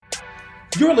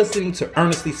You're listening to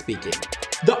Earnestly Speaking,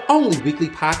 the only weekly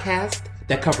podcast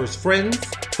that covers friends,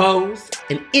 foes,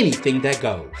 and anything that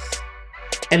goes.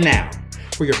 And now,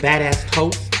 for your badass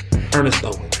host, Ernest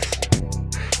Owens.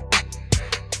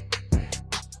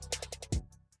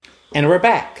 And we're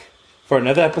back for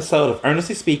another episode of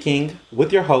Earnestly Speaking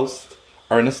with your host,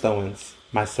 Ernest Owens,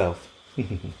 myself.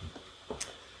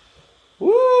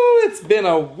 Woo, it's been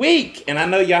a week, and I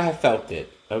know y'all have felt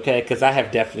it, okay? Because I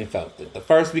have definitely felt it. The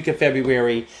first week of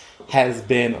February has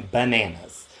been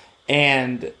bananas.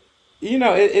 And, you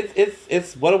know,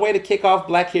 it's what a way to kick off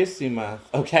Black History Month,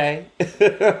 okay?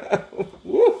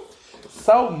 Woo,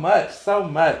 so much.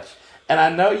 And I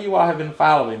know you all have been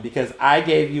following because I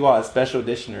gave you all a special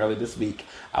edition early this week.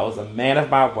 I was a man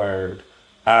of my word.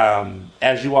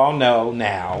 As you all know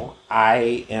now,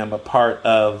 I am a part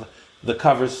of the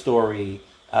cover story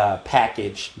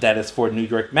package that is for New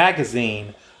York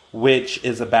Magazine, which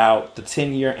is about the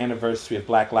 10-year anniversary of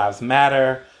Black Lives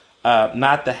Matter.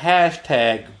 Not the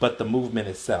hashtag, but the movement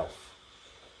itself.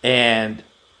 And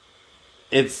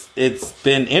it's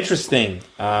been interesting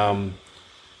to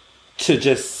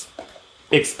just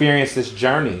experience this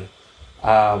journey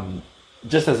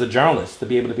just as a journalist, to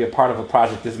be able to be a part of a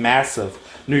project this massive.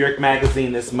 New York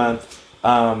Magazine this month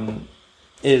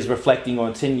is reflecting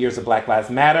on 10 years of Black Lives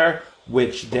Matter,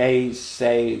 which they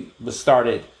say was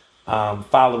started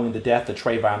following the death of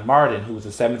Trayvon Martin, who was a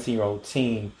 17-year-old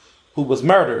teen who was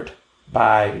murdered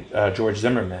by George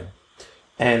Zimmerman.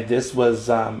 And this was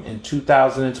in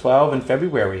 2012 in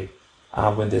February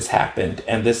when this happened.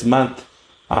 And this month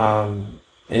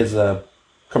is a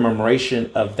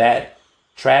commemoration of that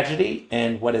tragedy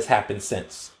and what has happened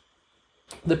since.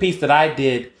 The piece that I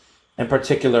did in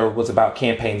particular was about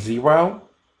Campaign Zero,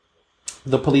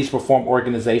 the police reform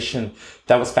organization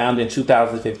that was founded in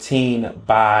 2015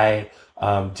 by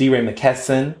DeRay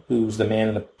McKesson, who's the man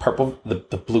in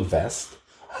the blue vest,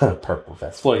 purple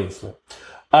vest, Florian slip.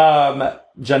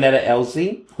 Johnetta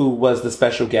Elzie, who was the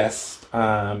special guest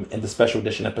in the special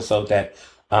edition episode that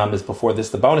is before this,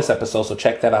 the bonus episode, so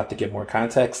check that out to get more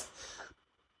context.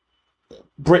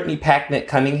 Brittany Packnett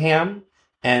Cunningham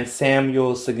and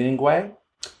Samuel Segingwe.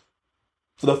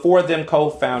 The four of them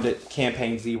co-founded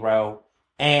Campaign Zero,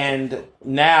 and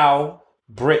now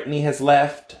Brittany has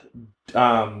left.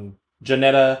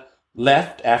 Johnetta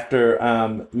left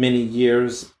after many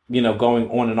years, going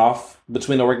on and off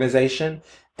between the organization,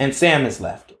 and Sam has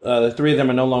left. The three of them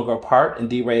are no longer apart, and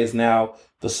DeRay is now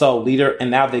the sole leader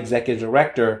and now the executive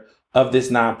director of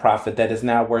this nonprofit that is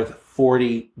now worth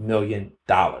 $40 million,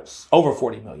 over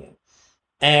 $40 million.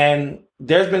 And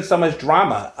there's been so much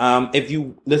drama. If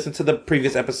you listen to the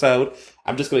previous episode,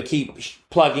 I'm just going to keep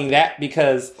plugging that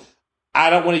because I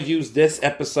don't want to use this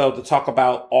episode to talk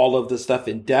about all of the stuff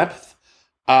in depth.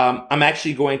 I'm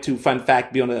actually going to, fun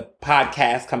fact, be on a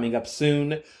podcast coming up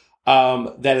soon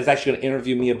that is actually going to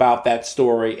interview me about that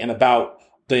story and about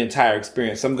the entire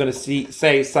experience. So I'm going to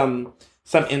say some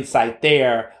insight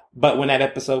there. But when that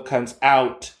episode comes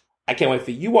out, I can't wait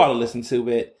for you all to listen to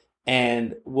it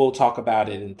and we'll talk about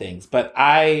it and things. But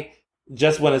I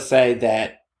just want to say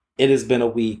that it has been a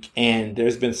week and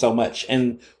there's been so much.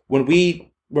 And when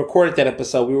we recorded that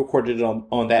episode, we recorded it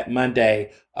on that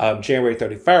Monday, January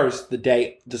 31st, the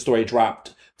day the story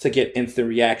dropped, to get instant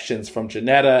reactions from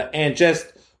Johnetta and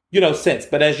just, since.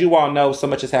 But as you all know, so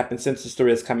much has happened since the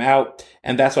story has come out.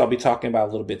 And that's what I'll be talking about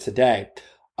a little bit today.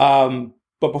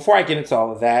 But before I get into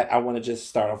all of that, I want to just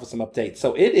start off with some updates.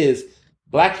 So it is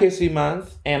Black History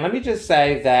Month. And let me just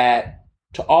say that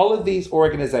to all of these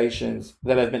organizations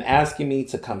that have been asking me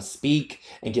to come speak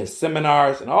and give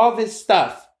seminars and all this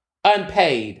stuff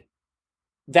unpaid,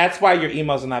 that's why your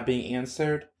emails are not being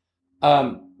answered.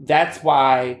 That's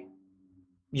why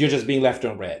you're just being left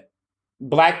unread.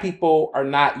 Black people are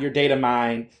not your data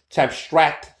mine to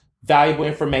abstract valuable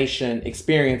information,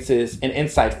 experiences, and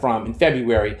insight from in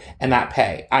February and not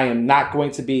pay. I am not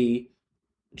going to be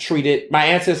treated. My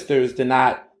ancestors did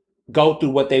not go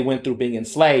through what they went through being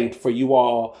enslaved for you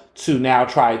all to now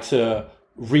try to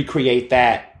recreate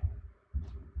that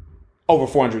over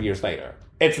 400 years later.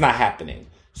 It's not happening.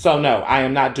 So no, I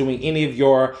am not doing any of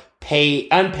your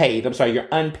your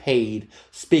unpaid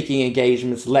speaking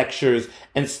engagements, lectures,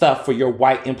 and stuff for your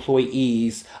white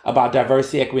employees about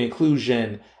diversity, equity,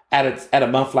 inclusion at a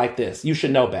month like this. You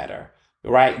should know better,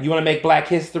 right? You want to make Black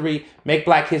history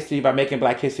by making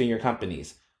Black history in your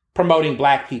companies. Promoting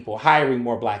Black people, hiring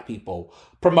more Black people,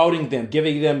 promoting them,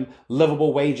 giving them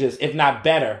livable wages, if not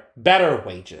better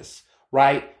wages,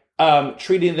 right?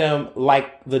 Treating them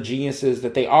like the geniuses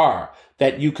that they are,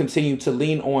 that you continue to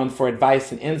lean on for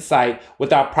advice and insight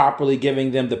without properly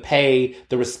giving them the pay,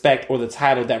 the respect, or the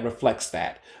title that reflects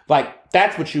that. Like,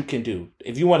 that's what you can do.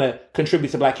 If you want to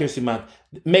contribute to Black History Month,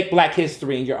 make Black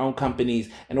history in your own companies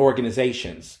and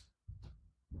organizations.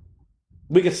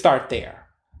 We could start there.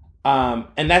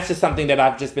 And that's just something that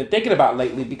I've just been thinking about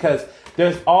lately, because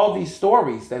there's all these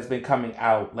stories that's been coming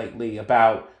out lately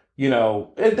about,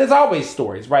 there's always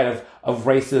stories, right, of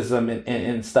racism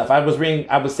and stuff. I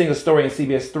was seeing a story in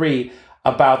CBS 3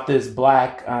 about this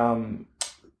Black,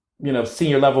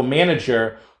 senior level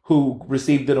manager who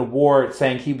received an award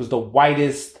saying he was the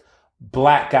whitest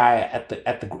Black guy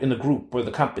in the group or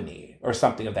the company or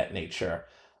something of that nature.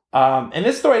 And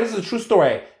this is a true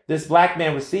story. This Black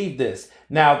man received this.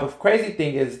 Now, the crazy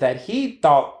thing is that he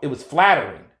thought it was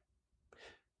flattering.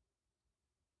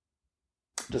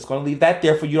 Just going to leave that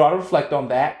there for you all to reflect on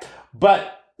that.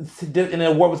 But an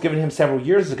award was given to him several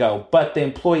years ago. But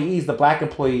the Black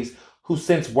employees who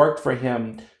since worked for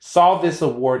him, saw this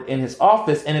award in his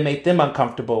office, and it made them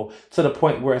uncomfortable to the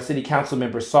point where a city council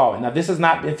member saw it. Now, this is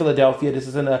not in Philadelphia. This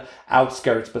is in the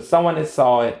outskirts. But someone that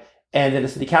saw it, and then a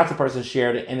city council person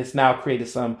shared it, and it's now created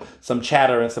some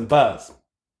chatter and some buzz.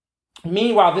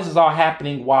 Meanwhile, this is all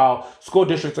happening while school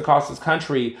districts across this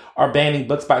country are banning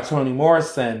books by Toni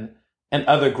Morrison and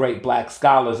other great Black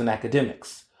scholars and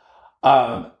academics.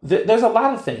 There's a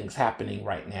lot of things happening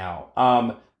right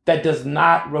now that does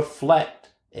not reflect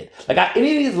it. Like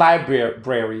any of these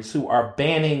libraries who are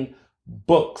banning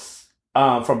books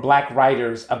from Black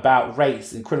writers about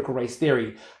race and critical race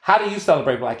theory, how do you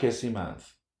celebrate Black History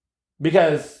Month?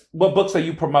 Because what books are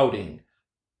you promoting?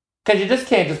 Because you just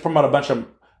can't just promote a bunch of,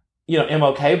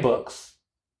 MLK books,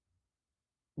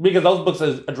 because those books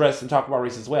address and talk about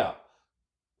race as well.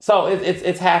 So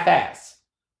it's half-assed,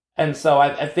 and so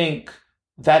I think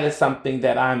that is something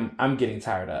that I'm getting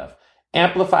tired of.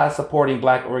 Amplify supporting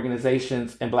Black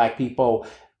organizations and Black people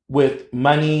with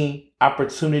money,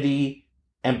 opportunity,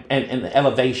 and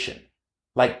elevation.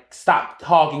 Like, stop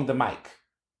hogging the mic.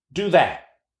 Do that.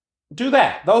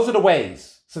 Those are the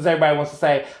ways. Since everybody wants to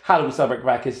say, how do we celebrate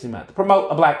Black History Month?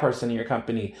 Promote a Black person in your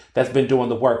company that's been doing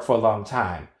the work for a long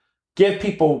time. Give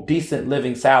people decent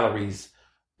living salaries.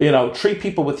 Treat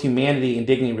people with humanity and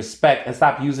dignity and respect, and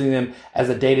stop using them as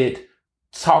a dated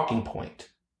talking point.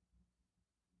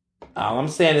 All I'm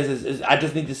saying is I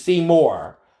just need to see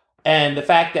more. And the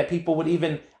fact that people would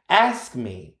even ask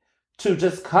me to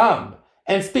just come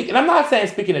and speak. And I'm not saying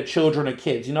speaking to children or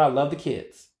kids. I love the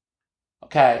kids.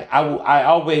 Okay, I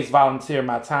always volunteer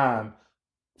my time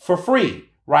for free,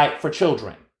 right? For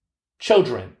children,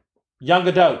 young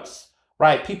adults,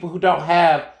 right? People who don't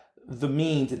have the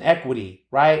means and equity,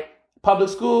 right? Public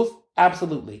schools,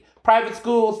 absolutely. Private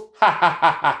schools, ha ha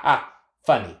ha ha ha,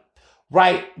 funny,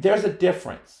 right? There's a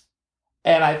difference.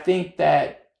 And I think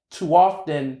that too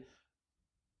often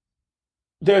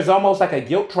there's almost like a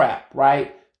guilt trap,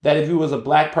 right? That if you was a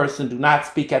Black person, do not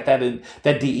speak at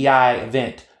that DEI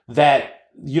event, that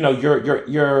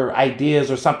your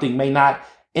ideas or something may not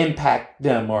impact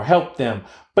them or help them.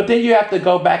 But then you have to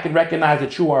go back and recognize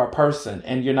that you are a person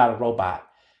and you're not a robot,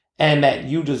 and that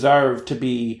you deserve to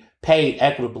be paid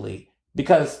equitably.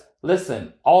 Because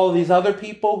listen, all of these other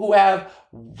people who have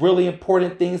really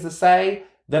important things to say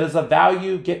that is of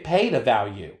value get paid a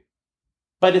value.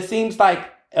 But it seems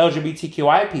like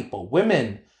LGBTQI people,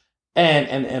 women,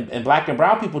 and Black and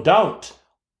brown people don't.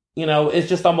 It's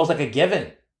just almost like a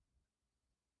given.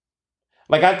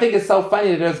 Like, I think it's so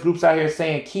funny that there's groups out here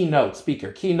saying keynote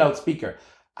speaker.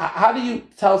 How do you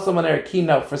tell someone they're a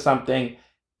keynote for something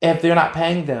if they're not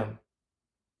paying them?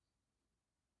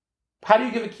 How do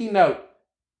you give a keynote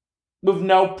with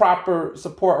no proper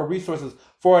support or resources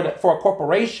for a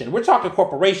corporation? We're talking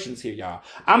corporations here, y'all.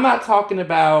 I'm not talking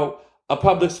about a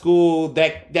public school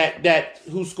that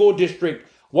whose school district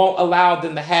won't allow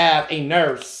them to have a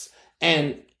nurse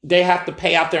and they have to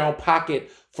pay out their own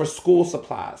pocket for school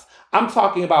supplies. I'm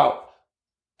talking about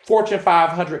Fortune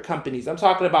 500 companies. I'm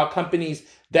talking about companies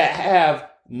that have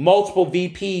multiple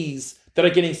VPs that are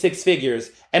getting six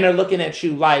figures, and they're looking at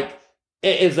you like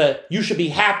you should be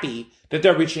happy that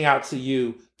they're reaching out to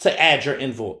you to add your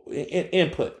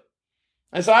input.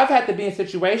 And so I've had to be in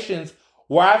situations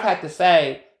where I've had to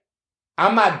say,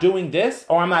 I'm not doing this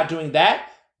or I'm not doing that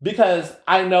because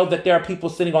I know that there are people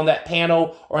sitting on that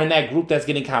panel or in that group that's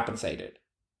getting compensated.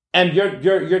 And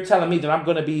you're telling me that I'm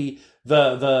going to be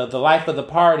the life of the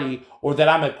party, or that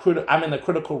I'm in a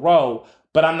critical role,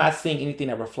 but I'm not seeing anything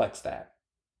that reflects that.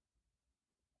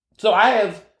 So I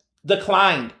have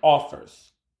declined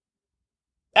offers,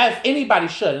 as anybody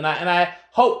should, and I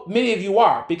hope many of you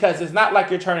are, because it's not like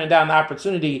you're turning down the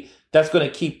opportunity that's going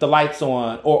to keep the lights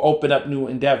on or open up new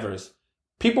endeavors.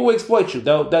 People will exploit you,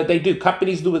 though. They do.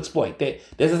 Companies do exploit. This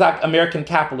is how American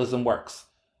capitalism works.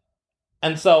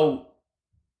 And so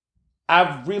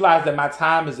I've realized that my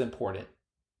time is important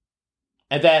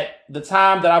and that the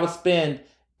time that I would spend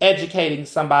educating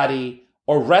somebody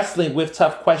or wrestling with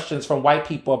tough questions from white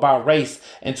people about race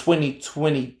in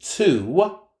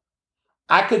 2022,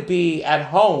 I could be at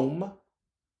home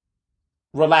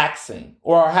relaxing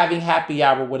or having happy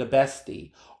hour with a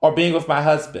bestie or being with my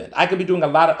husband. I could be doing a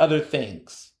lot of other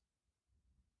things.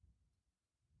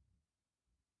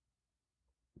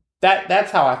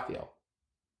 That's how I feel.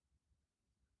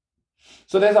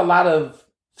 So there's a lot of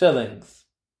feelings,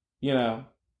 you know,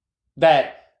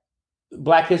 that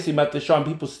Black History Month is showing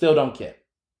people still don't get.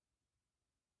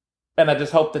 And I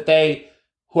just hope that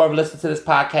whoever listens to this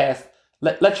podcast,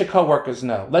 let your coworkers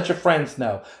know, let your friends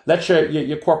know, let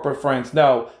your corporate friends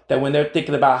know that when they're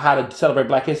thinking about how to celebrate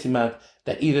Black History Month,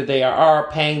 that either they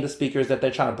are paying the speakers that they're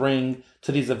trying to bring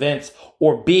to these events,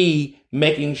 or B,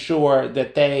 making sure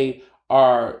that they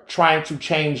are trying to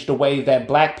change the way that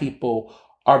Black people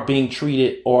are being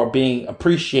treated or being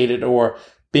appreciated or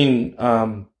being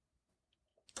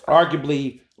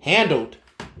arguably handled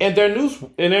in their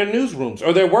newsrooms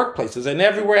or their workplaces and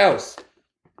everywhere else.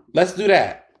 Let's do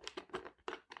that.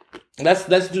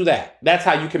 Let's do that. That's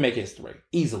how you can make history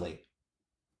easily.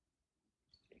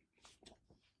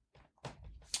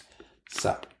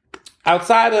 So,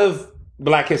 outside of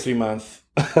Black History Month,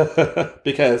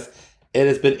 because it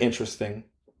has been interesting,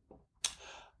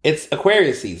 it's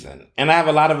Aquarius season, and I have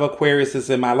a lot of Aquariuses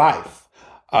in my life.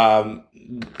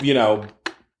 You know,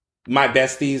 my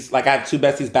besties, like I have two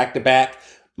besties back to back.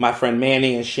 My friend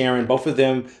Manny and Sharon, both of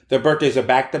them, their birthdays are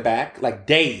back to back, like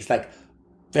days, like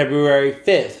February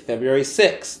 5th, February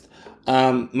 6th.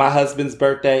 My husband's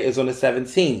birthday is on the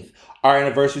 17th. Our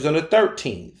anniversary is on the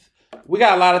 13th. We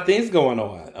got a lot of things going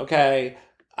on, okay?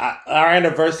 Our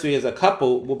anniversary as a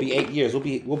couple will be 8 years. We'll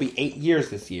be 8 years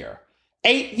this year.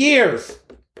 8 years!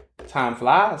 Time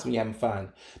flies when you're having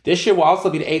fun. This year will also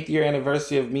be the 8th year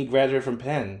anniversary of me graduating from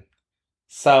Penn.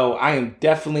 So I am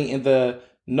definitely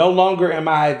no longer am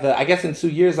I I guess in 2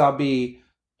 years I'll be,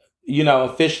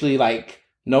 officially like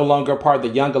no longer part of the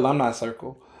young alumni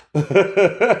circle. So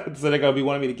they're going to be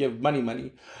wanting me to give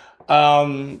money.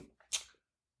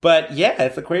 But yeah,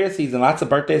 it's Aquarius season. Lots of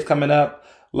birthdays coming up.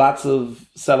 Lots of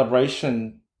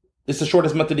celebration. It's the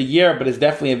shortest month of the year, but it's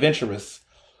definitely adventurous.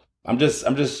 I'm just,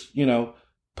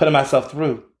 putting myself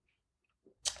through.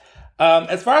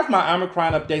 As far as my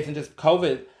Omicron updates and just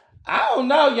COVID, I don't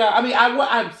know, y'all. I mean,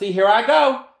 I see, here I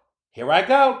go.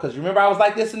 Because remember, I was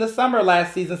like this in the summer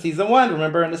last season, season 1.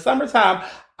 Remember, in the summertime,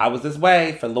 I was this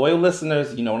way. For loyal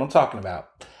listeners, you know what I'm talking about.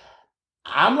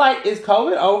 I'm like, is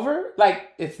COVID over? Like,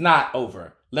 it's not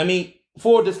over.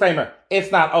 Full disclaimer,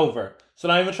 it's not over. So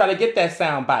don't even try to get that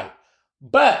sound bite.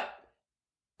 But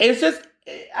it's just,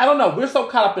 I don't know. We're so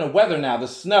caught up in the weather now. The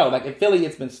snow, like in Philly,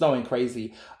 it's been snowing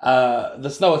crazy. The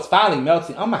snow is finally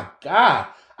melting. Oh my God.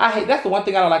 That's the one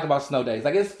thing I don't like about snow days.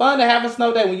 Like, it's fun to have a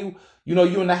snow day when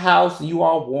you're in the house and you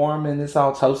all warm and it's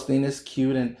all toasty and it's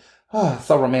cute and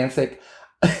so romantic.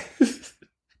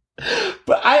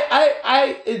 But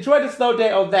I enjoy the snow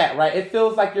day on that, right? It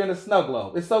feels like you're in a snow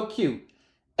globe. It's so cute.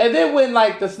 And then when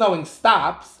like the snowing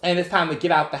stops and it's time to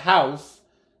get out the house,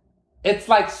 it's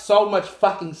like so much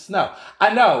fucking snow.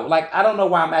 I know, like, I don't know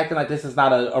why I'm acting like this is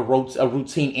not a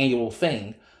routine annual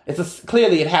thing.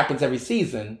 Clearly it happens every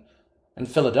season in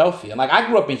Philadelphia. Like, I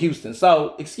grew up in Houston,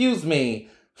 so excuse me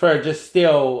for just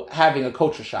still having a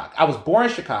culture shock. I was born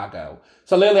in Chicago,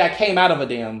 so literally I came out of a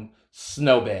damn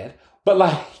snowbed, but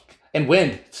like, and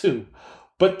wind too.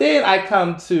 But then I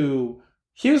come to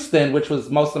Houston, which was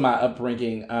most of my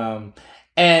upbringing, and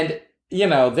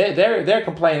they're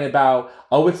complaining about,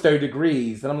 oh, it's 30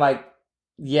 degrees, and I'm like,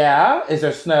 yeah, is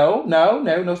there snow?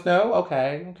 No snow.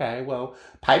 Okay, well,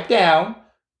 pipe down.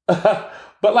 But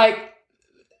like,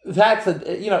 that's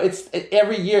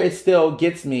every year it still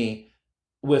gets me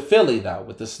with Philly though,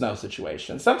 with the snow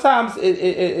situation. Sometimes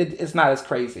it's not as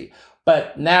crazy,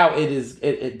 but now it is.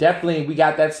 It definitely, we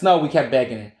got that snow we kept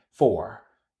begging for,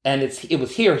 and it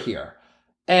was here.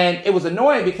 And it was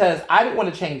annoying because I didn't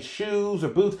want to change shoes or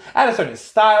boots. I had a certain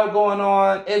style going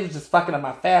on. It was just fucking up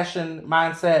my fashion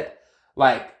mindset,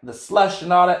 like the slush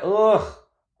and all that. Ugh.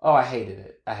 Oh, I hated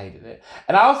it.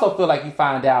 And I also feel like you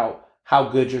find out how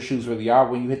good your shoes really are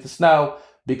when you hit the snow,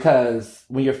 because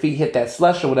when your feet hit that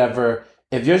slush or whatever,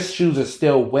 if your shoes are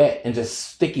still wet and just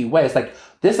sticky wet, it's like,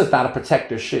 this is not a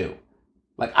protector shoe.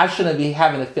 Like, I shouldn't be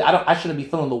I shouldn't be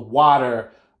feeling the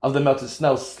water of the melted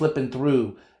snow slipping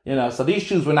through. So these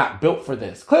shoes were not built for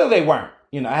this. Clearly they weren't.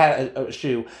 I had a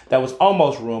shoe that was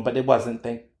almost ruined, but it wasn't,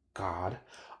 thank God.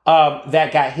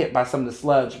 That got hit by some of the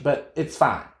sludge, but it's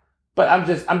fine. But I'm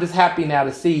just happy now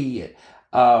to see it.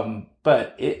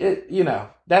 But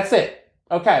that's it.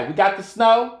 Okay, we got the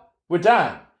snow. We're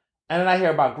done. And then I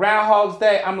hear about Groundhog's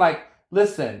Day. I'm like,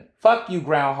 listen, fuck you,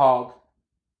 Groundhog.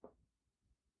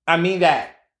 I mean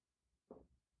that.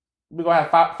 We're going to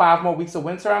have five more weeks of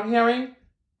winter, I'm hearing.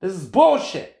 This is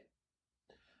bullshit.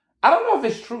 I don't know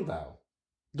if it's true, though.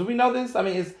 Do we know this? I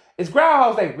mean, is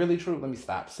Groundhog's Day really true? Let me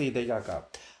stop. See, there y'all go.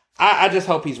 I just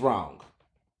hope he's wrong.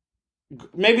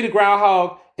 Maybe the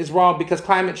groundhog is wrong because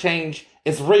climate change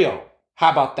is real.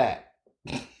 How about that?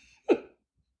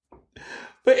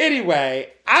 But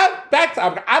anyway, I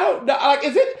don't know. Like,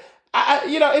 is it?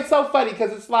 It's so funny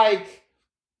because it's like,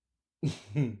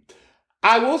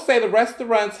 I will say the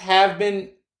restaurants have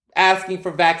been asking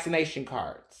for vaccination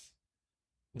cards.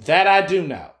 That I do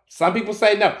know. Some people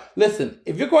say no. Listen,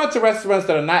 if you're going to restaurants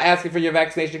that are not asking for your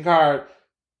vaccination card,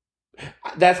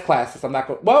 that's classist. I'm not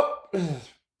going. Well,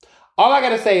 all I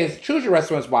gotta say is choose your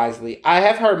restaurants wisely. I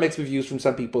have heard mixed reviews from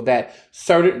some people that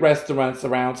certain restaurants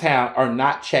around town are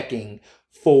not checking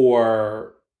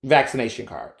for vaccination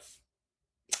cards,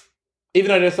 even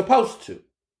though they're supposed to.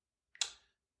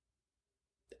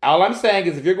 All I'm saying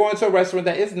is if you're going to a restaurant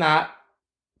that is not,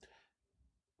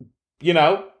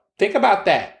 think about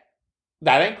that.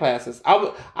 That ain't classist.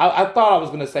 I thought I was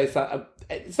going to say something.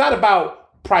 It's not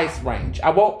about price range. I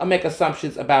won't make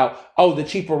assumptions about, the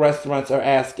cheaper restaurants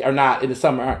are not in the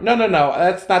summer. No.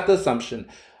 That's not the assumption.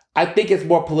 I think it's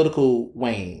more political,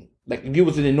 Wayne. Like if you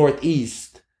was in the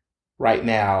Northeast right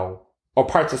now or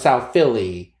parts of South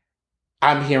Philly,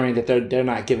 I'm hearing that they're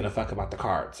not giving a fuck about the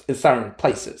cards in certain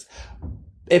places.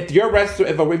 If you go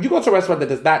to a restaurant that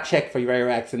does not check for your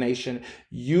vaccination,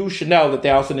 you should know that they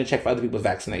also didn't check for other people's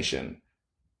vaccination,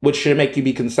 which should make you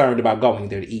be concerned about going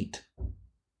there to eat.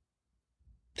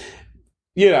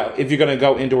 If you're going to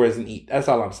go indoors and eat. That's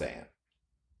all I'm saying.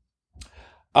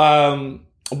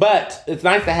 But it's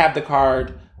nice to have the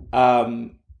card.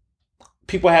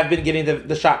 People have been getting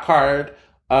the shot card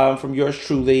from yours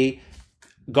truly.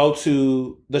 Go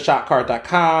to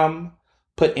theshotcard.com,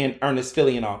 put in Ernest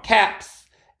Philly in all caps,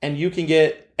 and you can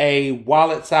get a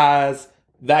wallet-size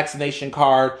vaccination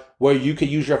card where you can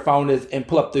use your phone and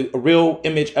pull up a real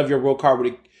image of your real card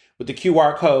with the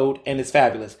QR code, and it's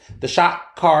fabulous.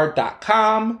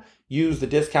 Theshotcard.com. Use the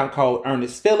discount code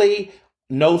Ernest Philly,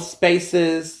 no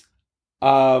spaces,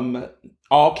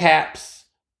 all caps,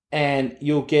 and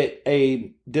you'll get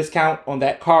a discount on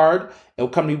that card. It will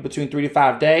come to you between 3 to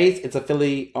 5 days. It's a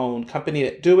Philly-owned company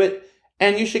that do it,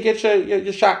 and you should get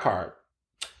your shot card.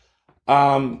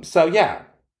 So yeah.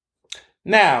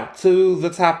 Now to the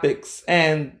topics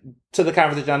and to the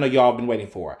conversation I know y'all been waiting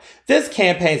for. This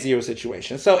Campaign Zero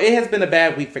situation. So it has been a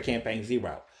bad week for Campaign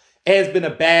Zero. It has been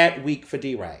a bad week for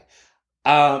D-Ray.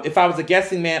 If I was a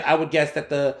guessing man, I would guess that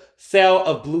the sale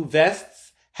of blue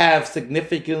vests have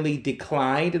significantly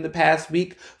declined in the past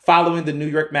week following the New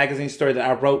York Magazine story that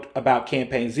I wrote about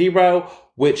Campaign Zero,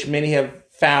 which many have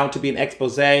found to be an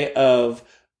expose of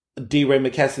D-Ray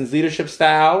McKesson's leadership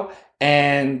style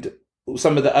and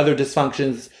some of the other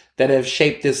dysfunctions that have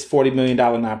shaped this $40 million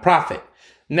nonprofit.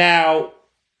 Now,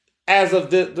 as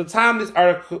of the time this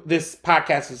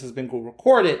podcast has been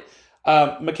recorded,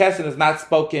 McKesson has not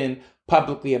spoken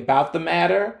publicly about the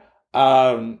matter.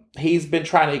 He's been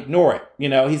trying to ignore it.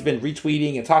 He's been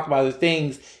retweeting and talking about other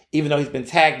things, even though he's been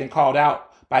tagged and called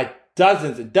out by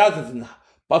dozens and dozens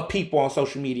of people on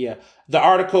social media. The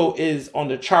article is on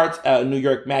the charts at New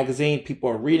York Magazine. People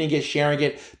are reading it, sharing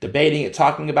it, debating it,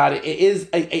 talking about it. It is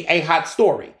a hot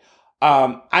story.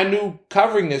 I knew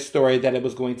covering this story that it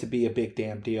was going to be a big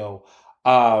damn deal.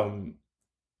 I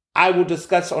will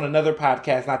discuss on another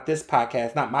podcast, not this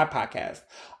podcast, not my podcast,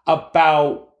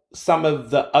 about some of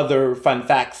the other fun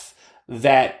facts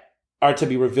that are to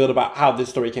be revealed about how this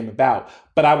story came about.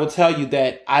 But I will tell you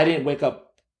that I didn't wake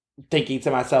up thinking to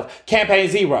myself, Campaign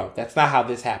Zero. That's not how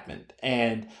this happened.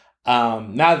 And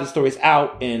now that the story's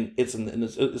out and it's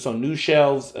on news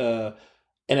shelves and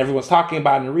everyone's talking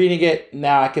about it and reading it,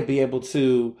 now I could be able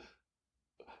to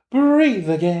breathe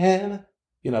again.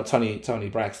 Tony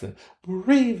Braxton,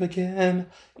 breathe again.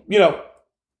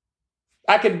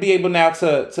 I could be able now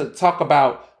to talk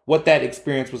about what that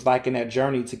experience was like in that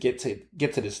journey to get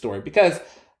to this story. Because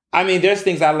there's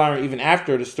things I learned even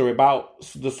after the story about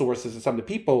the sources and some of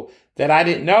the people that I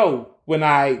didn't know when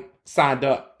I signed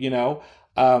up,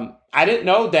 I didn't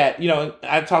know that,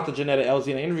 I talked to Janetta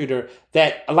Elzie and I interviewed her,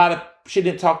 that she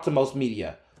didn't talk to most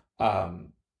media,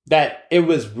 that it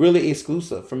was really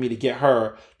exclusive for me to get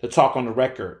her to talk on the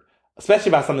record, especially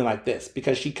about something like this,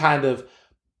 because she kind of,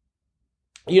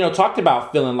 talked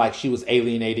about feeling like she was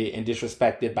alienated and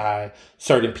disrespected by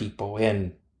certain people.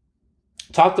 And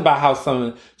talked about how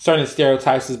some certain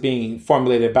stereotypes is being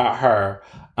formulated about her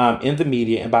in the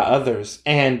media and by others.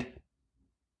 And,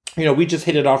 we just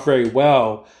hit it off very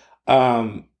well.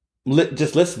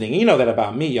 Just listening. You know that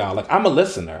about me, y'all. Like, I'm a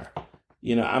listener.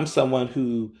 I'm someone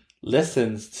who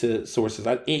listens to sources.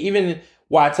 Even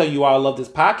why I tell you all I love this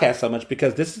podcast so much,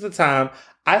 because this is the time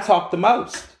I talk the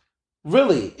most.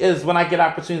 Really, is when I get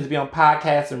opportunities to be on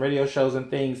podcasts and radio shows and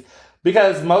things.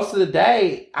 Because most of the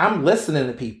day, I'm listening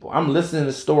to people. I'm listening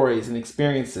to stories and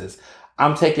experiences.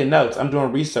 I'm taking notes. I'm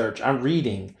doing research. I'm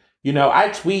reading. I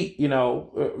tweet,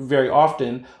 very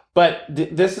often. But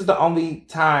this is the only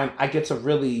time I get to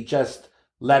really just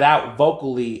let out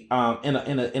vocally in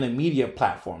a media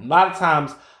platform. A lot of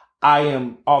times, I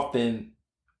am often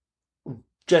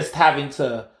just having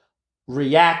to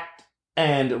react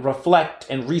and reflect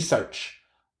and research.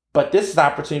 But this is the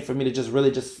opportunity for me to just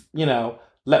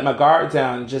let my guard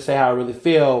down and just say how I really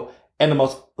feel in the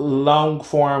most long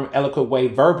form, eloquent way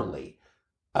verbally.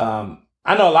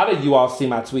 I know a lot of you all see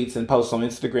my tweets and posts on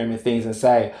Instagram and things and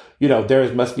say,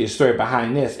 there must be a story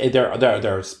behind this. And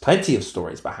there's plenty of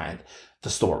stories behind the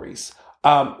stories.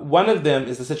 One of them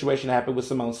is the situation that happened with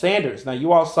Symone Sanders. Now,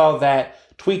 you all saw that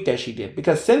tweet that she did,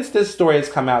 because since this story has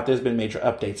come out, there's been major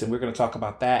updates, and we're going to talk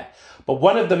about that. But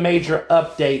one of the major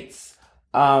updates,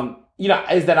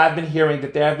 is that I've been hearing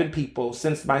that there have been people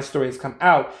since my story has come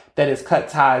out that has cut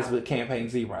ties with Campaign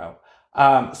Zero.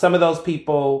 Some of those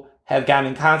people have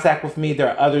gotten in contact with me. There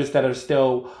are others that are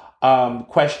still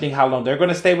questioning how long they're going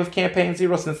to stay with Campaign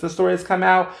Zero since the story has come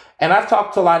out. And I've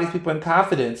talked to a lot of these people in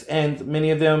confidence, and many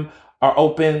of them are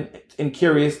open and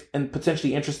curious and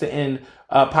potentially interested in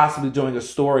possibly doing a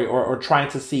story or trying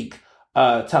to seek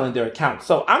telling their account.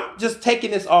 So I'm just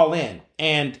taking this all in.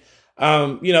 And,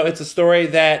 it's a story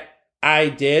that I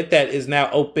did that is now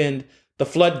opened the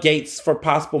floodgates for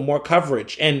possible more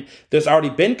coverage. And there's already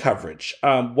been coverage.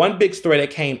 One big story that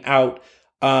came out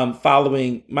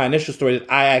following my initial story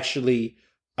that I actually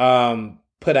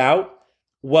put out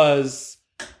was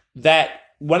that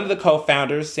one of the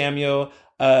co-founders, Samuel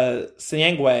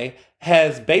Siangwe,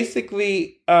 is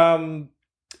basically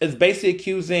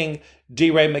accusing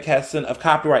DeRay McKesson of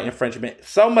copyright infringement,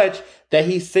 so much that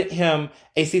he sent him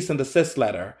a cease and desist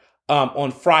letter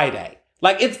on Friday.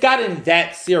 Like, it's gotten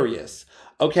that serious.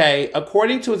 Okay,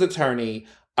 according to his attorney,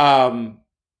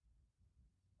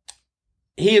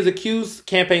 he has accused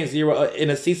Campaign Zero in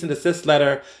a cease and desist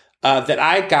letter that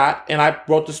I got, and I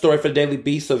wrote the story for the Daily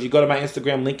Beast. So if you go to my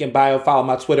Instagram, link in bio, follow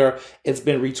my Twitter, it's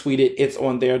been retweeted. It's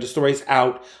on there. The story's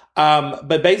out.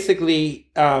 But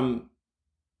basically, in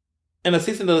a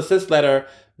cease and desist letter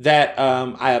that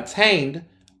I obtained,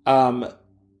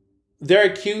 they're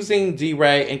accusing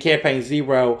DeRay and Campaign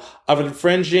Zero of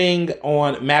infringing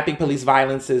on Mapping Police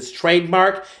Violence's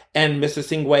trademark and Mr.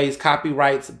 Siangwe's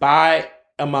copyrights by,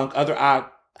 among other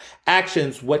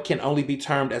actions, what can only be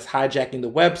termed as hijacking the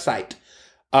website.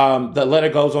 The letter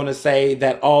goes on to say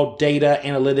that all data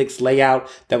analytics layout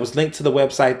that was linked to the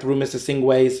website through Mr.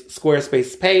 Siangwe's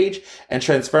Squarespace page and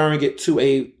transferring it to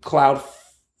a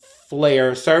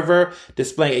Cloudflare server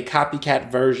displaying a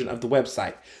copycat version of the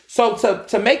website. So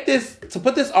to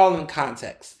put this all in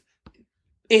context,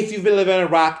 if you've been living in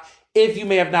Iraq, if you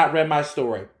may have not read my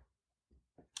story,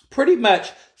 pretty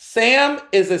much Sam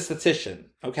is a statistician,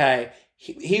 okay?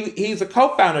 He's a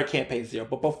co-founder of Campaign Zero,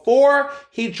 but before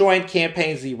he joined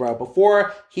Campaign Zero,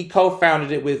 before he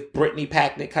co-founded it with Brittany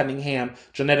Packnett Cunningham,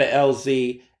 Jonetta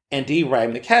LZ, and DeRay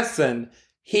McKesson,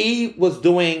 he was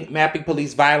doing Mapping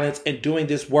Police Violence and doing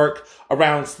this work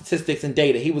around statistics and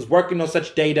data. He was working on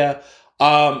such data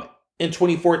in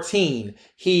 2014.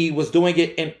 He was doing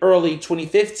it in early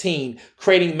 2015,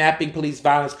 creating Mapping Police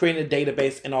Violence, creating a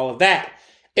database and all of that.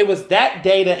 It was that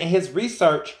data and his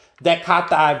research that caught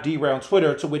the eye of DeRay on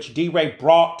Twitter, to which DeRay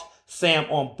brought Sam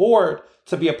on board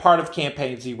to be a part of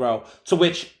Campaign Zero, to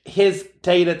which his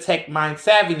data tech mind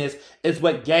savviness is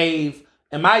what gave,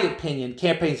 in my opinion,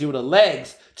 Campaign Zero the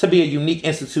legs to be a unique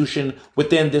institution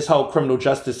within this whole criminal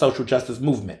justice, social justice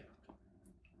movement.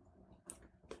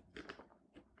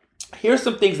 Here's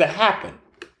some things that happened.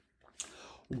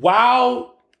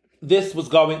 While this was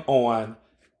going on,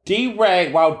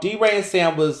 while DeRay and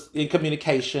Sam was in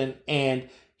communication and,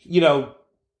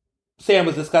 Sam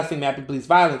was discussing Mapping Police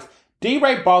Violence,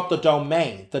 DeRay bought the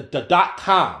domain, the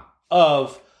 .com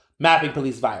of Mapping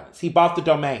Police Violence. He bought the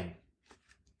domain.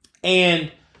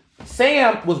 And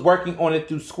Sam was working on it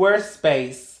through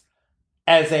Squarespace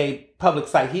as a public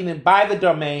site. He didn't buy the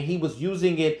domain. He was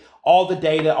using it, all the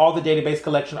data, all the database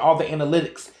collection, all the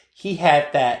analytics. He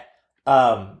had that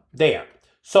there.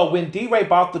 So when DeRay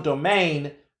bought the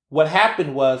domain, what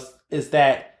happened is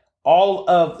that all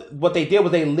of what they did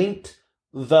was they linked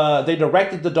they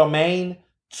directed the domain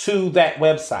to that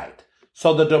website.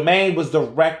 So the domain was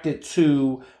directed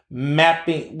to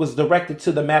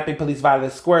the Mapping Police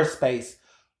Violence Squarespace,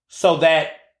 so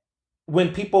that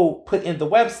when people put in the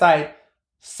website,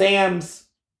 Sam's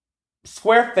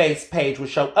Squarespace page would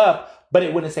show up, but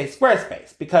it wouldn't say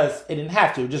Squarespace because it didn't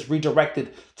have to. It just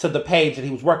redirected to the page that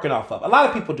he was working off of. A lot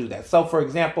of people do that. So, for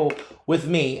example, with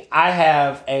me, I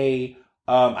have I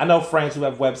know friends who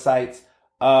have websites,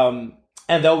 and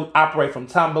they'll operate from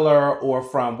Tumblr or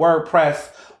from WordPress.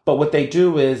 But what they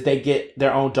do is they get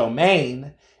their own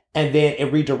domain, and then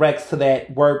it redirects to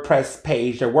that WordPress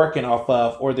page they're working off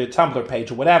of, or their Tumblr page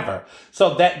or whatever.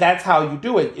 So that's how you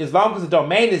do it. As long as the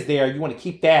domain is there, you want to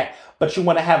keep that, but you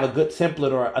want to have a good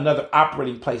template or another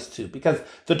operating place too, because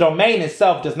the domain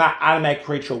itself does not automatically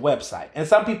create your website. And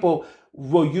some people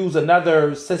will use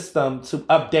another system to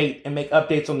update and make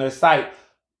updates on their site,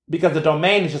 because the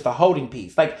domain is just a holding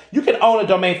piece. Like, you can own a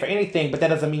domain for anything, but that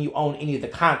doesn't mean you own any of the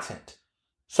content.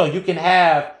 So you can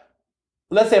have,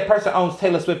 let's say a person owns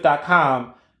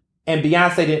TaylorSwift.com and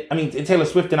Taylor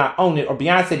Swift did not own it, or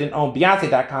Beyonce didn't own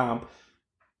Beyonce.com.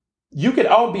 You could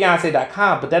own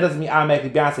Beyonce.com, but that doesn't mean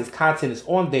automatically Beyonce's content is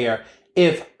on there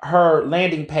if her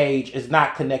landing page is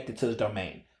not connected to the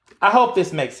domain. I hope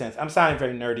this makes sense. I'm sounding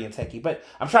very nerdy and techie, but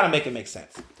I'm trying to make it make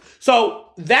sense. So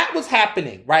that was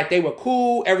happening, right? They were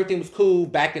cool. Everything was cool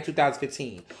back in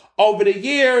 2015. Over the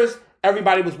years,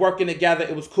 everybody was working together.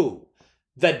 It was cool.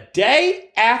 The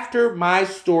day after my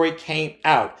story came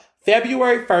out,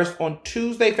 February 1st, on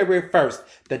Tuesday, February 1st,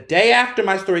 the day after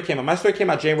my story came out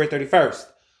January 31st,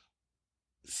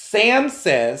 Sam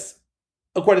says,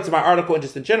 according to my article and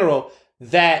just in general,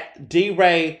 that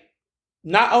D-Ray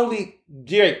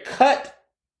cut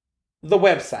the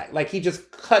website. Like, he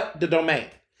just cut the domain.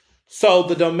 So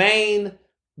the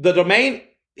domain,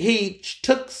 he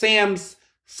took Sam's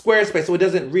Squarespace, so it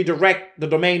doesn't redirect, the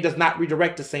domain does not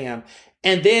redirect to Sam.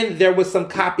 And then there was some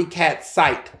copycat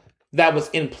site that was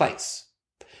in place.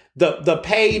 The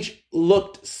page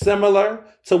looked similar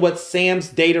to what Sam's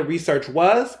data research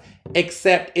was,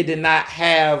 except it did not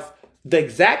have the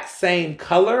exact same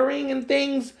coloring and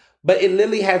things, but it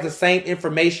literally has the same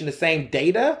information, the same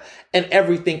data, and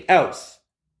everything else.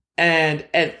 And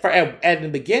at the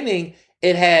beginning,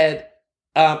 it had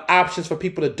options for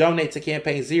people to donate to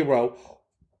Campaign Zero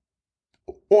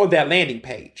on that landing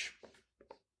page.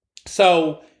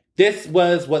 So this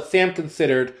was what Sam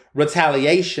considered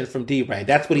retaliation from D-Ray.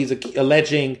 That's what he's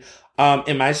alleging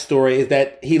in my story, is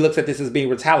that he looks at this as being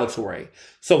retaliatory.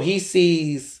 So he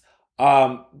sees,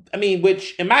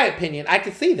 which in my opinion, I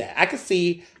could see that. I could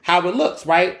see how it looks,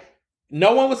 right?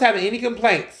 No one was having any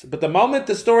complaints, but the moment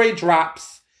the story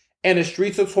drops and the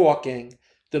streets are talking,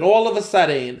 then all of a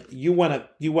sudden you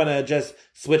wanna just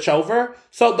switch over.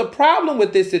 So the problem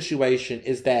with this situation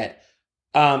is that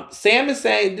Sam is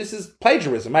saying this is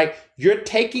plagiarism. Like, you're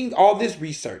taking all this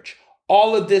research,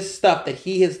 all of this stuff that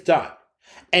he has done,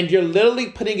 and you're literally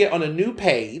putting it on a new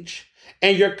page,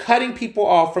 and you're cutting people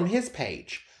off from his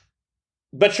page,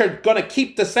 but you're going to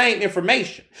keep the same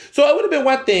information. So it would have been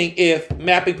one thing if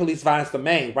Mapping Police Violence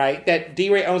domain, right, that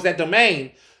D-Ray owns that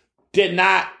domain, did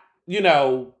not,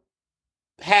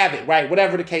 have it, right,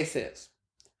 whatever the case is.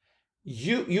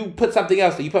 You put something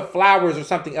else there. You put flowers or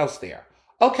something else there.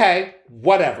 Okay,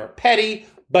 whatever. Petty,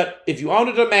 but if you own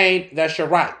a domain, that's your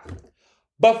right.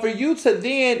 But for you to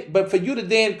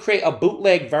then create a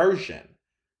bootleg version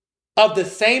of the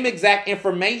same exact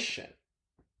information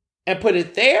and put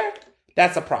it there,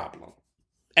 that's a problem.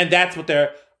 And that's what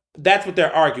they're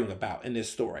arguing about in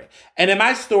this story. And in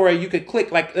my story, you could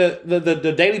click like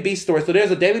the Daily Beast story. So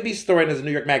there's a Daily Beast story and there's a New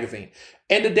York Magazine.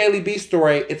 In the Daily Beast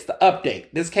story, it's the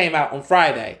update. This came out on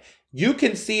Friday. You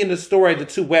can see in the story the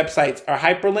two websites are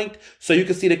hyperlinked, so you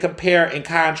can see the compare and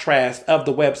contrast of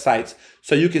the websites,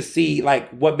 so you can see like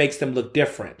what makes them look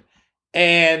different.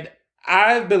 And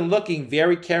I've been looking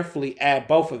very carefully at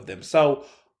both of them. So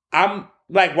I'm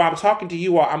like, while I'm talking to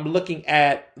you all, I'm looking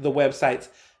at the websites.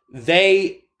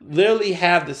 They literally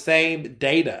have the same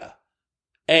data,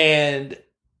 and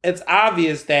it's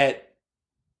obvious that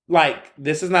like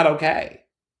this is not okay.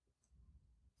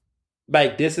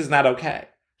 Like, this is not okay.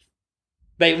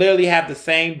 They literally have the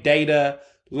same data,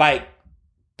 like,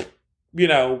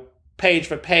 page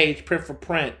for page, print for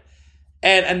print.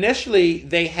 And initially,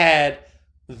 they had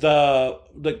the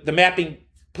mapping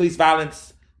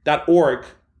policeviolence.org.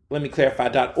 Let me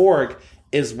clarify. .org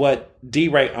is what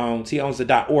D-Ray owns. He owns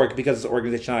the .org because it's an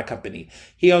organization, not a company.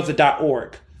 He owns the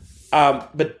 .org.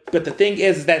 But the thing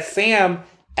is that Sam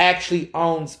actually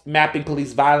owns Mapping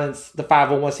Police Violence, the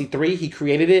 501c3. He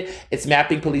created it. It's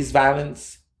Mapping Police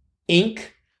Violence Inc.,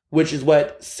 which is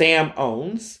what Sam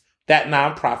owns, that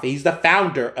nonprofit. He's the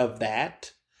founder of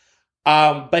that.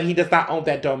 But he does not own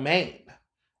that domain.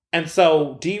 And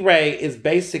so D-Ray is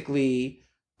basically,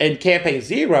 and Campaign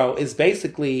Zero is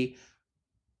basically,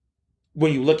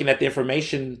 when you're looking at the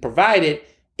information provided,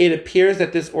 it appears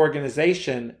that this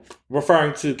organization,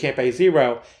 referring to Campaign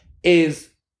Zero, has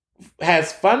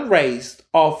fundraised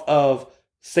off of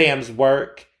Sam's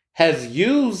work, has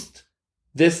used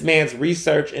this man's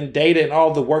research and data and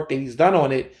all the work that he's done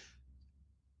on it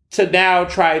to now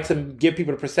try to give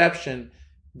people the perception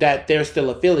that they're still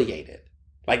affiliated.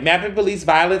 Like Mapping Police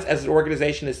Violence as an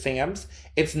organization is Sam's.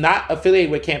 It's not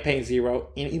affiliated with Campaign Zero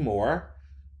anymore.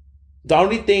 The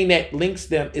only thing that links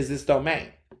them is this domain.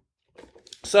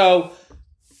 So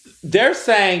they're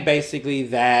saying basically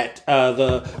that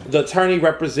the attorney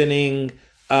representing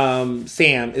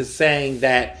Sam is saying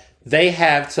that they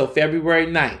have till February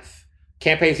 9th.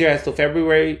 Campaign Zero has till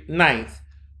February 9th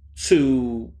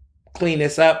to clean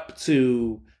this up,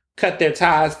 to cut their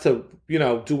ties, to,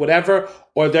 do whatever,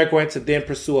 or they're going to then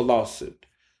pursue a lawsuit.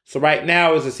 So right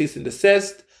now is a cease and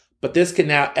desist, but this can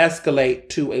now escalate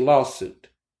to a lawsuit.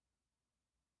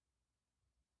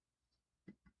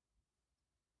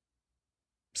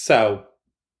 So,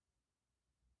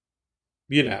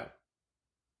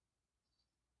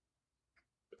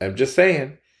 I'm just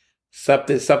saying,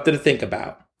 something to think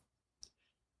about.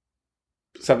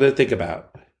 Something to think about.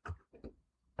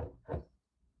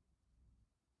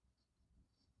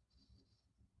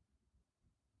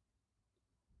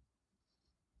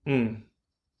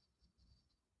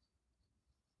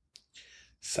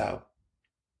 So,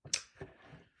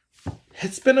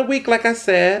 it's been a week, like I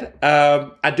said.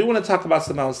 I do want to talk about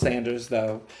Simone Sanders,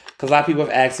 though, because a lot of people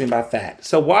have asked me about that.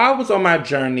 So while I was on my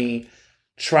journey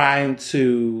trying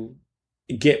to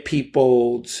get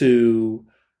people to,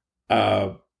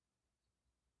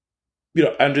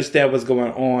 understand what's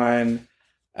going on,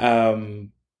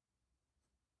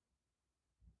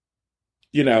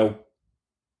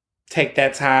 take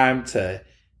that time to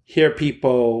hear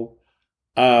people.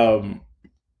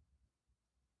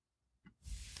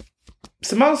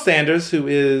 Simone Sanders, who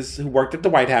worked at the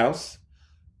White House,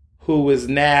 who is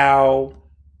now,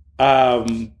 how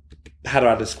do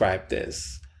I describe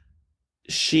this?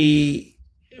 She,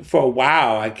 for a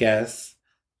while, I guess,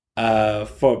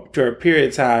 for a period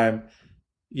of time,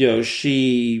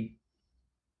 she,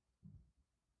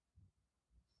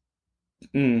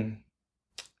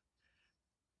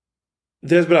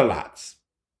 there's been a lot.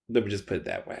 Let me just put it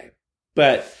that way.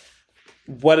 But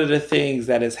one of the things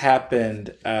that has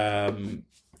happened in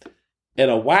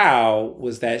a while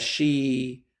was that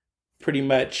she pretty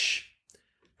much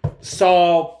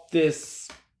saw a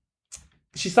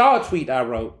tweet I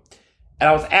wrote, and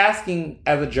I was asking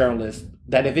as a journalist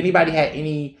that if anybody had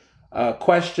any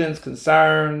questions,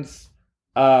 concerns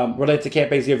related to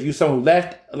Campaign Zero, if you someone who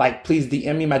left, please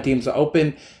DM me. My DMs are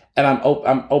open, and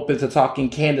I'm open to talking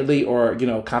candidly or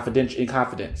confidential in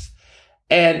confidence.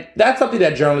 And that's something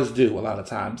that journalists do a lot of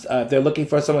times. If they're looking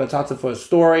for someone to talk to for a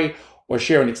story or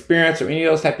share an experience or any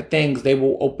of those type of things, they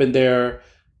will open their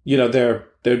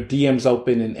DMs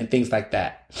open and things like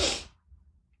that.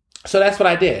 So that's what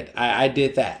I did. I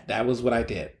did that. That was what I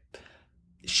did.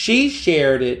 She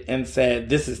shared it and said,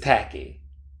 "This is tacky."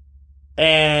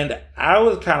 And I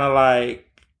was kind of like,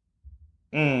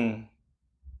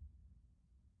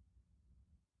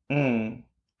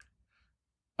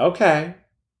 okay.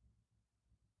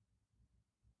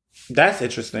 That's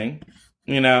interesting.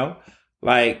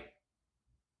 It's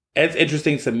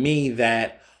interesting to me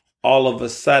that all of a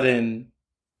sudden,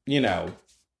 you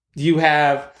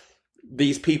have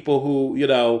these people who,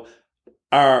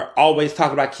 are always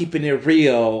talking about keeping it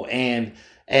real and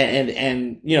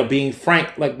being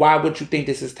frank. Like, why would you think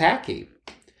this is tacky?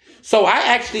 So I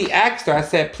actually asked her, I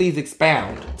said, "Please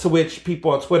expound," to which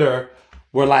people on Twitter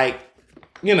were like,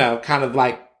 kind of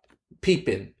like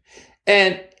peeping.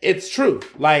 And it's true.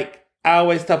 Like, I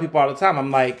always tell people all the time,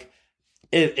 I'm like,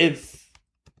 I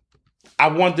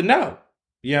wanted to know.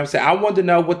 You know what I'm saying? I wanted to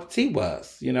know what the tea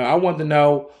was. I wanted to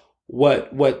know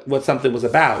what something was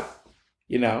about.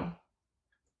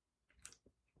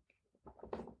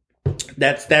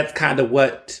 That's kind of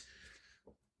what,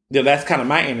 that's kind of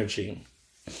my energy.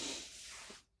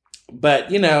 But,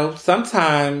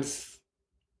 sometimes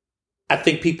I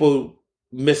think people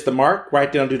miss the mark,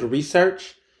 right? They don't do the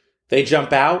research. They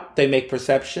jump out. They make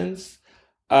perceptions.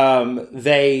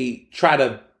 They try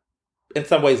to, in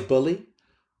some ways, bully.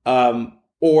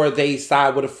 Or they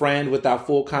side with a friend without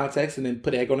full context and then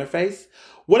put egg on their face.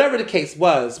 Whatever the case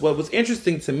was, what was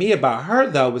interesting to me about her,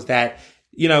 though, was that,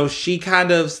 she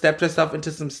kind of stepped herself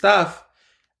into some stuff.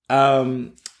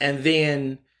 And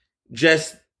then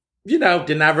just, did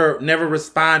never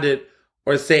responded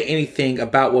or say anything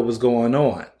about what was going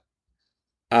on,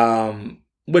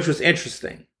 which was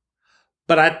interesting.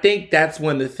 But I think that's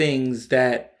one of the things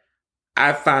that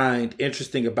I find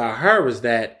interesting about her is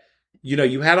that,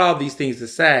 you had all these things to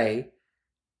say.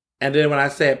 And then when I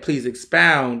said, please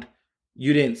expound,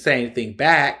 you didn't say anything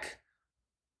back.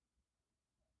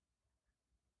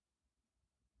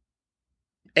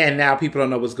 And now people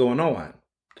don't know what's going on.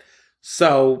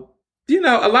 So, a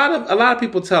lot of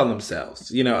people tell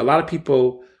themselves, a lot of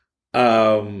people,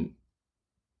 tell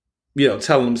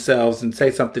themselves and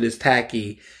say something that's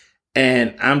tacky.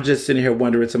 And I'm just sitting here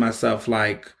wondering to myself,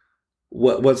 like,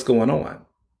 what's going on?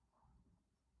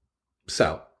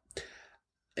 So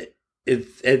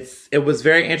it was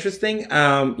very interesting.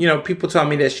 People told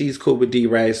me that she's cool with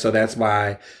DeRay, so that's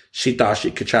why she thought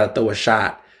she could try to throw a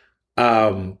shot.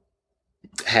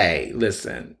 Hey,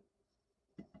 listen.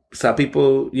 Some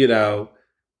people, tell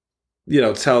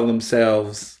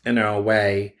themselves in their own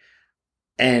way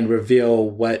and reveal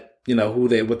what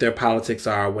their politics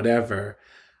are, or whatever.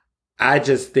 I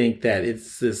just think that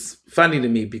it's just funny to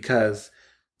me because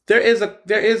there is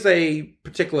a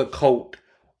particular cult,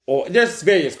 or there's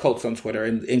various cults on Twitter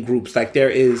and in groups. Like there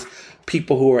is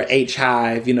people who are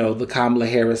H-Hive, the Kamala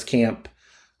Harris camp,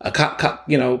 Kamala,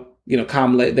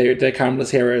 they're Kamala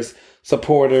Harris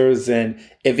supporters. And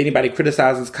if anybody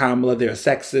criticizes Kamala, they're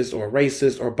sexist or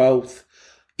racist or both,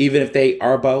 even if they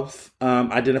are both,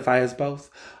 identify as both.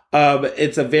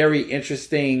 It's a very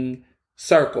interesting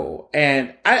circle.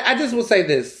 And I just will say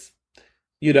this,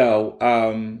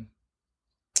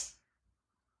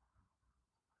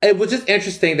 it was just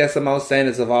interesting that Simone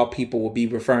Sanders, of all people, will be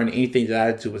referring to anything that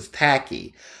I do as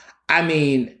tacky. I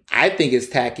mean, I think it's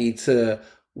tacky to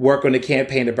work on the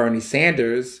campaign of Bernie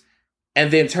Sanders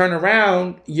and then turn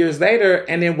around years later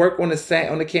and then work on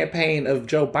the campaign of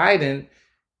Joe Biden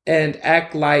and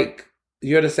act like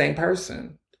you're the same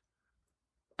person.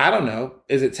 I don't know.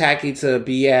 Is it tacky to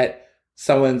be at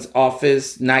someone's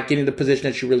office, not getting the position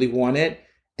that you really wanted,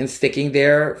 and sticking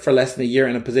there for less than a year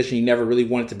in a position you never really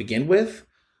wanted to begin with,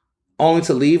 only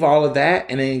to leave all of that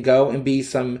and then go and be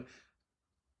some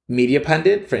media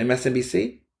pundit for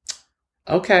MSNBC?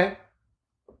 Okay.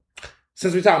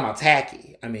 Since we're talking about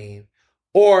tacky,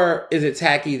 or is it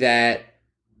tacky that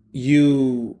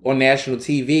you, on national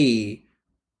TV,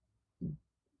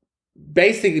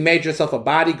 basically made yourself a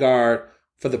bodyguard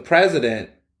for the president,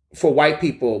 for white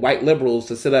people, white liberals,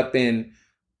 to sit up and,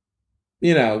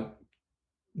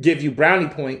 give you brownie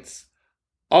points,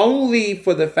 only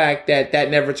for the fact that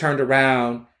never turned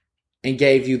around and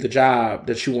gave you the job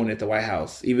that you wanted at the White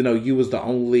House, even though you was the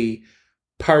only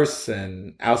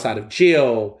person outside of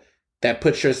Jill that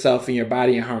put yourself and your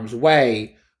body in harm's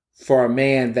way for a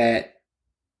man that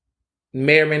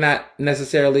may or may not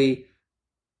necessarily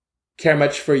care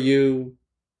much for you,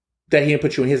 that he didn't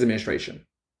put you in his administration.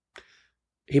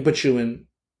 He put you in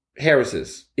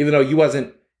Harris's, even though you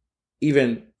wasn't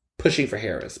even pushing for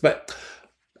Harris. But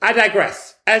I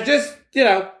digress. As just,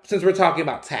 since we're talking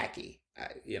about tacky,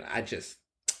 like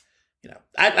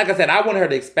I said, I want her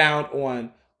to expound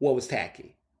on what was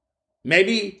tacky.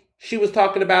 Maybe she was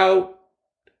talking about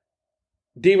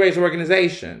DeRay's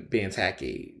organization being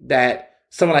tacky, that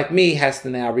someone like me has to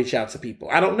now reach out to people.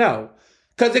 I don't know.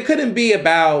 Because it couldn't be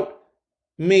about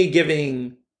me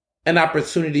giving an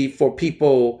opportunity for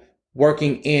people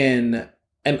working in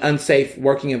an unsafe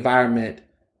working environment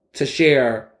to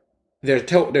share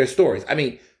their stories. I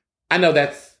know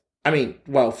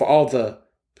for all the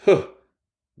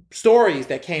stories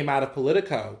that came out of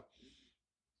Politico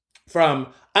from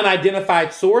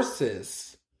unidentified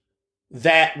sources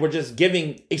that were just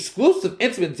giving exclusive,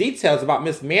 intimate details about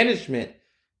mismanagement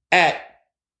at,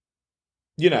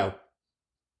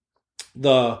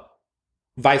 the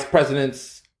vice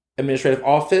president's administrative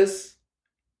office.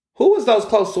 Who was those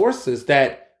close sources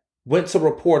that went to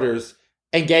reporters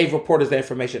and gave reporters the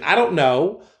information? I don't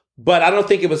know, but I don't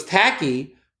think it was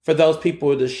tacky for those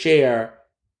people to share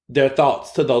their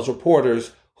thoughts to those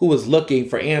reporters who was looking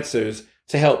for answers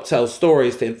to help tell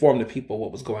stories to inform the people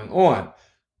what was going on.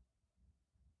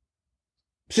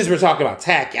 Since we're talking about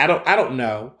tacky, I don't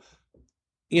know,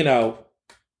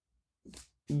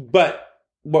 but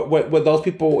what those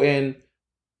people in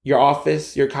your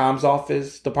office, your comms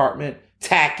office department,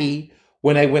 tacky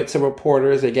when they went to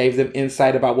reporters and gave them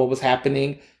insight about what was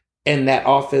happening in that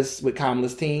office with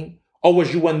Kamala's team? Or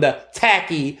was you one of the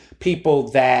tacky people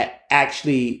that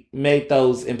actually made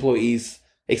those employees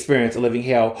experience a living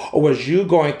hell? Or was you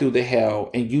going through the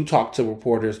hell and you talked to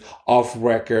reporters off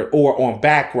record or on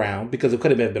background? Because it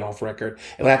could have been off record.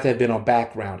 It would have to have been on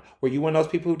background. Were you one of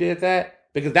those people who did that?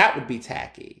 Because that would be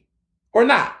tacky. or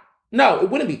not? No, it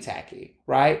wouldn't be tacky,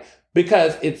 right?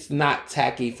 Because it's not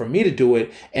tacky for me to do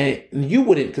it, and you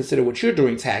wouldn't consider what you're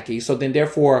doing tacky. So then,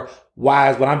 therefore,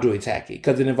 why is what I'm doing tacky?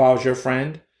 Because it involves your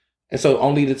friend. And so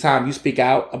only the time you speak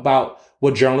out about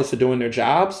what journalists are doing their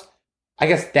jobs, I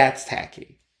guess that's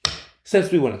tacky.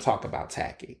 Since we want to talk about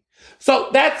tacky. So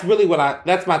that's really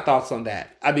that's my thoughts on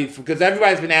that. I mean, because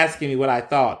everybody's been asking me what I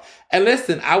thought. And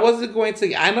listen, I wasn't going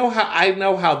to, I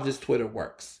know how this Twitter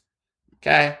works.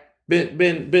 Okay?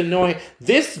 Been knowing.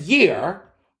 This year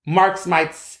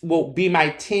will be my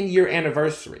 10-year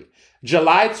anniversary.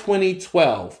 July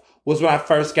 2012 was when I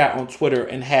first got on Twitter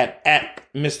and had at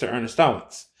Mr. Ernest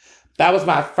Owens. That was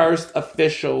my first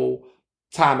official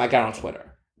time I got on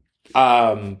Twitter.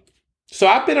 So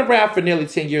I've been around for nearly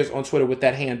 10 years on Twitter with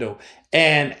that handle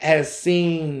and has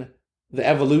seen the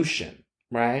evolution,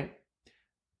 right?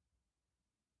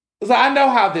 So I know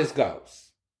how this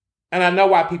goes. And I know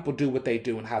why people do what they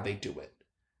do and how they do it.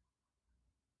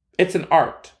 It's an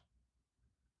art.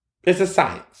 It's a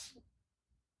science.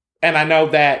 And I know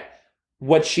that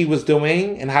what she was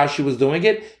doing and how she was doing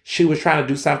it, she was trying to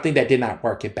do something that did not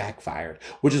work. It backfired,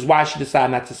 which is why she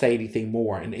decided not to say anything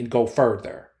more and go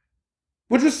further,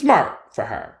 which was smart for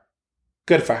her.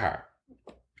 Good for her.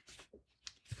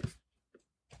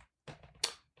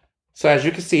 So as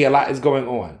you can see, a lot is going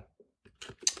on.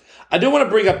 I do want to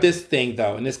bring up this thing,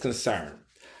 though, and this concern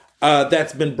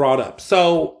that's been brought up.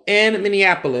 So in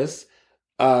Minneapolis,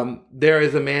 there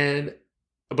is a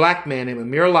black man named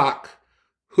Amir Locke,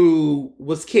 who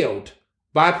was killed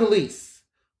by police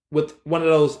with one of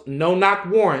those no-knock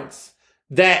warrants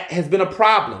that has been a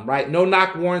problem, right?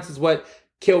 No-knock warrants is what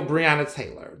killed Breonna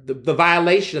Taylor. The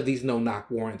violation of these no-knock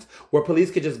warrants, where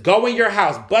police could just go in your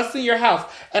house, bust in your house.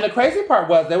 And the crazy part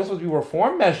was there was supposed to be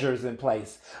reform measures in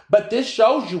place. But this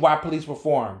shows you why police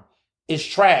reform is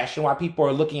trash and why people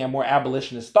are looking at more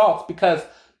abolitionist thoughts, because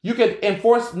you could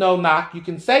enforce no-knock, you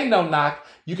can say no-knock,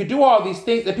 you could do all these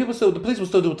things, and the police will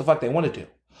still do what the fuck they want to do.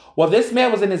 Well, this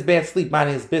man was in his bed sleep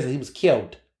minding his business. He was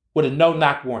killed with a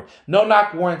no-knock warrant.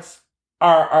 No-knock warrants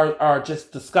are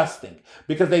just disgusting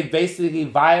because they basically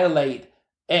violate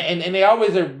and they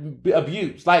always are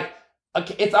abused. Like,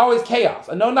 it's always chaos.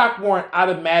 A no-knock warrant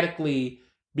automatically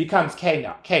becomes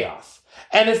chaos.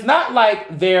 And it's not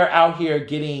like they're out here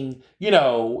getting,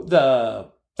 the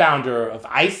founder of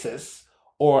ISIS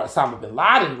or Osama bin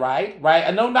Laden, right?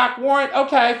 A no-knock warrant,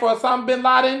 okay, for Osama bin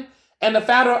Laden and the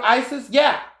founder of ISIS,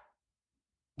 yeah.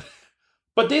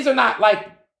 But these are not like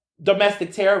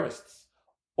domestic terrorists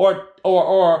or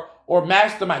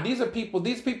mastermind.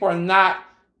 These people are not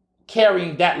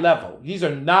carrying that level. These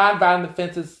are non-violent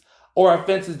offenses or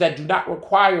offenses that do not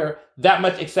require that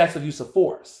much excessive use of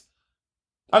force.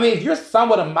 I mean, if you're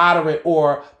somewhat a moderate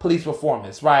or police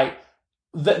reformist, right?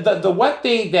 The one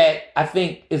thing that I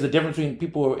think is the difference between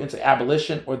people who are into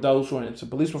abolition or those who are into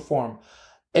police reform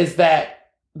is that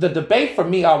the debate for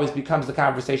me always becomes the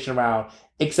conversation around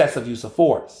excessive use of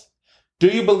force. Do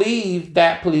you believe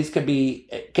that do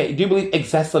you believe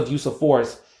excessive use of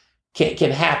force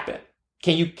can happen?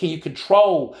 Can you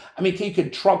control? Can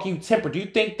you temper? Do you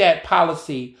think that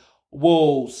policy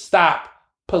will stop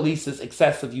police's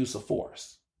excessive use of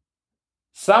force?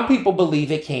 Some people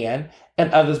believe it can,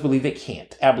 and others believe it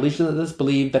can't. Abolitionists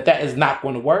believe that is not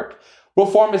going to work.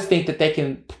 Reformists think that they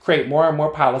can create more and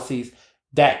more policies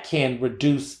that can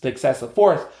reduce the excessive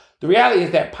force. The reality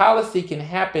is that policy can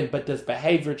happen, but does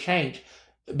behavior change?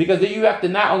 Because then you have to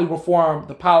not only reform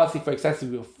the policy for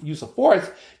excessive use of force,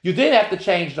 you then have to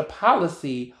change the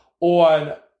policy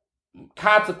on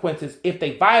consequences if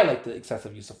they violate the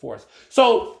excessive use of force.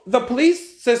 So the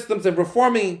police systems and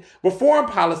reform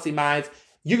policy minds,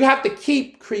 you have to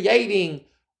keep creating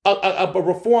a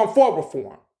reform for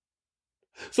reform.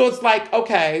 So it's like,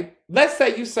 okay, let's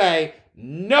say you say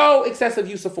no excessive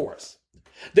use of force.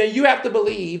 Then you have to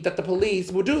believe that the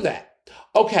police will do that.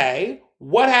 Okay,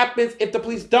 what happens if the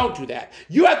police don't do that?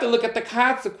 You have to look at the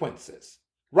consequences.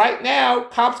 Right now,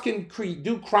 cops can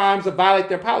do crimes or violate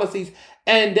their policies,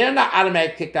 and they're not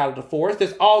automatically kicked out of the force.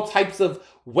 There's all types of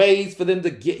ways for them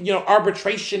to get,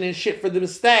 arbitration and shit for them to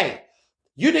stay.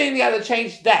 You didn't got to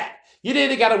change that. You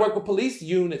didn't got to work with police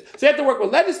units. So you have to work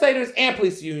with legislators and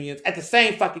police unions at the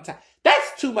same fucking time.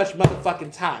 That's too much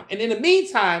motherfucking time. And in the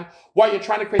meantime, while you're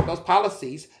trying to create those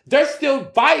policies, they're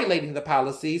still violating the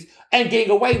policies and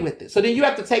getting away with it. So then you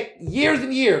have to take years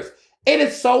and years. It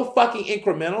is so fucking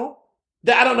incremental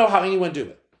that I don't know how anyone do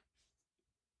it.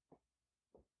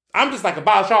 I'm just like,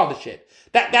 abolish all the shit.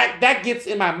 That gets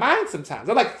in my mind sometimes.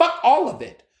 I'm like, fuck all of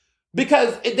it.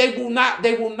 Because they will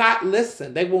not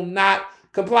listen. They will not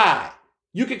comply.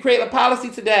 You can create a policy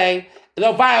today,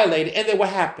 they'll violate it, and then what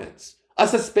happens? A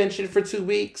suspension for 2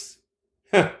 weeks?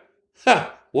 Huh. Huh.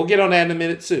 We'll get on that in a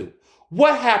minute too.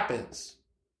 What happens?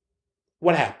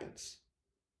 What happens?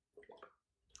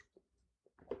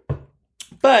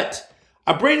 But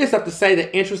I bring this up to say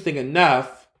that, interesting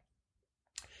enough,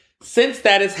 since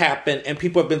that has happened and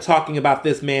people have been talking about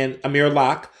this man, Amir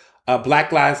Locke,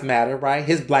 Black Lives Matter, right?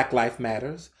 His Black Life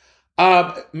Matters.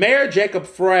 Mayor Jacob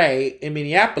Frey in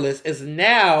Minneapolis is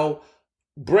now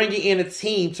bringing in a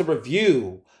team to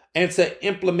review and to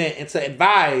implement and to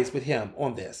advise with him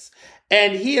on this.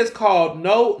 And he has called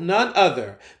none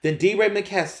other than DeRay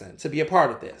McKesson to be a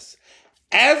part of this.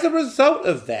 As a result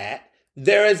of that,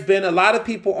 there has been a lot of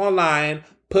people online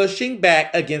pushing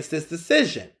back against this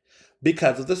decision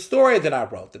because of the story that I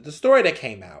wrote, the story that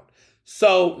came out.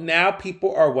 So now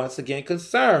people are once again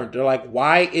concerned. They're like,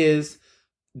 why is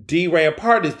DeRay a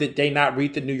part? Is did they not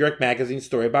read the New York Magazine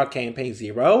story about Campaign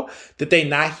Zero? Did they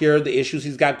not hear the issues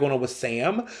he's got going on with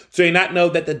Sam? So they not know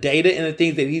that the data and the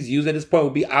things that he's using at this point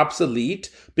will be obsolete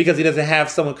because he doesn't have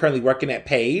someone currently working at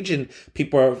Page, and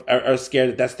people are scared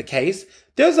that that's the case.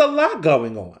 There's a lot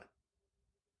going on.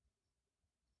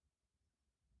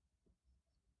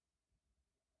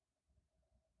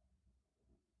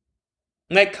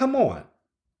 Like, come on.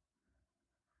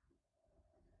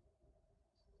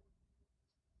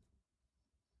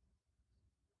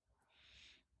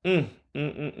 Mm,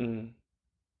 mm, mm, mm.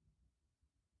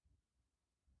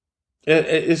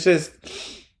 It's just,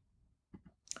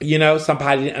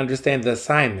 somebody didn't understand the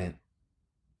assignment.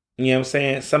 You know what I'm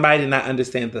saying? Somebody did not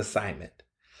understand the assignment.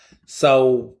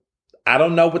 So I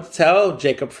don't know what to tell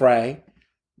Jacob Frey,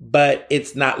 but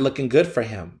it's not looking good for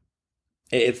him.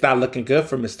 It's not looking good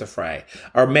for Mr. Frey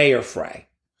or Mayor Frey.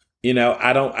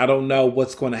 I don't know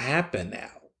what's going to happen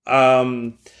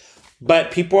now.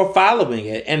 But people are following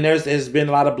it, and there's been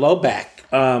a lot of blowback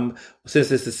since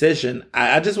this decision.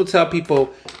 I just would tell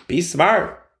people, be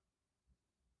smart.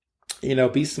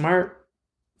 Be smart.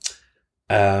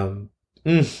 Um,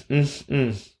 mm, mm,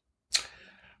 mm.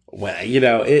 Well,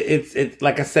 it's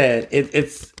like I said,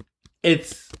 it's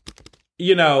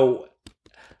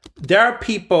there are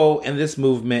people in this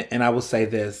movement, and I will say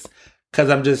this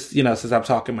because I'm just since I'm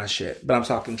talking my shit, but I'm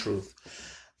talking truth.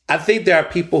 I think there are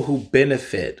people who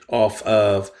benefit off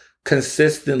of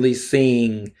consistently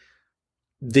seeing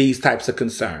these types of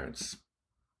concerns.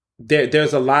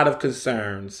 There's a lot of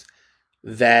concerns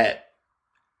that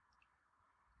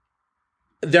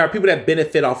there are people that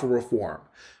benefit off of reform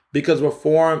because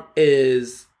reform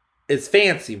is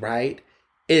fancy, right?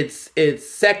 It's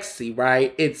sexy,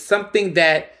 right? It's something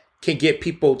that can get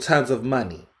people tons of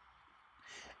money.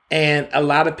 And a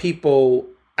lot of people,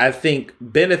 I think,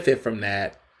 benefit from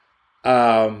that.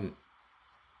 And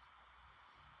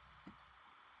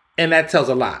that tells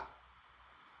a lot,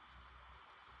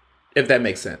 if that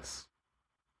makes sense.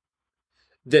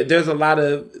 There's a lot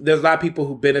of people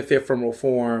who benefit from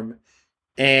reform,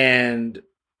 and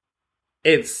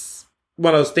it's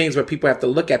one of those things where people have to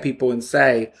look at people and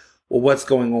say, well, what's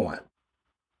going on?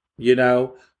 If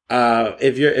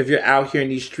you're out here in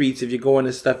these streets, if you're going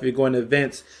to stuff, if you're going to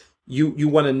events, you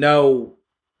want to know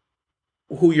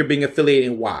who you're being affiliated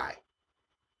and why.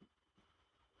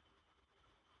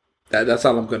 That's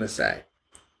all I'm going to say.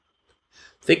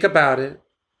 Think about it.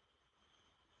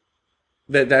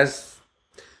 That's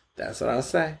what I'll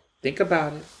say. Think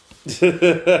about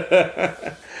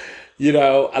it.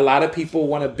 A lot of people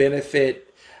want to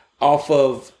benefit off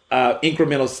of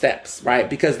incremental steps, right?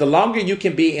 Because the longer you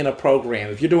can be in a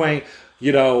program, if you're doing,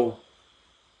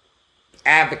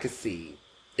 advocacy,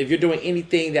 if you're doing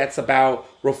anything that's about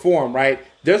reform, right?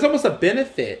 There's almost a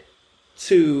benefit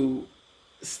to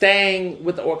staying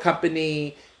with the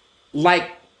company like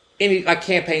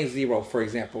Campaign Zero, for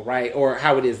example, right? Or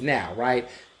how it is now, right?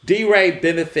 DeRay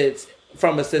benefits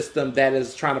from a system that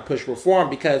is trying to push reform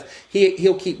because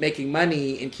he'll keep making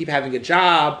money and keep having a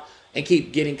job and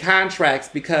keep getting contracts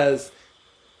because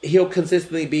he'll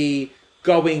consistently be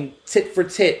going tit for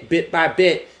tit, bit by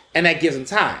bit, and that gives him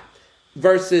time.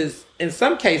 Versus, in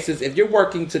some cases, if you're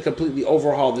working to completely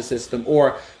overhaul the system,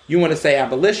 or you want to say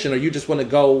abolition, or you just want to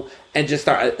go and just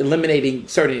start eliminating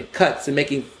certain cuts and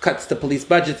making cuts to police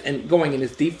budgets and going in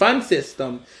this defund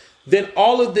system, then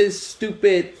all of this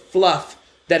stupid fluff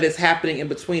that is happening in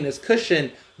between this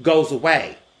cushion goes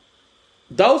away.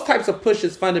 Those types of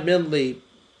pushes fundamentally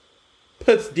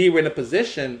puts DeRay in a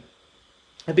position,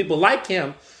 and people like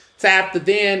him, to have to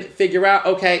then figure out,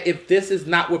 okay, if this is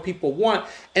not what people want.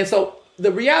 And so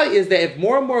the reality is that if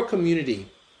more and more community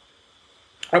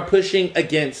are pushing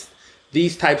against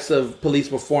these types of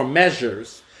police reform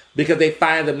measures because they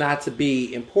find them not to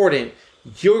be important,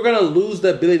 you're going to lose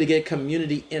the ability to get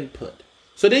community input.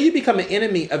 So then you become an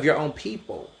enemy of your own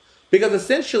people. Because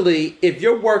essentially, if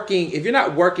you're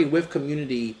not working with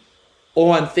community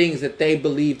on things that they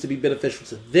believe to be beneficial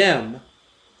to them,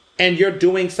 and you're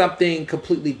doing something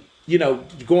completely,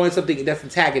 going something that's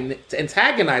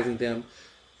antagonizing them,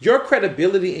 your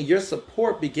credibility and your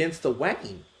support begins to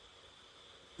wane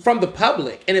from the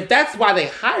public. And if that's why they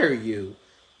hire you,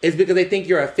 is because they think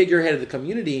you're a figurehead of the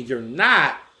community and you're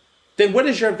not, then what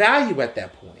is your value at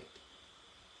that point?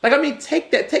 Like, I mean,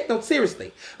 take note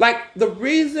seriously. Like, the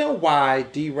reason why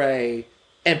DeRay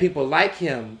and people like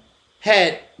him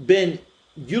had been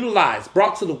utilized,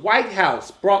 brought to the White House,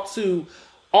 brought to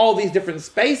all these different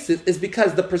spaces is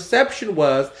because the perception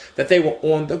was that they were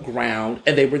on the ground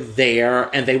and they were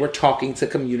there and they were talking to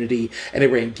community and they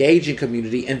were engaging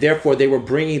community, and therefore they were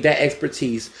bringing that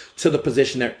expertise to the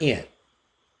position they're in.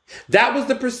 That was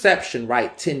the perception,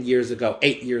 right? 10 years ago,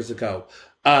 8 years ago,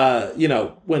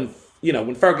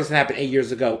 when Ferguson happened 8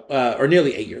 years ago, or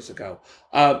nearly 8 years ago,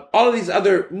 all of these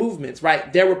other movements,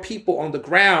 right? There were people on the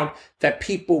ground that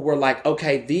people were like,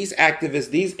 okay, these activists,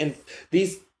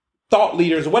 these thought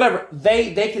leaders, or whatever,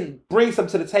 they can bring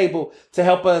something to the table to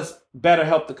help us better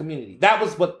help the community. That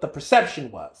was what the perception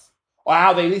was, or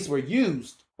how they at least were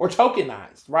used or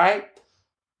tokenized, right?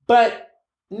 But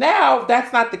now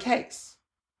that's not the case.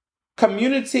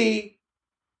 Community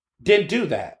didn't do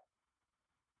that.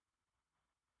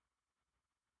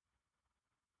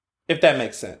 If that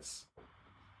makes sense.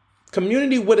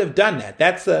 Community would have done that.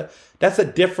 That's a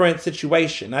different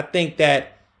situation. I think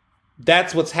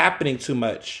that's what's happening too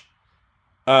much.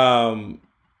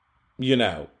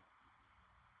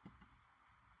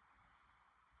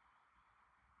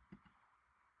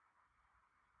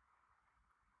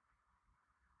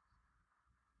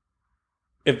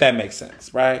 If that makes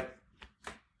sense, right?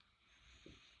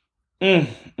 Mm,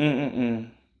 mm, mm, mm.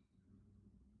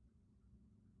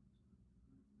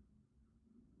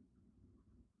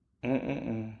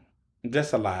 Mm-mm-mm.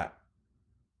 Just a lot.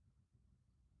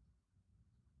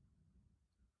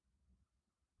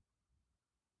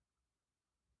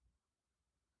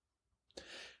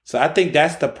 So I think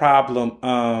that's the problem.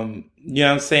 You know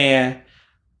what I'm saying?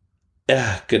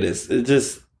 Ugh, goodness, it's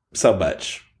just so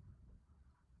much.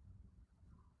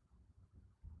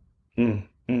 Mm,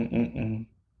 mm, mm, mm.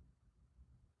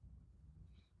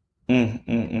 Mm,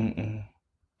 mm, mm, mm.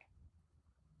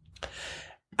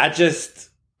 I just,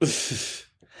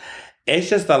 it's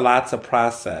just a lot to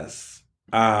process.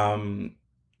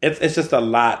 It's just a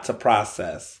lot to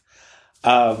process.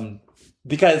 Um,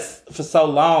 because for so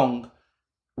long,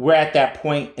 we're at that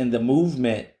point in the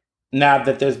movement now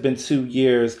that there's been 2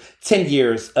 years, 10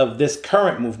 years of this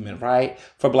current movement, right,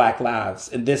 for Black Lives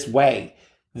in this way,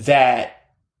 that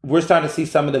we're starting to see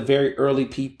some of the very early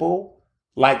people,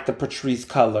 like the Patrice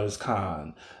Cullors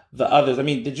Khan, the others. I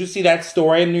mean, did you see that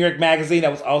story in New York Magazine that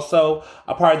was also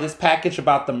a part of this package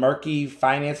about the murky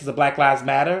finances of Black Lives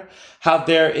Matter? How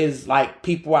there is like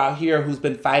people out here who's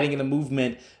been fighting in the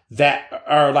movement that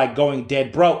are like going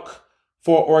dead broke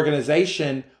for an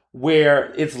organization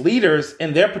where its leaders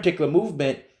in their particular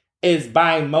movement is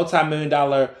buying multi-million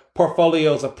dollar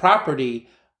portfolios of property,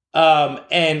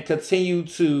 and continue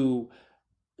to,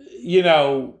 you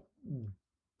know,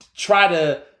 try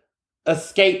to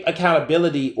escape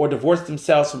accountability or divorce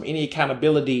themselves from any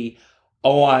accountability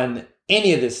on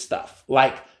any of this stuff.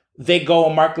 Like, they go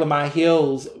on Mark Lamont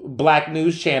Hill's Black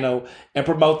News channel and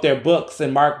promote their books,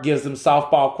 and Mark gives them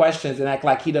softball questions and act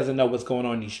like he doesn't know what's going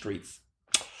on in these streets.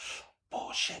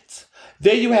 Bullshit.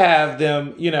 Then you have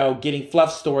them, you know, getting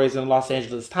fluff stories in the Los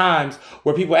Angeles Times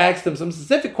where people ask them some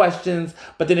specific questions,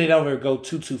 but then they don't ever go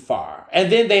too far.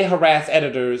 And then they harass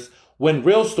editors when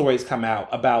real stories come out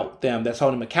about them that's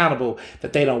holding them accountable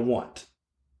that they don't want,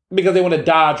 because they want to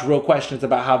dodge real questions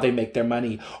about how they make their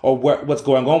money or what's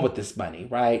going on with this money,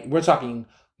 right? We're talking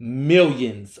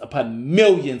millions upon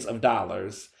millions of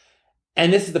dollars.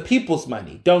 And this is the people's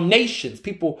money, donations.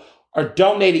 People are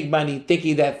donating money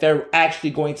thinking that they're actually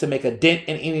going to make a dent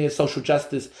in any of social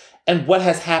justice. And what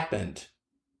has happened?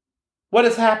 What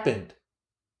has happened?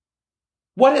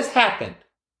 What has happened?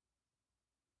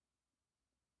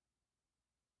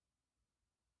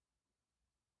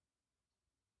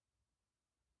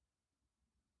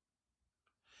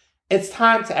 It's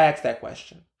time to ask that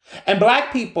question. And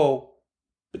Black people,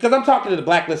 because I'm talking to the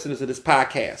Black listeners of this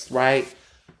podcast, right?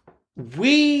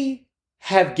 We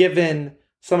have given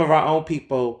some of our own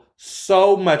people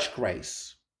so much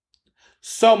grace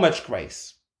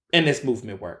in this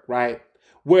movement work, right?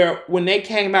 Where when they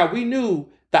came out, we knew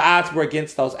the odds were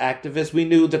against those activists. We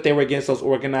knew that they were against those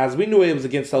organizers. We knew it was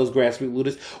against those grassroots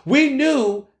leaders. We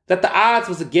knew that the odds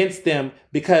was against them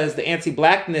because the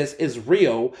anti-blackness is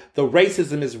real, the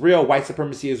racism is real, white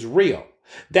supremacy is real.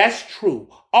 That's true.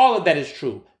 All of that is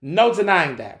true. No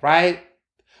denying that, right?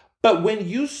 But when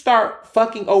you start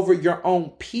fucking over your own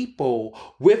people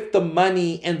with the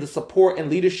money and the support and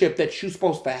leadership that you're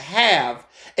supposed to have,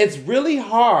 it's really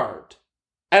hard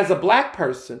as a black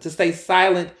person to stay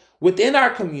silent within our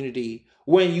community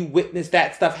when you witness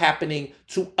that stuff happening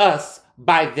to us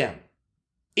by them,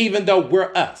 even though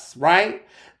we're us, right?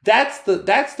 That's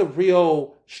the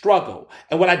real struggle.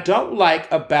 And what I don't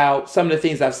like about some of the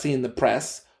things I've seen in the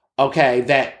press, okay,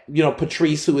 that,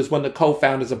 Patrisse, who is one of the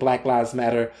co-founders of Black Lives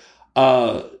Matter,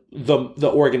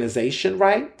 the organization,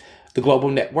 right? The global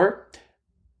network.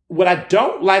 What I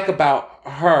don't like about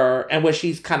her and what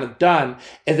she's kind of done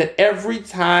is that every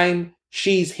time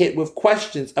she's hit with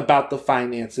questions about the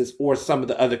finances or some of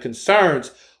the other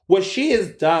concerns, what she has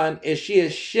done is she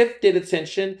has shifted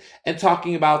attention and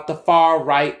talking about the far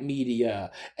right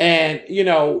media and,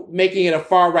 making it a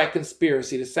far right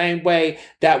conspiracy, the same way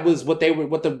that was what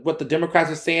the Democrats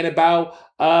were saying about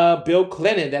Bill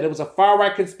Clinton, that it was a far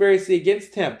right conspiracy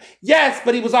against him. Yes,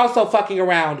 but he was also fucking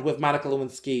around with Monica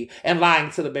Lewinsky and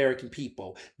lying to the American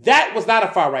people. That was not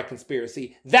a far right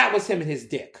conspiracy. That was him and his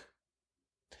dick.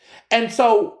 And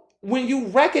so when you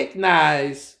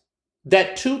recognize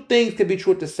that two things can be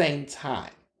true at the same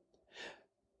time,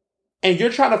 and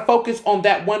you're trying to focus on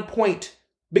that one point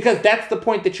because that's the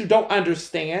point that you don't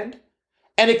understand,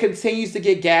 and it continues to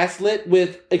get gaslit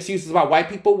with excuses about white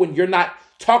people when you're not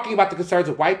talking about the concerns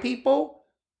of white people,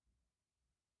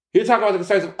 you're talking about the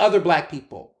concerns of other black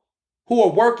people who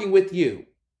are working with you.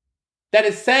 That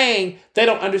is saying they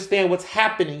don't understand what's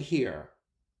happening here.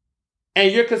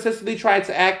 And you're consistently trying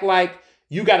to act like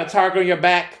you got a target on your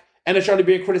back and it's only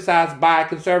being criticized by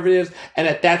conservatives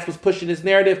and that's what's pushing this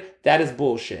narrative. That is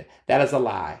bullshit. That is a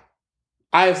lie.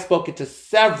 I have spoken to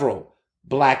several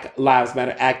Black Lives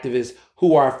Matter activists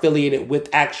who are affiliated with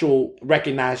actual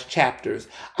recognized chapters.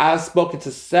 I've spoken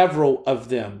to several of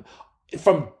them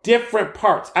from different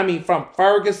parts. I mean, from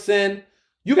Ferguson.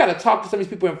 You got to talk to some of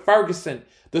these people in Ferguson.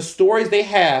 The stories they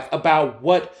have about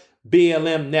what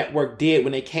BLM Network did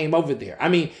when they came over there. I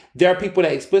mean, there are people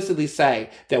that explicitly say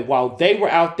that while they were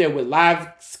out there with live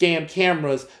scam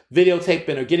cameras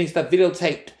videotaping or getting stuff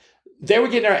videotaped, they were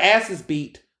getting their asses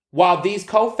beat while these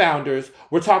co-founders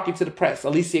were talking to the press.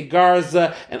 Alicia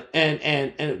Garza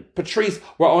and Patrisse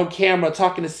were on camera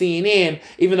talking to CNN,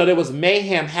 even though there was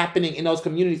mayhem happening in those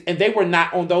communities, and they were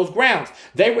not on those grounds.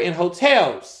 They were in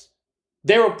hotels.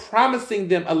 They were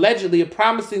allegedly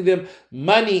promising them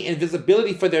money and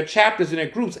visibility for their chapters and their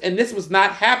groups, and this was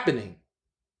not happening.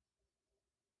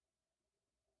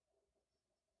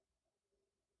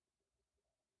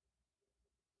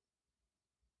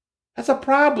 That's a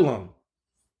problem.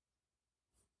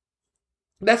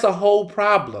 That's a whole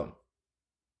problem.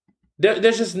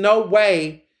 There's just no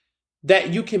way that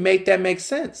you can make that make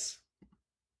sense.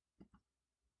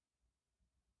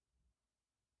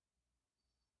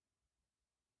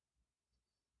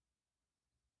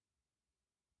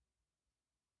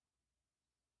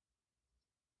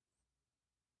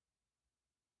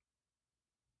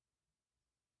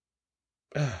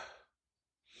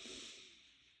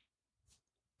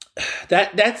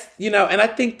 That's and I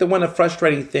think one of the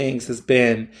frustrating things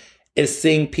is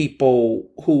seeing people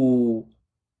who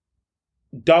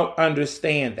don't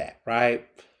understand that, right?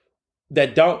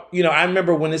 That don't, I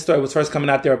remember when this story was first coming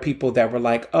out, there were people that were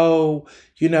like, oh,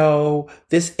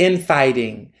 this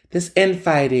infighting,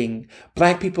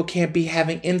 black people can't be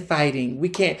having infighting.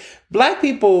 Black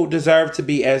people deserve to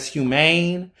be as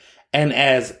humane and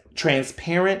as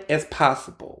transparent as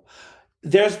possible.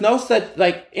 There's no such,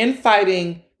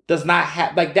 infighting does not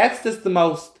have, that's just the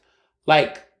most,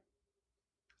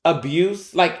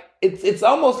 abuse. It's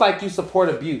almost like you support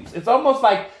abuse. It's almost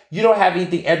like you don't have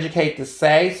anything educated to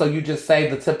say, so you just say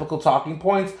the typical talking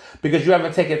points because you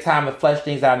haven't taken time to flesh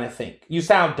things out and think. You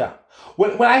sound dumb.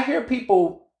 When I hear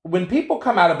when people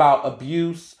come out about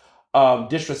abuse,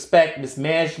 disrespect,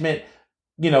 mismanagement,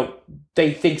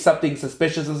 they think something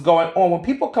suspicious is going on. When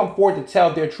people come forward to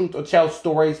tell their truth or tell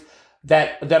stories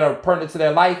that are pertinent to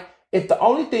their life, if the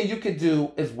only thing you can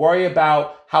do is worry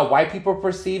about how white people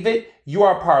perceive it, you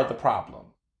are part of the problem.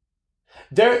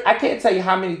 I can't tell you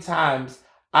how many times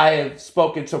I have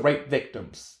spoken to rape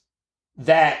victims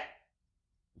that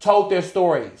told their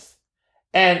stories,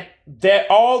 and that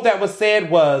all that was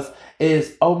said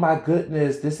is, oh my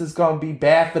goodness, this is going to be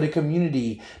bad for the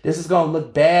community. This is going to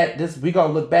look bad. We're going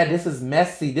to look bad. This is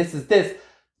messy. This is this.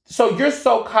 So you're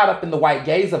so caught up in the white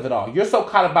gaze of it all. You're so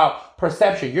caught about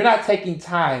perception. You're not taking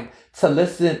time to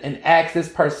listen and ask this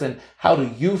person, how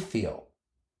do you feel?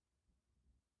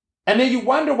 And then you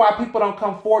wonder why people don't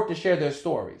come forward to share their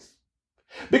stories.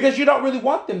 Because you don't really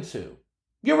want them to.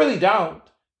 You really don't.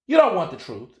 You don't want the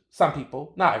truth. Some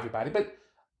people, not everybody, but a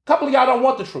couple of y'all don't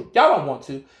want the truth. Y'all don't want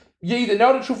to. You either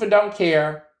know the truth and don't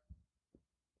care,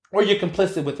 or you're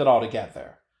complicit with it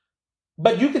altogether.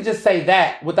 But you can just say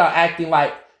that without acting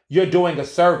like you're doing a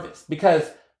service. Because,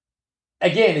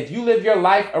 again, if you live your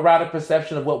life around a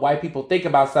perception of what white people think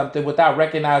about something without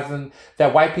recognizing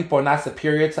that white people are not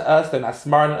superior to us, they're not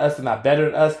smarter than us, they're not better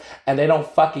than us, and they don't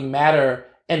fucking matter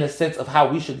in the sense of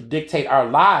how we should dictate our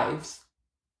lives,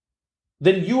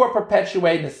 then you are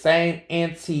perpetuating the same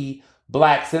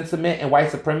anti-black sentiment and white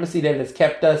supremacy that has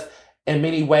kept us in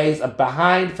many ways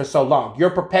behind for so long.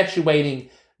 You're perpetuating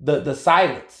the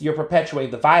silence. You're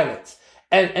perpetuating the violence.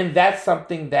 And that's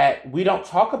something that we don't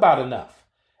talk about enough.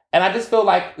 And I just feel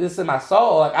like this in my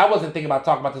soul. Like, I wasn't thinking about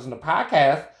talking about this in the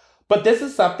podcast, but this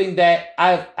is something that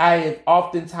I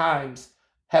oftentimes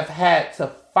have had to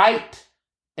fight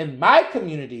in my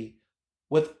community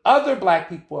with other black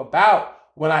people about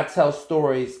when I tell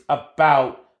stories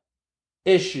about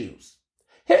issues.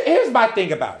 Here's my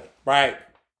thing about it, right?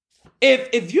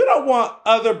 If you don't want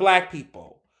other black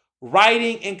people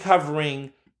writing and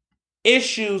covering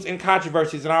issues and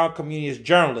controversies in our community as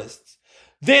journalists,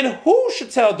 then who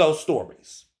should tell those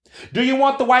stories? Do you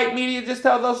want the white media to just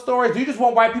tell those stories? Do you just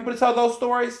want white people to tell those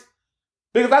stories?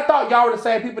 Because I thought y'all were the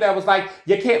same people that was like,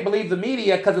 you can't believe the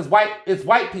media because it's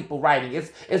white people writing.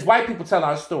 It's white people telling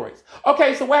our stories.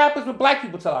 Okay, so what happens when black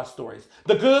people tell our stories?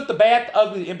 The good, the bad, the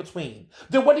ugly, the in between.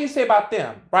 Then what do you say about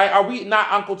them, right? Are we not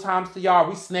Uncle Toms to y'all? Are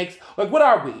we snakes? Like, what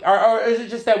are we? Or is it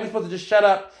just that we're supposed to just shut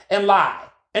up and lie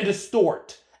and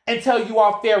distort and tell you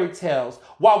all fairy tales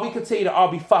while we continue to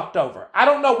all be fucked over? I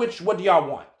don't know what do y'all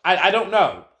want. I don't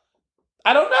know.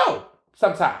 I don't know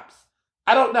sometimes.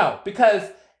 I don't know, because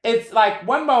it's like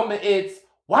one moment it's,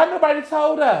 why nobody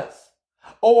told us?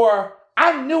 Or,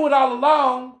 I knew it all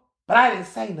along, but I didn't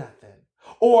say nothing.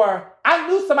 Or, I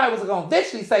knew somebody was going to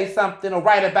eventually say something or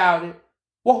write about it.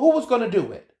 Well, who was going to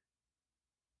do it?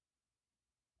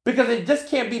 Because it just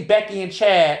can't be Becky and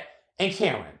Chad and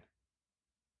Karen.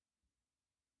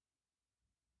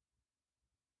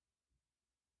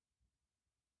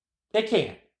 It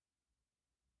can't.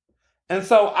 And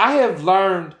so I have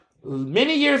learned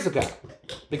many years ago,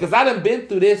 because I done been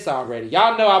through this already.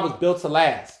 Y'all know I was built to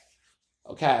last.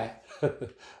 Okay?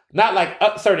 Not like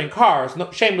certain cars. No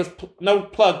shameless, no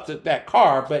plug to that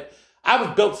car, but I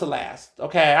was built to last.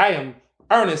 Okay? I am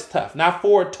Ernest tough, not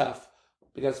Ford tough,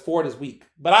 because Ford is weak.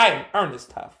 But I am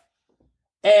Ernest tough.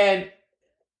 And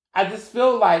I just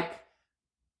feel like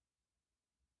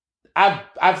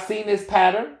I've seen this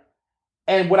pattern.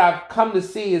 And what I've come to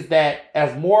see is that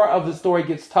as more of the story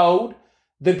gets told,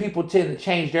 then people tend to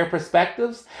change their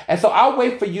perspectives. And so I'll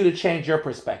wait for you to change your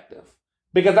perspective,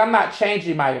 because I'm not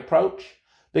changing my approach,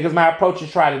 because my approach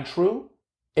is tried and true.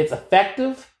 It's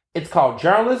effective. It's called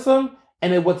journalism,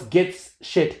 and it what gets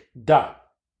shit done.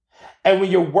 And when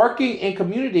you're working in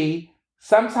community,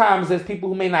 sometimes there's people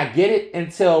who may not get it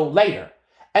until later.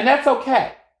 And that's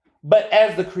okay. But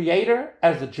as the creator,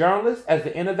 as the journalist, as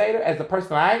the innovator, as the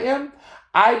person I am,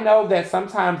 I know that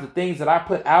sometimes the things that I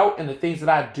put out and the things that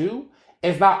I do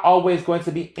is not always going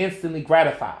to be instantly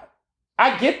gratified.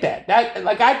 I get that.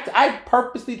 I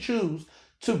purposely choose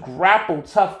to grapple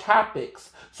tough topics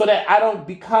so that I don't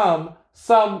become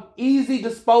some easy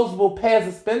disposable Pez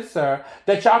dispenser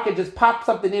that y'all can just pop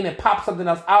something in and pop something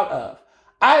else out of.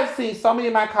 I have seen so many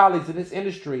of my colleagues in this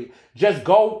industry just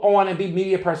go on and be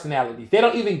media personalities. They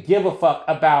don't even give a fuck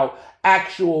about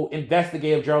actual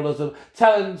investigative journalism,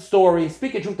 telling stories,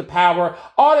 speaking truth to power.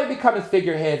 All they become is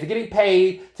figureheads. They're getting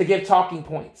paid to give talking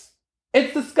points.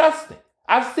 It's disgusting.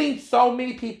 I've seen so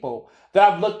many people that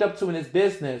I've looked up to in this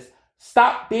business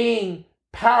stop being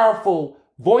powerful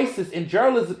voices in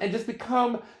journalism and just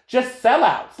become just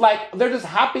sellouts. Like, they're just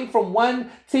hopping from one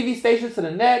TV station to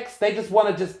the next. They just want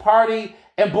to just party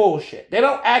and bullshit. They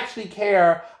don't actually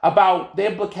care about the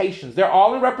implications. They're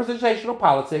all in representational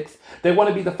politics. They want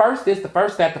to be the first this, the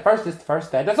first that, the first this, the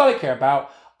first that. That's all they care about.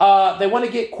 They want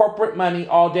to get corporate money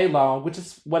all day long, which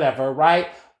is whatever, right?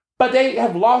 But they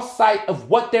have lost sight of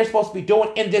what they're supposed to be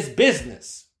doing in this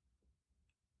business.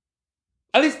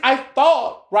 At least I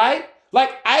thought, right?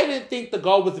 Like, I didn't think the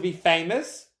goal was to be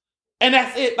famous. And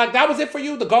that's it. Like, that was it for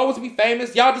you? The goal was to be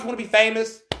famous? Y'all just want to be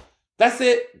famous? That's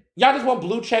it? Y'all just want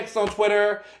blue checks on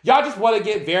Twitter? Y'all just want to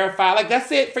get verified? Like,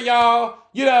 that's it for y'all?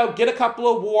 You know, get a couple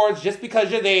of awards just because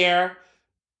you're there.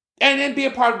 And then be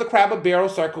a part of the crab and barrel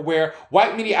circle where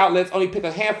white media outlets only pick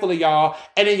a handful of y'all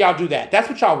and then y'all do that. That's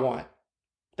what y'all want.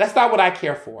 That's not what I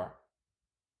care for.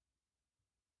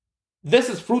 This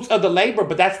is fruits of the labor,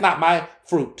 but that's not my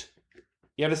fruit.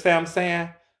 You understand what I'm saying?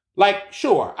 Like,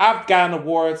 sure, I've gotten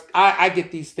awards. I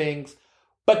get these things,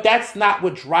 but that's not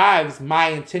what drives my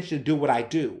intention to do what I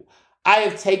do. I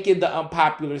have taken the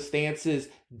unpopular stances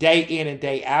day in and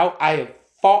day out. I have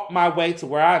fought my way to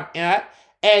where I'm at.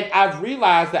 And I've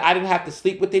realized that I didn't have to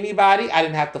sleep with anybody. I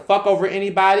didn't have to fuck over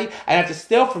anybody. I didn't have to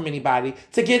steal from anybody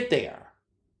to get there.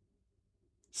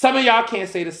 Some of y'all can't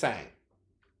say the same.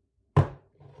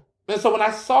 And so when I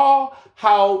saw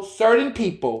how certain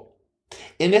people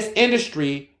in this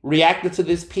industry reacted to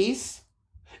this piece,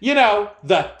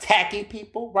 the tacky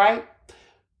people, right?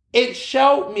 It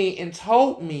showed me and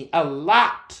told me a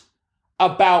lot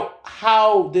about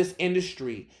how this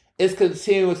industry is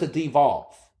continuing to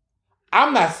devolve.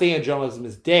 I'm not saying journalism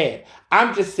is dead.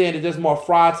 I'm just saying that there's more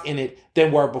frauds in it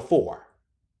than were before.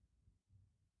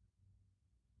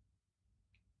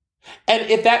 And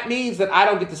if that means that I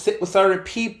don't get to sit with certain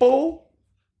people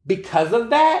because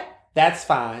of that, that's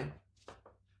fine.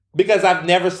 Because I've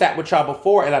never sat with y'all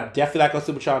before, and I'm definitely not going to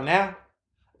sit with y'all now.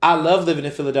 I love living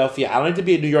in Philadelphia. I don't need to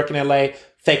be in New York and LA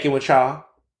faking with y'all.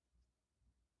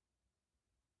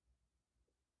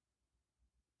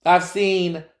 I've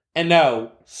seen and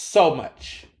know so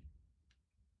much.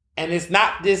 And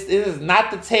this is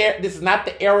not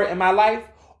the era in my life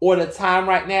or the time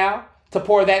right now to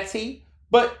pour that tea.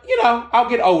 But, I'll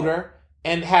get older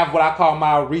and have what I call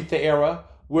my Aretha era,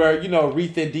 where,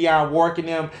 Aretha and Dionne Warwick and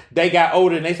them, they got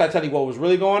older and they start telling you what was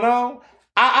really going on.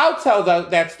 I'll tell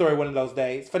that story one of those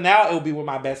days. For now, it will be with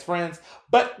my best friends.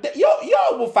 But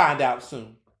y'all will find out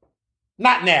soon.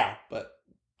 Not now, but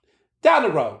down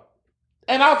the road.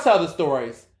 And I'll tell the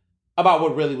stories about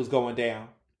what really was going down.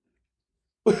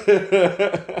 But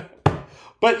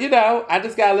I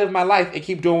just gotta live my life and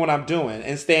keep doing what I'm doing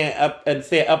and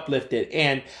stay uplifted.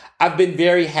 And I've been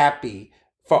very happy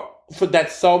for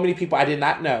that. So many people I did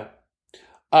not know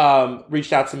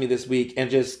reached out to me this week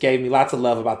and just gave me lots of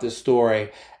love about this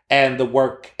story and the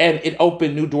work. And it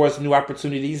opened new doors, new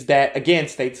opportunities that, again,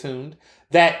 stay tuned,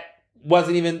 that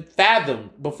wasn't even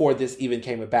fathomed before this even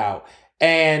came about.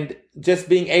 And just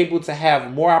being able to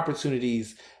have more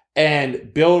opportunities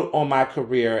and build on my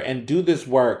career and do this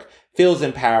work feels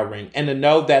empowering. And to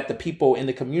know that the people in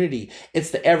the community, it's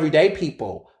the everyday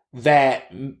people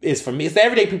that is for me. It's the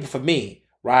everyday people for me,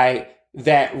 right?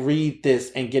 That read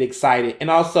this and get excited and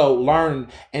also learn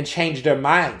and change their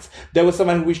minds. There was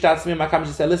someone who reached out to me in my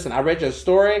comments and said, listen, I read your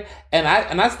story and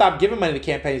I stopped giving money to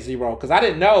Campaign Zero because I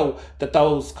didn't know that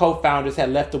those co-founders had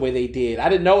left the way they did. I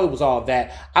didn't know it was all of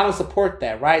that. I don't support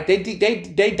that, right? They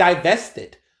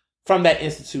divested from that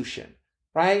institution,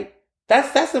 right?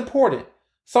 That's important.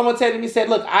 Someone said to me,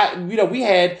 look, we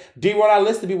had D-Roll on our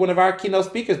list to be one of our keynote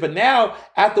speakers, but now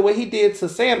after what he did to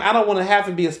Sam, I don't want to have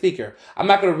him be a speaker. I'm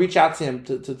not going to reach out to him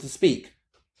to speak.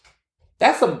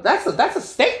 That's a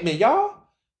statement, y'all.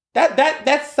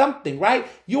 That's something, right?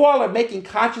 You all are making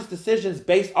conscious decisions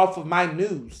based off of my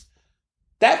news.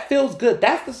 That feels good.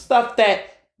 That's the stuff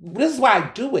this is why I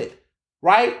do it,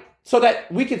 right? So that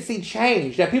we can see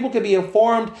change, that people can be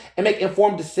informed and make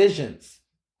informed decisions.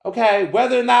 Okay,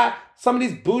 whether or not some of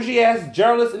these bougie-ass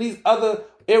journalists and these other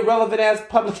irrelevant-ass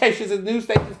publications and news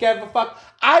stations care for fuck,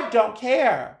 I don't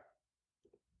care.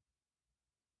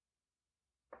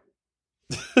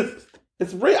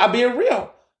 It's real. I'm being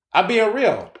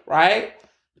real, right?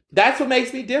 That's what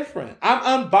makes me different. I'm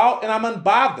unbought and I'm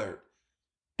unbothered.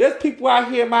 There's people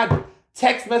out here in my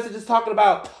text messages talking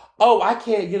about, oh, I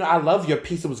can't, I love your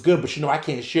piece. It was good, but I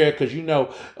can't share it because,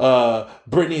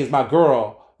 Brittany is my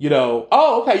girl.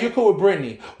 Oh, okay, you're cool with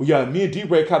Brittany. Well, yeah, me and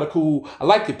D-Ray kind of cool. I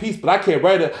like your piece, but I can't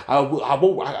write it. I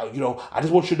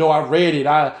just want you to know I read it.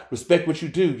 I respect what you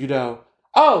do,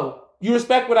 Oh, you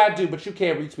respect what I do, but you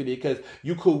can't retweet it because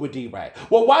you cool with D-Ray.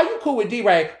 Well, why you cool with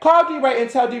D-Ray? Call D-Ray and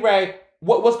tell D-Ray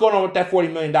what's going on with that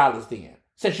 $40 million then,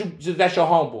 since that's your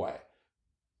homeboy.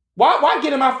 Why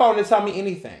get in my phone and tell me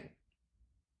anything?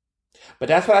 But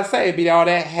that's what I say. It be all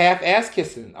that half-ass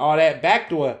kissing, all that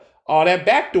backdoor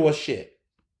shit.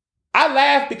 I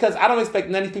laugh because I don't expect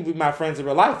none of these people to be my friends in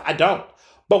real life. I don't.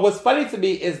 But what's funny to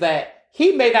me is that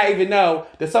he may not even know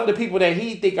that some of the people that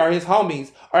he think are his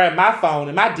homies are at my phone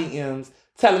and my DMs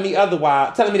telling me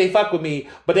otherwise, telling me they fuck with me,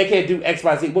 but they can't do X,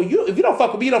 Y, Z. Well, if you don't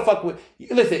fuck with me, you don't fuck with...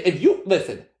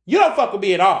 Listen, you don't fuck with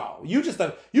me at all. You just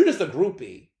a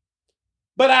groupie.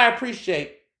 But I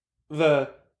appreciate the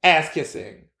ass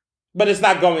kissing. But it's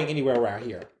not going anywhere around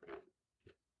here.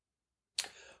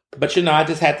 But I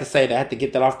just had to say that. I had to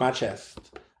get that off my chest.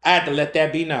 I had to let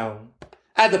that be known.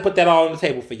 I had to put that all on the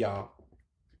table for y'all.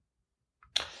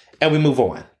 And we move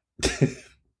on.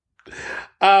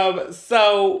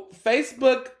 So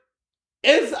Facebook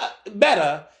is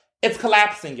better. It's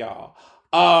collapsing, y'all.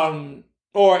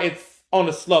 or it's on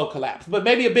a slow collapse, but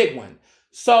maybe a big one.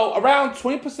 So around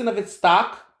 20% of its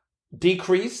stock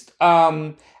decreased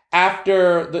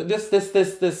after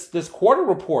this quarter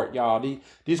report, y'all.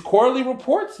 These quarterly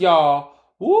reports, y'all.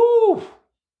 Woo,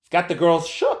 it's got the girls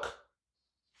shook.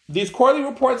 These quarterly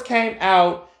reports came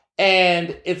out,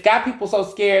 and it's got people so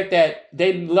scared that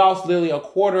they lost literally a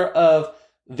quarter of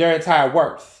their entire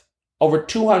worth, over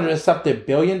 200 and something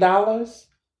billion dollars,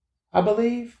 I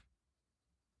believe.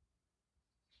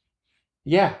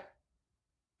 Yeah,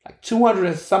 like 200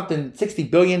 and something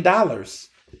 $60 billion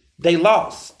they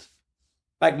lost.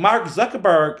 Like Mark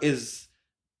Zuckerberg is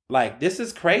like, this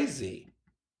is crazy,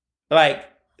 like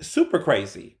super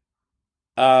crazy.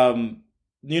 Um,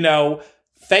 you know,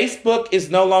 Facebook is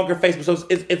no longer Facebook, so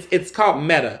it's called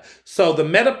Meta. So the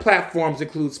Meta platforms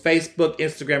includes Facebook,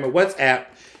 Instagram, and WhatsApp.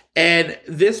 And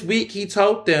this week he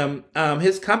told them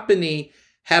his company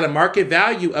had a market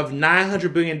value of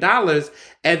 $900 billion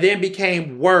and then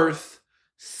became worth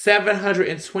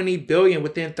 $720 billion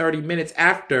within 30 minutes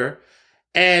after.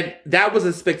 And that was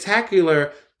a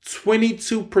spectacular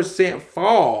 22%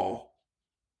 fall.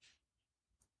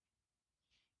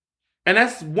 And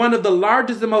that's one of the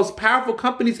largest and most powerful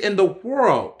companies in the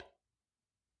world.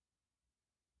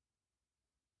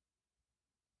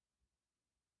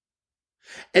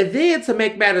 And then to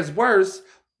make matters worse,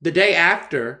 the day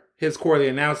after his quarterly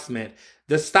announcement,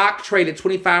 the stock traded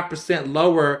 25%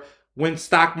 lower when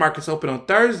stock markets opened on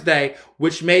Thursday,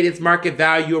 which made its market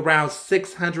value around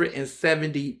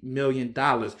 $670 million.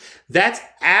 That's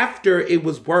after it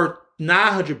was worth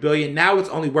 $900 billion. Now it's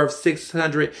only worth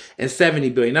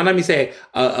 $670 billion. Now let me say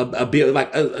a billion,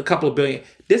 like a couple of billion.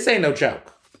 This ain't no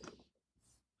joke.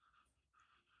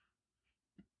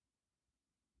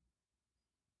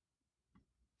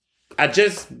 I'm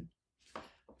just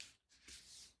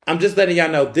letting y'all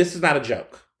know this is not a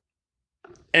joke.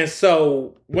 And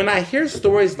so when I hear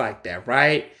stories like that,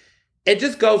 right, it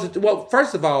just goes into, well,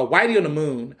 first of all, Whitey on the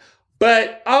moon,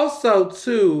 but also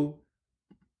too,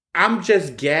 I'm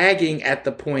just gagging at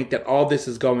the point that all this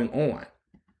is going on.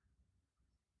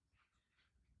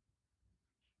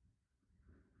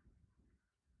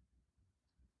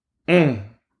 Mm.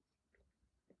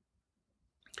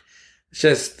 It's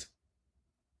just,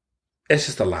 it's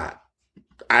just a lot.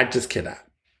 I just cannot.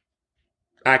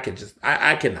 I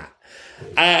cannot.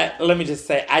 Let me just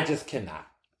say, I just cannot.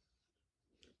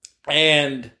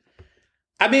 And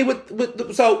I mean,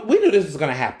 so we knew this was going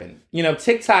to happen. You know,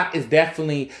 TikTok is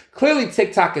clearly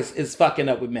TikTok is fucking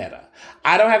up with Meta.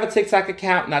 I don't have a TikTok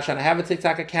account. I'm not trying to have a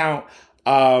TikTok account.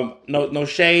 No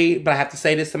shade, but I have to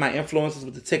say this to my influencers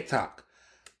with the TikTok.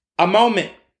 A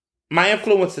moment, my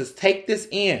influencers, take this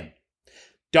in.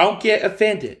 Don't get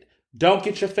offended. Don't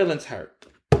get your feelings hurt.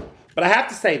 But I have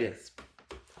to say this.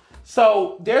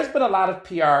 So there's been a lot of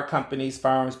PR companies,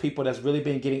 firms, people that's really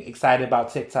been getting excited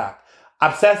about TikTok,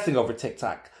 obsessing over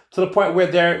TikTok to the point where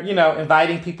they're,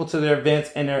 inviting people to their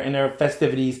events and their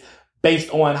festivities based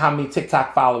on how many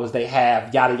TikTok followers they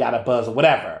have, yada, yada, buzz, or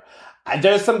whatever.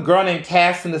 There's some girl named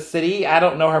Cass in the city. I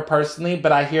don't know her personally,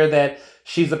 but I hear that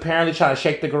she's apparently trying to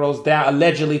shake the girls down,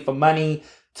 allegedly for money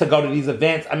to go to these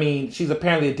events. I mean, she's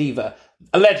apparently a diva.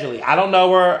 Allegedly. I don't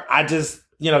know her. I just,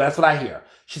 that's what I hear.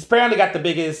 She's apparently got the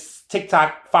biggest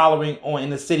TikTok following in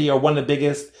the city, or one of the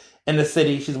biggest in the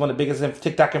city. She's one of the biggest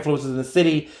TikTok influencers in the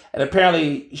city. And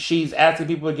apparently she's asking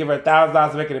people to give her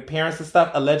 $1,000 to make an appearance and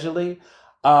stuff, allegedly.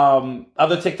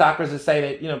 Other TikTokers that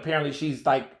say that, apparently she's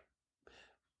like,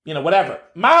 whatever.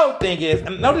 My whole thing is,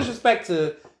 and no disrespect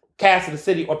to Cass in the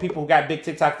city or people who got big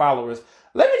TikTok followers,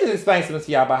 let me just explain something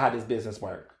to y'all about how this business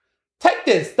works. Take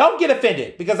this. Don't get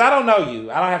offended because I don't know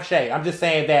you. I don't have shade. I'm just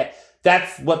saying that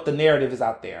that's what the narrative is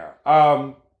out there.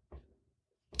 I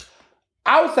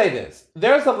would say this.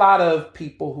 There's a lot of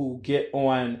people who get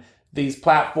on these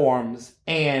platforms,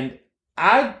 and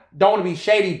I don't want to be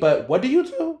shady, but what do you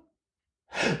do?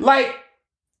 Like,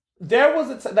 there was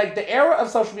the era of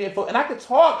social media, and I could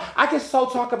so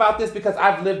talk about this because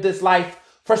I've lived this life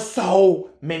for so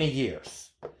many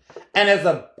years. And as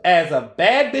a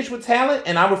bad bitch with talent,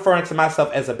 and I'm referring to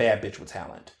myself as a bad bitch with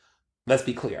talent. Let's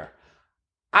be clear.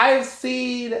 I've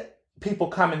seen people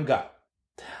come and go.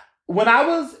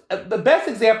 The best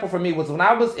example for me was when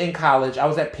I was in college, I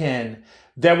was at Penn.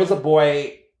 There was a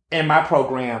boy in my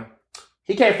program.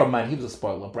 He came from money. He was a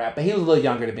spoiled little brat, but he was a little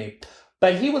younger than me.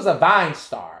 But he was a Vine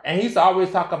star, and he used to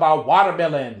always talk about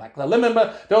watermelon, like the lemon.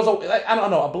 There was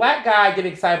a black guy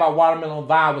getting excited about watermelon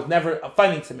Vine was never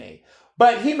funny to me.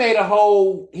 But he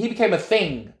became a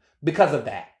thing because of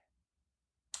that.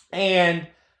 And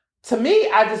to me,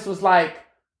 I just was like,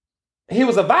 he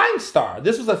was a Vine star.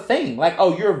 This was a thing. Like,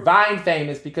 oh, you're Vine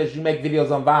famous because you make videos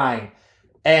on Vine.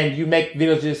 and you make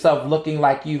videos of yourself looking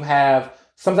like you have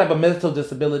some type of mental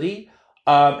disability,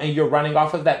 and you're running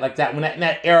off of that, like that, when in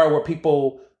that era where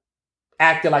people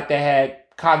acted like they had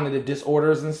cognitive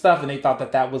disorders and stuff, and they thought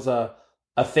that that was a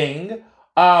thing.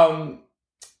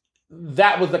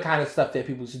 That was the kind of stuff that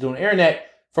people used to do on the internet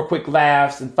for quick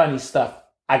laughs and funny stuff.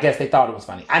 I guess they thought it was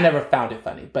funny. I never found it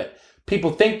funny, but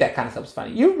people think that kind of stuff was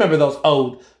funny. You remember those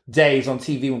old days on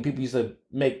TV when people used to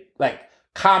make, like,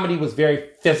 comedy was very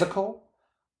physical,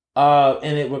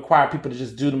 and it required people to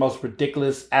just do the most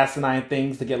ridiculous, asinine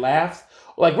things to get laughs.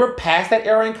 Like, we're past that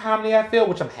era in comedy, I feel,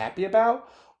 which I'm happy about.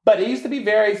 But it used to be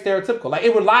very stereotypical. Like,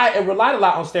 it relied a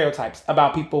lot on stereotypes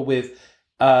about people with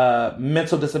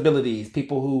mental disabilities,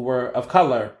 people who were of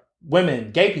color,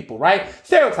 women, gay people, right?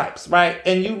 Stereotypes, right?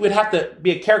 And you would have to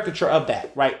be a caricature of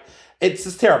that, right? It's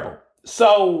just terrible.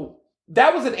 So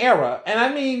that was an era. And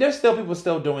I mean, there's still people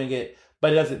still doing it,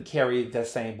 but it doesn't carry the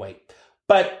same weight.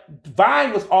 But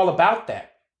Vine was all about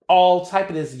that. All type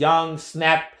of this young,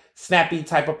 snappy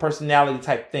type of personality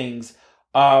type things.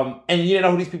 And you didn't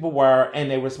know who these people were, and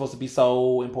they were supposed to be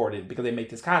so important because they make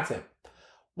this content.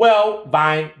 Well,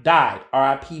 Vine died.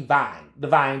 R.I.P. Vine. The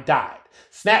Vine died.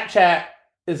 Snapchat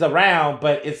is around,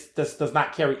 but this does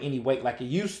not carry any weight like it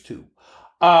used to.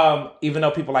 Even though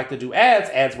people like to do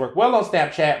ads work well on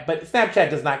Snapchat, but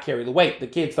Snapchat does not carry the weight. The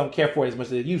kids don't care for it as much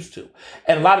as they used to.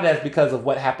 And a lot of that's because of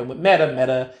what happened with Meta.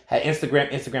 Meta had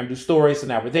Instagram do stories, so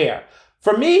now we're there.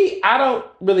 For me, I don't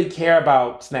really care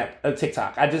about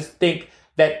TikTok. I just think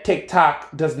that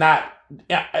TikTok does not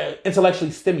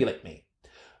intellectually stimulate me.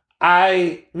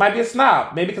 I might be a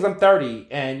snob, maybe because I'm 30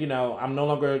 and, you know, I'm no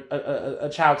longer a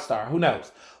child star. Who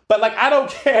knows? But, like, I don't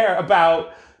care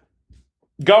about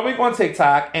going on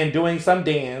TikTok and doing some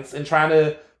dance and trying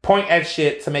to point at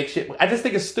shit to make shit. I just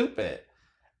think it's stupid.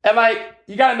 And, like,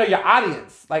 you got to know your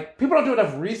audience. Like, people don't do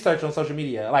enough research on social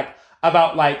media, like,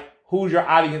 about, like, who your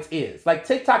audience is. Like,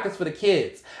 TikTok is for the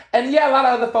kids. And yeah, a lot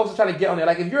of other folks are trying to get on there.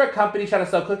 Like, if you're a company trying to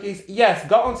sell cookies, yes,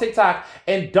 go on TikTok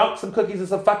and dunk some cookies in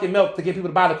some fucking milk to get people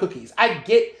to buy the cookies. I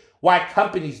get why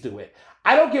companies do it.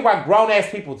 I don't get why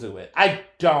grown-ass people do it. I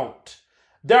don't.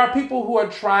 There are people who are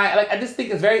trying, like, I just think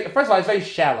it's very, first of all, it's very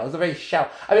shallow. It's a very shallow,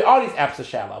 I mean, all these apps are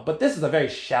shallow, but this is a very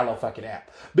shallow fucking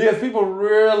app. Because people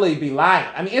really be lying.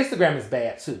 I mean, Instagram is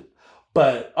bad too.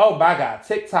 But, oh my God,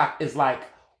 TikTok is like,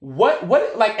 what,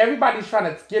 like, everybody's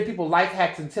trying to give people life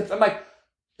hacks and tips. I'm like,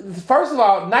 first of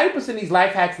all, 90% of these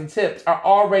life hacks and tips are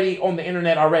already on the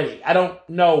internet already. I don't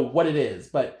know what it is,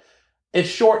 but it's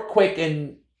short, quick,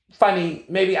 and funny.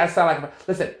 Maybe I sound like,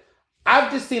 listen,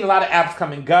 I've just seen a lot of apps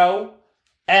come and go,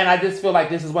 and I just feel like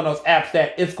this is one of those apps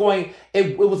that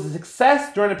it was a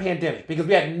success during the pandemic because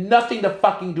we had nothing to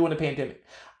fucking do in the pandemic.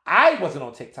 I wasn't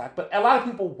on TikTok, but a lot of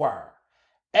people were.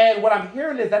 And what I'm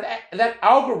hearing is that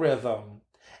algorithm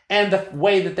and the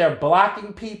way that they're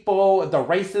blocking people, the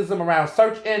racism around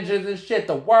search engines and shit,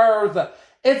 the words,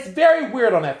 it's very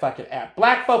weird on that fucking app.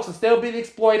 Black folks are still being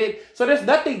exploited, so there's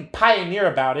nothing pioneer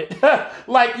about it.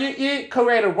 Like, you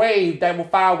create a wave that will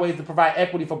find ways to provide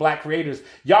equity for black creators.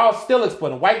 Y'all still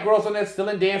exploiting. White girls on there still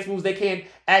in dance moves they can't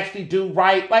actually do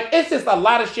right. Like, it's just a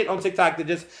lot of shit on TikTok that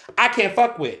just, I can't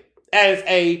fuck with as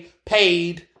a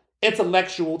paid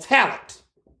intellectual talent.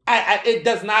 It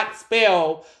does not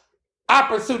spell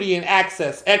opportunity and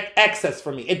access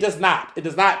for me. It does not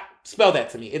spell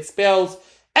that to me. It spells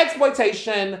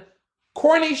exploitation,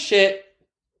 corny shit,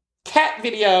 cat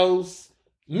videos,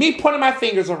 me pointing my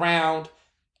fingers around,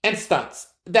 and stunts.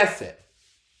 That's it.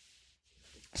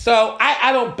 So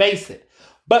I don't base it.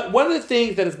 But one of the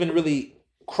things that has been really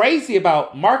crazy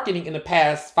about marketing in the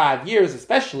past 5 years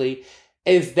especially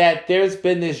is that there's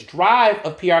been this drive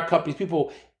of PR companies,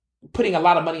 people putting a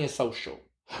lot of money in social.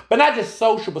 But not just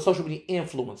social, but social media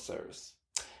influencers.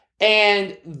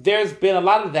 And there's been a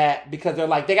lot of that because they're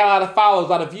like, they got a lot of followers, a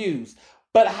lot of views.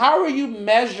 But how are you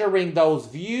measuring those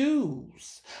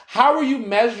views? How are you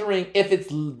measuring if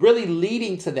it's really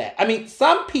leading to that? I mean,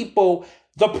 some people,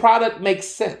 the product makes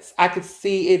sense. I could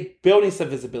see it building some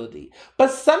visibility.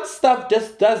 But some stuff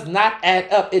just does not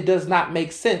add up. It does not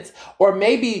make sense. Or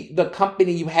maybe the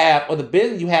company you have or the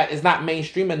business you have is not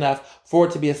mainstream enough for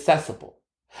it to be accessible.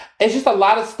 It's just a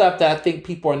lot of stuff that I think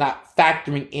people are not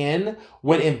factoring in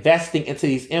when investing into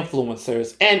these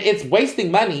influencers. And it's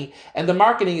wasting money and the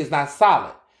marketing is not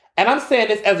solid. And I'm saying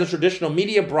this as a traditional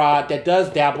media broad that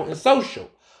does dabble in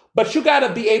social. But you got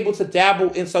to be able to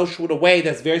dabble in social in a way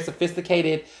that's very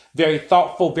sophisticated, very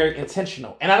thoughtful, very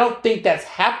intentional. And I don't think that's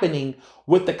happening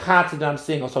with the content that I'm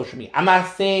seeing on social media. I'm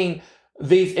not seeing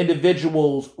these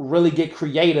individuals really get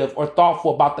creative or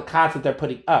thoughtful about the content they're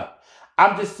putting up.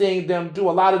 I'm just seeing them do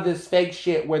a lot of this fake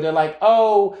shit where they're like,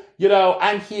 oh,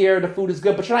 I'm here, the food is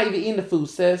good, but you're not even eating the food,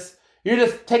 sis. You're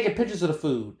just taking pictures of the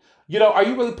food. Are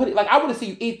you really putting, I want to see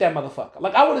you eat that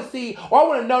motherfucker. I want to see, or I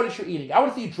want to know that you're eating. I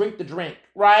want to see you drink the drink,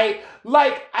 right?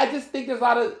 I just think there's a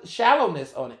lot of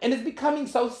shallowness on it. And it's becoming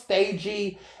so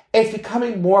stagey. It's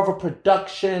becoming more of a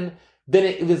production than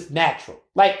it was natural.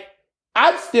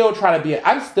 I'm still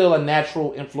I'm still a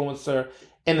natural influencer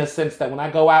in the sense that when I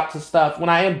go out to stuff, when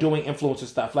I am doing influencer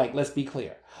stuff, let's be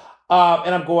clear.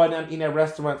 And I'm going and I'm eating at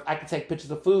restaurants, I can take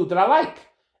pictures of food that I like.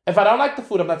 If I don't like the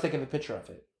food, I'm not taking a picture of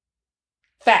it.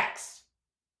 Facts.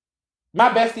 My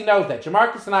bestie knows that.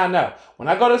 Jamarcus and I know. When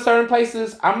I go to certain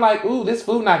places, I'm like, ooh, this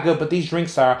food not good, but these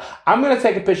drinks are. I'm going to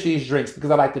take a picture of these drinks because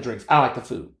I like the drinks. I don't like the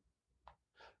food.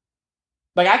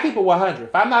 I keep it 100.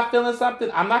 If I'm not feeling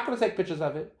something, I'm not going to take pictures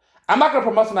of it. I'm not going to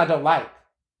promote something I don't like.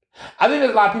 I think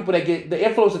there's a lot of people that get, the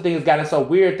influencer thing has gotten so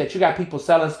weird that you got people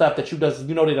selling stuff that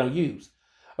they don't use.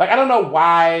 I don't know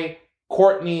why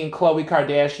Kourtney and Khloe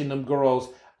Kardashian, them girls,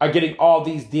 are getting all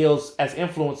these deals as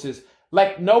influencers.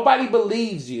 Nobody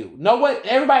believes you.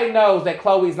 Everybody knows that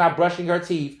Khloe's not brushing her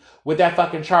teeth with that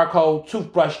fucking charcoal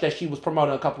toothbrush that she was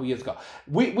promoting a couple years ago.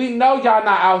 We know y'all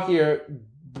not out here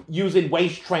using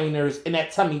waist trainers and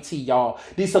that tummy tea, y'all.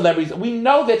 These celebrities. We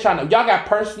know that y'all got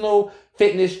personal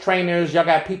fitness trainers. Y'all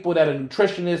got people that are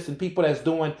nutritionists and people that's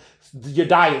doing your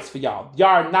diets for y'all.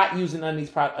 Y'all are not using any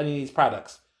of these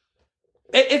products.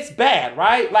 It's bad,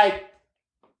 right?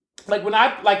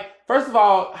 First of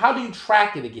all, how do you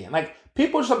track it again?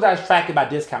 People sometimes track it by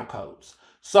discount codes.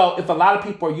 So if a lot of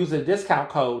people are using a discount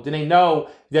code, then they know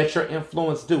that your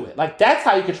influence do it. That's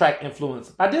how you can track influence,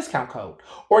 by discount code.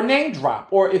 Or name drop.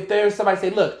 Or if there's somebody say,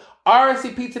 look,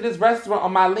 RSVP to this restaurant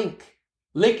on my link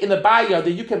in the bio,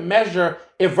 then you can measure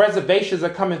if reservations are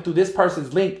coming through this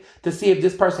person's link to see if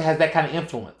this person has that kind of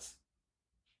influence.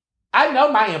 I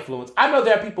know my influence. I know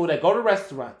there are people that go to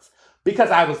restaurants because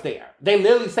I was there. They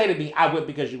literally say to me, I went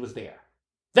because you was there.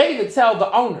 They even tell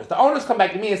the owners. The owners come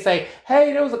back to me and say,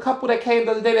 hey, there was a couple that came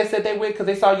the other day that said they went because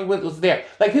they saw you was there.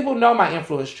 People know my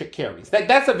influence carries.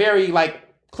 That's a very,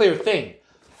 clear thing.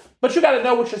 But you got to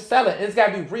know what you're selling. And it's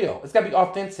got to be real. It's got to be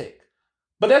authentic.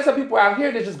 But there's some people out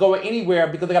here that just go anywhere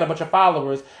because they got a bunch of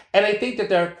followers. And they think that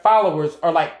their followers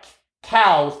are like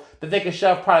cows that they can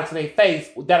shove products in their face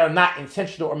that are not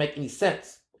intentional or make any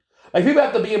sense. People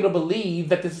have to be able to believe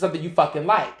that this is something you fucking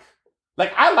like.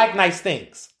 I like nice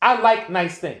things. I like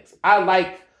nice things. I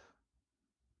like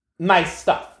nice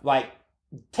stuff.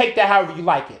 Take that however you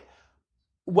like it.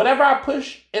 Whatever I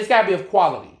push, it's got to be of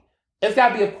quality. It's got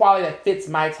to be of quality that fits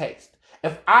my taste.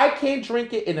 If I can't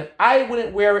drink it and if I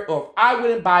wouldn't wear it or if I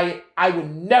wouldn't buy it, I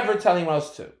would never tell anyone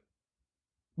else to.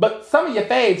 But some of your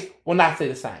faves will not say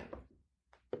the same.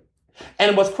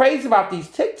 And what's crazy about these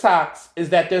TikToks is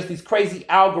that there's these crazy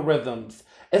algorithms.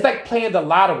 It's like playing the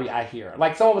lottery, I hear.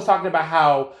 Someone was talking about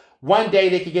how one day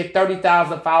they could get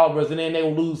 30,000 followers and then they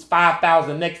will lose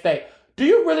 5,000 next day. Do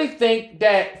you really think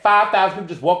that 5,000 people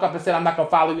just woke up and said, I'm not going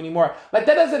to follow you anymore? That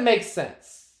doesn't make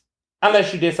sense.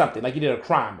 Unless you did something, you did a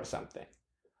crime or something.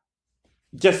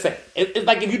 Just say. It's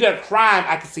if you did a crime,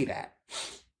 I can see that.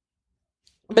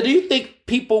 But do you think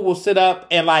people will sit up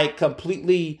and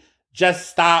completely just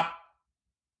stop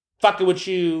fucking with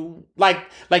you,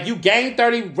 you gain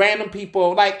 30 random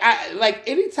people,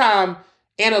 anytime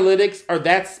analytics are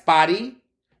that spotty,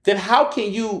 then how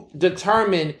can you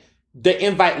determine the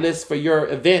invite list for your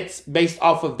events based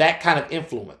off of that kind of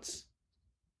influence?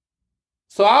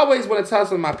 So I always want to tell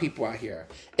some of my people out here,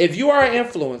 if you are an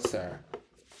influencer,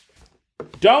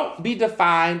 don't be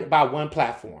defined by one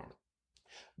platform.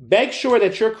 Make sure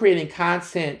that you're creating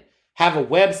content, have a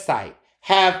website,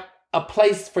 have a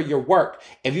place for your work.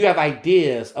 If you have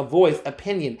ideas, a voice,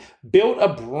 opinion, build a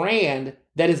brand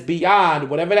that is beyond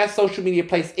whatever that social media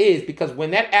place is, because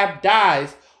when that app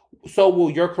dies, so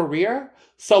will your career,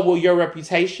 so will your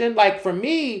reputation. For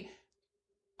me,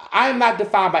 I'm not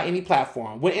defined by any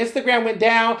platform. When Instagram went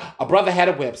down, a brother had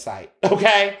a website,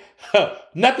 okay?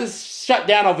 Nothing's shut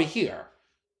down over here.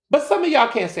 But some of y'all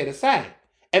can't say the same.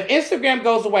 If Instagram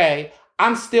goes away,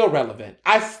 I'm still relevant.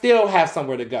 I still have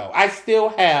somewhere to go. I still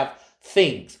have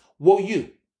things. Will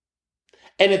you?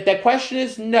 And if that question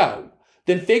is no,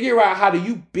 then figure out how do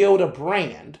you build a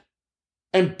brand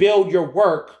and build your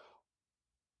work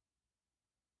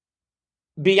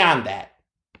beyond that.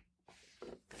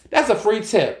 That's a free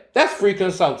tip. That's free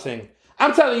consulting.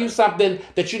 I'm telling you something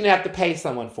that you didn't have to pay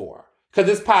someone for, because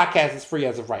this podcast is free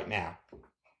as of right now.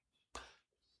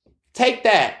 Take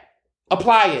that,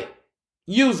 apply it,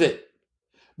 use it.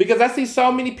 Because I see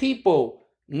so many people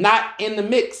not in the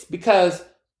mix because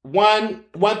one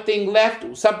thing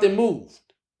left, something moved.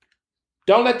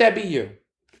 Don't let that be you.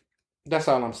 That's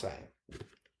all I'm saying.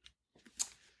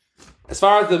 As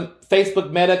far as the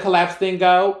Facebook Meta collapse thing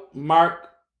go, Mark,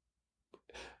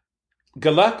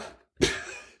 good luck.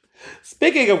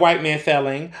 Speaking of white man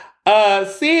failing,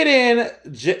 CNN's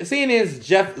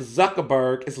Jeff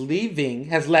Zuckerberg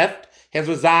has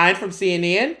resigned from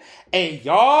CNN. And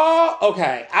y'all,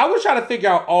 okay, I was trying to figure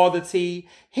out all the tea.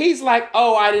 He's like,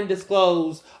 oh, I didn't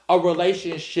disclose a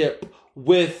relationship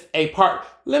with a part.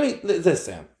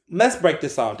 Listen, let's break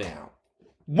this all down.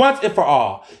 Once and for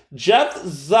all, Jeff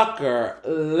Zucker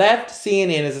left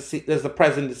CNN as the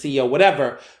president, the CEO,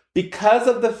 whatever, because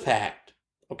of the fact,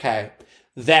 okay,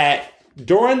 that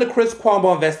during the Chris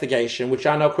Cuomo investigation, which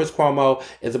y'all know Chris Cuomo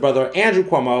is the brother of Andrew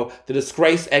Cuomo, the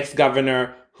disgraced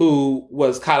ex-governor who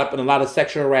was caught up in a lot of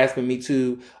sexual harassment, Me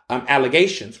Too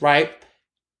allegations, right?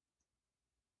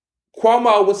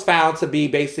 Cuomo was found to be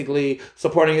basically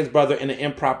supporting his brother in an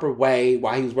improper way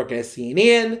while he was working at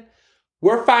CNN.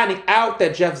 We're finding out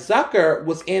that Jeff Zucker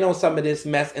was in on some of this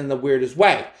mess in the weirdest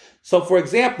way. So, for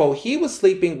example, he was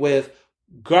sleeping with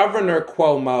Governor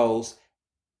Cuomo's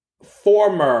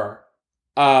former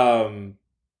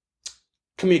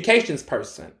communications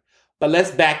person. But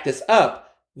let's back this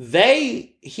up.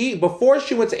 Before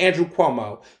she went to Andrew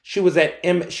Cuomo, she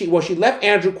left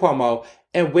Andrew Cuomo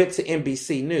and went to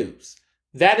NBC News.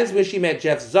 That is when she met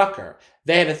Jeff Zucker.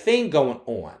 They had a thing going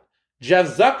on.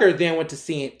 Jeff Zucker then went to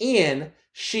CNN.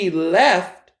 She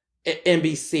left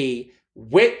NBC,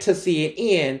 went to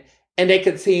CNN, and they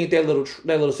continued their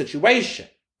little situation.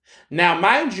 Now,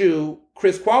 mind you,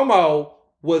 Chris Cuomo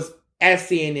was at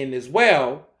CNN as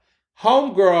well.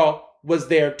 Homegirl was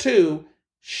there too.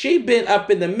 She been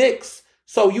up in the mix.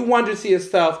 So you wonder to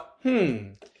yourself,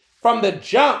 from the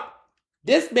jump,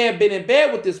 this man been in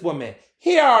bed with this woman.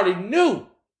 He already knew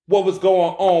what was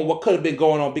going on, what could have been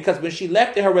going on, because when she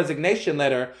left in her resignation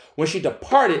letter, when she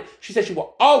departed, she said she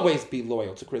will always be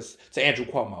loyal to Andrew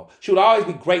Cuomo. She would always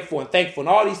be grateful and thankful and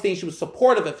all these things. She was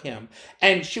supportive of him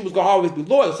and she was going to always be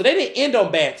loyal. So they didn't end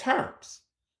on bad terms.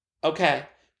 Okay.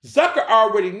 Zucker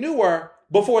already knew her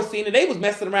before CNN. They was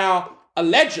messing around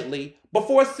allegedly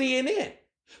before CNN.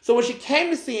 So when she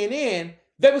came to CNN,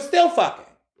 they were still fucking.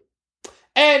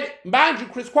 And mind you,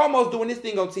 Chris Cuomo's doing this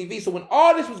thing on TV. So when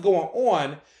all this was going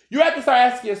on, you have to start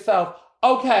asking yourself,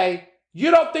 okay, you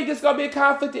don't think there's going to be a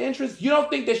conflict of interest? You don't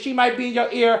think that she might be in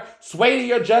your ear, swaying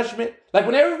your judgment? Like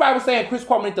when everybody was saying Chris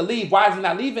Cuomo needs to leave, why is he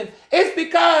not leaving? It's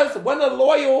because one of the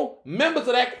loyal members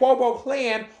of that Cuomo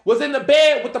clan was in the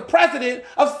bed with the president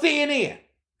of CNN.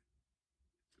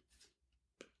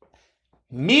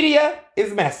 Media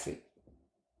is messy.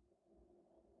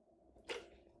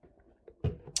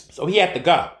 So he had to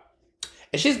go.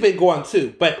 And she's been going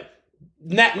too. But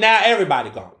now everybody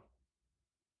gone.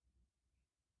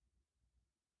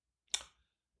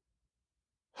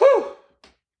 Whew.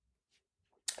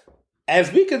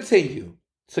 As we continue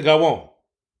to go on,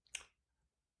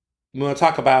 we're going to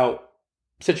talk about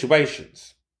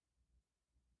situations.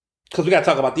 Because we got to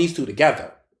talk about these two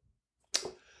together.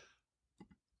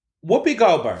 Whoopi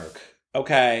Goldberg,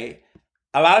 okay?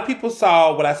 A lot of people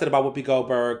saw what I said about Whoopi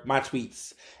Goldberg, my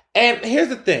tweets. And here's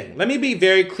the thing. Let me be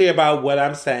very clear about what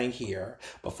I'm saying here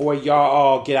before y'all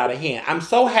all get out of hand. I'm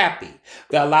so happy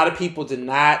that a lot of people did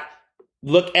not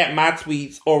look at my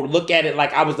tweets or look at it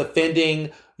like I was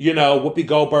defending, Whoopi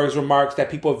Goldberg's remarks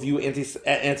that people view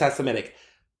anti-Semitic.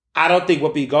 I don't think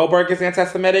Whoopi Goldberg is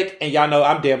anti-Semitic, and y'all know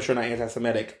I'm damn sure not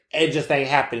anti-Semitic. It just ain't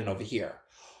happening over here.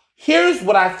 Here's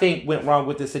what I think went wrong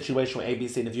with this situation with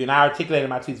ABC and The View, and I articulated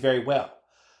my tweets very well.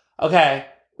 Okay,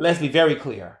 let's be very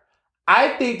clear. I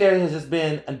think there has just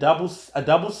been a double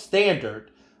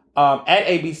standard at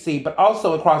ABC, but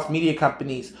also across media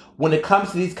companies when it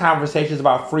comes to these conversations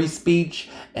about free speech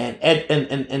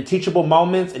and teachable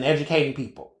moments and educating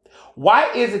people.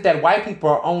 Why is it that white people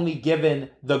are only given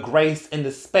the grace and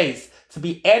the space to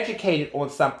be educated on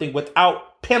something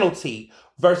without penalty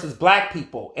versus black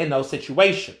people in those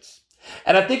situations?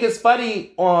 And I think it's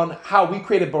funny on how we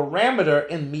create a parameter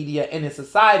in media and in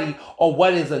society on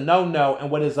what is a no-no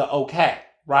and what is a okay,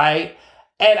 right?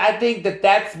 And I think that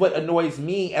that's what annoys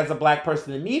me as a black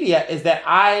person in media is that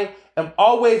I am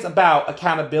always about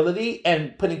accountability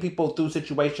and putting people through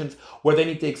situations where they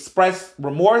need to express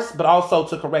remorse, but also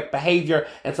to correct behavior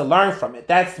and to learn from it.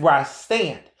 That's where I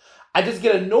stand. I just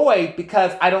get annoyed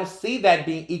because I don't see that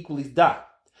being equally done.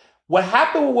 What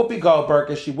happened with Whoopi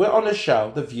Goldberg is she went on the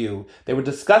show, The View. They were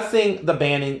discussing the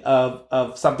banning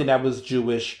of something that was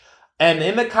Jewish. And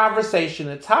in the conversation,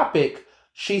 the topic,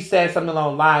 she said something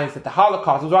along the lines that the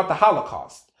Holocaust, it was about the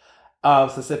Holocaust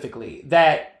specifically,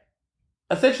 that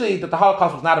essentially that the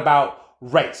Holocaust was not about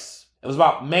race. It was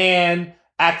about man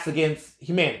acts against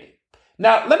humanity.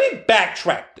 Now, let me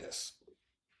backtrack this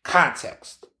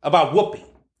context about Whoopi.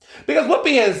 Because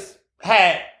Whoopi has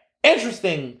had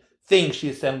interesting things she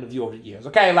has said on The View over the years.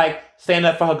 Okay, like stand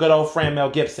up for her good old friend Mel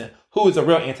Gibson, who is a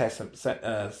real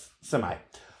anti-Semite.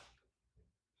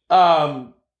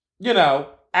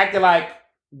 Acting like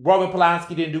Roman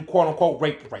Polanski didn't do quote unquote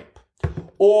rape.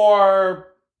 Or,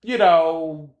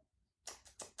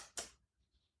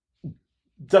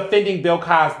 defending Bill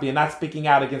Cosby and not speaking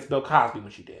out against Bill Cosby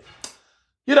when she did.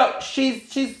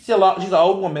 She's an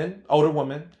older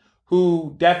woman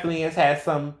who definitely has had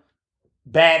some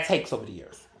bad takes over the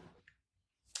years.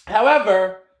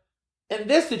 However, in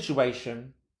this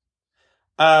situation,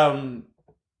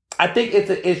 I think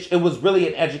it was really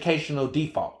an educational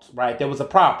default, right? There was a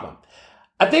problem.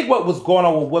 I think what was going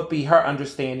on with Whoopi, her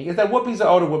understanding, is that Whoopi's an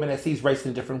older woman that sees race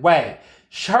in a different way.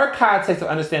 Her context of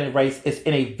understanding race is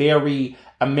in a very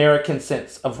American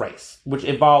sense of race, which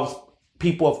involves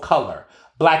people of color,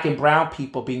 Black and brown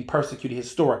people being persecuted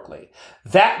historically.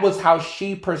 That was how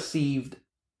she perceived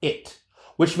it,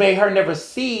 which made her never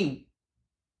see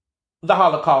the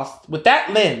Holocaust with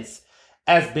that lens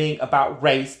as being about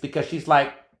race, because she's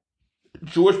like,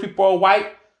 Jewish people are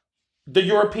white, the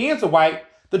Europeans are white,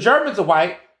 the Germans are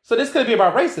white, so this could be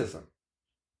about racism.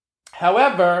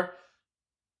 However,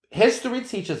 history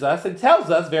teaches us and tells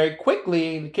us very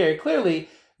quickly and very clearly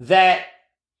that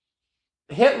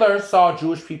Hitler saw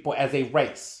Jewish people as a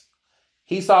race.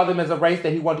 He saw them as a race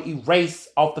that he wanted to erase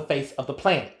off the face of the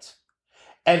planet.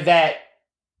 And that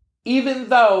even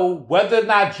though whether or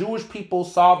not Jewish people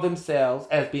saw themselves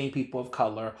as being people of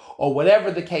color or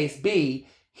whatever the case be,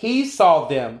 he saw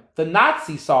them, the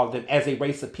Nazis saw them as a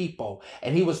race of people,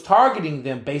 and he was targeting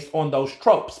them based on those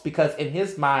tropes, because in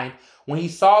his mind, when he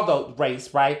saw the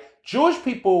race, right, Jewish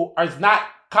people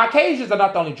Caucasians are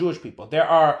not the only Jewish people. There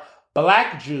are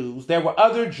Black Jews, there were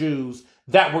other Jews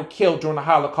that were killed during the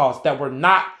Holocaust that were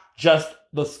not just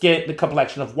the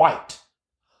complexion of white.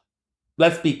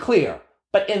 Let's be clear.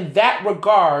 But in that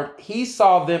regard, he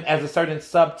saw them as a certain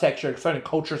subtexture, a certain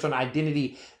culture, a certain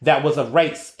identity that was a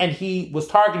race. And he was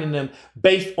targeting them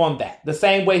based on that. The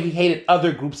same way he hated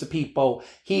other groups of people,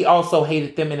 he also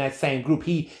hated them in that same group.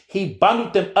 He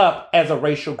bundled them up as a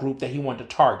racial group that he wanted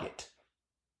to target.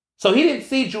 So he didn't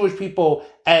see Jewish people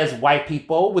as white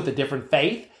people with a different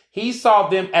faith. He saw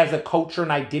them as a culture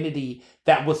and identity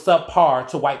that was subpar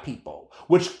to white people,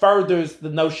 which furthers the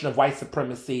notion of white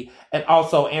supremacy and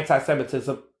also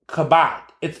anti-Semitism combined.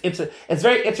 It's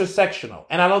very intersectional.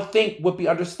 And I don't think Whoopi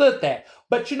understood that.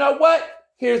 But you know what?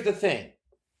 Here's the thing.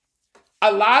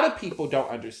 A lot of people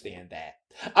don't understand that.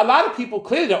 A lot of people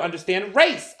clearly don't understand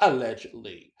race,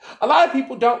 allegedly. A lot of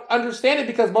people don't understand it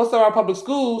because most of our public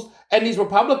schools and these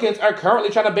Republicans are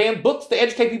currently trying to ban books to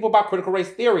educate people about critical race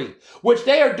theory, which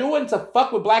they are doing to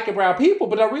fuck with Black and brown people,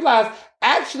 but don't realize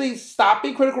actually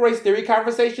stopping critical race theory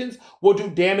conversations will do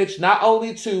damage not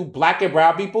only to Black and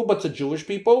brown people, but to Jewish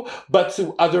people, but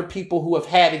to other people who have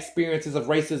had experiences of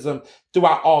racism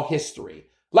throughout all history.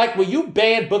 Like when you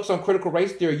ban books on critical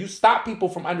race theory, you stop people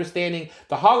from understanding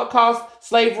the Holocaust,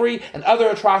 slavery, and other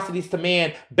atrocities to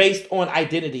man based on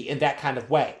identity in that kind of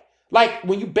way. Like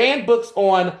when you ban books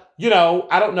on,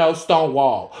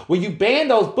 Stonewall, when you ban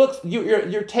those books,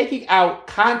 you're taking out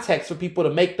context for people to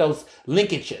make those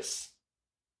linkages.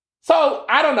 So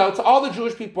I don't know, to all the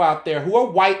Jewish people out there who are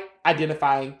white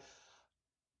identifying,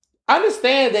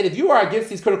 understand that if you are against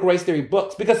these critical race theory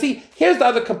books, because see, here's the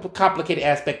other complicated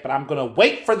aspect, but I'm going to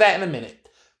wait for that in a minute,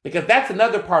 because that's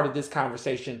another part of this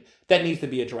conversation that needs to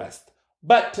be addressed.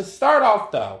 But to start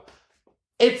off though,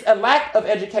 it's a lack of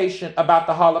education about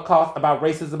the Holocaust, about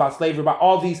racism, about slavery, about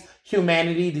all these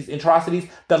humanity, these atrocities,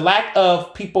 the lack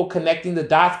of people connecting the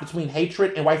dots between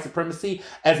hatred and white supremacy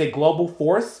as a global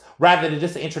force, rather than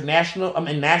just an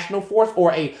national force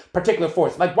or a particular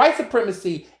force. Like white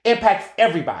supremacy impacts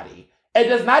everybody. It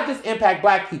does not just impact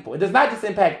Black people. It does not just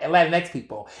impact Latinx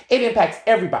people. It impacts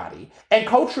everybody. And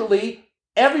culturally,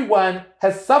 everyone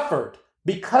has suffered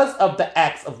because of the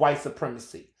acts of white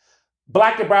supremacy.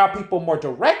 Black and brown people more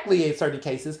directly in certain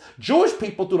cases, Jewish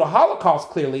people through the Holocaust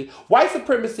clearly, white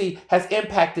supremacy has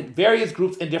impacted various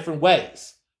groups in different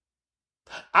ways.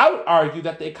 I would argue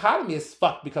that the economy is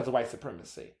fucked because of white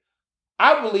supremacy.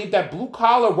 I believe that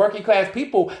blue-collar, working-class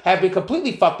people have been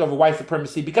completely fucked over white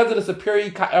supremacy because of the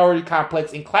superiority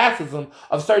complex and classism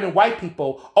of certain white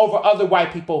people over other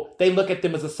white people. They look at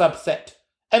them as a subset.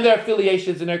 And their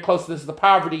affiliations and their closeness to the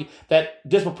poverty that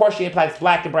disproportionately impacts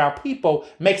Black and brown people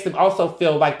makes them also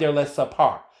feel like they're less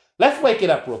subpar. Let's wake it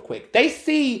up real quick. They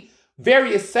see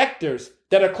various sectors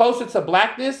that are closer to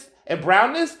Blackness and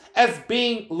brownness as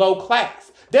being low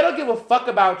class. They don't give a fuck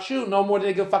about you no more than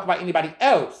they give a fuck about anybody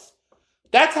else.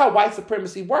 That's how white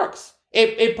supremacy works.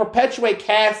 It perpetuates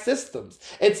caste systems.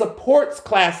 It supports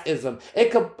classism.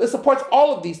 It supports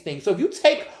all of these things. So if you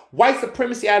take white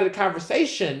supremacy out of the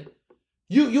conversation,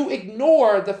 you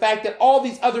ignore the fact that all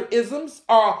these other isms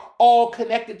are all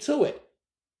connected to it.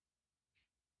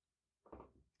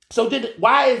 So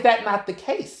why is that not the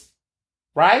case?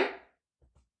 Right?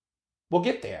 We'll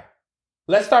get there.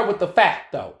 Let's start with the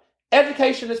fact, though.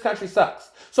 Education in this country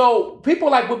sucks. So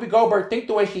people like Whoopi Goldberg think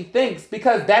the way she thinks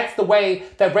because that's the way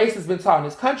that race has been taught in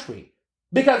this country.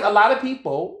 Because a lot of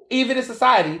people, even in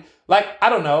society, like, I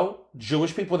don't know,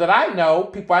 Jewish people that I know,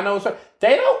 people I know,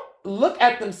 they don't look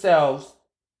at themselves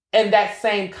in that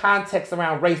same context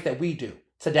around race that we do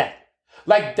today.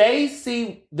 Like, they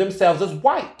see themselves as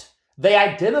white. They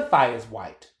identify as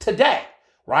white today,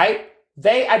 right?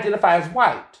 They identify as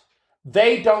white.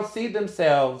 They don't see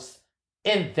themselves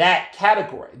in that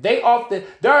category. There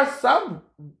are some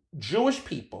Jewish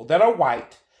people that are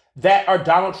white that are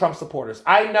Donald Trump supporters.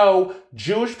 I know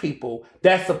Jewish people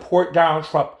that support Donald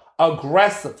Trump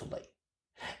aggressively.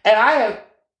 And I have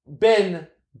been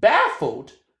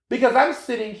baffled because I'm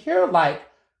sitting here like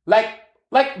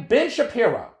Ben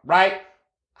Shapiro, right?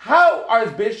 How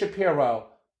is Ben Shapiro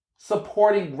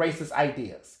supporting racist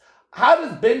ideas? How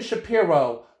does Ben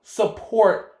Shapiro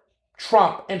support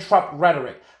Trump and Trump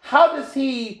rhetoric? How does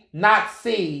he not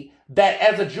see that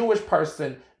as a Jewish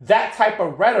person, that type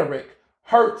of rhetoric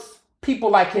hurts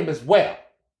people like him as well?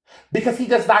 Because he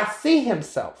does not see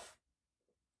himself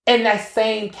in that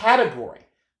same category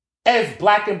as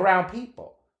black and brown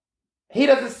people. He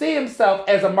doesn't see himself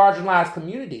as a marginalized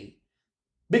community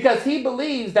because he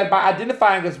believes that by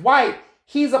identifying as white,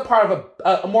 he's a part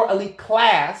of a more elite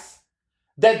class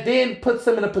that then puts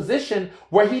him in a position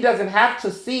where he doesn't have to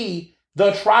see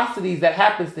the atrocities that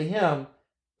happens to him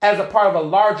as a part of a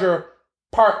larger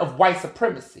part of white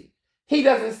supremacy. He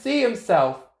doesn't see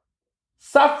himself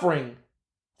suffering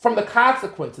from the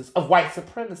consequences of white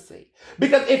supremacy.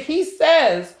 Because if he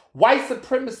says white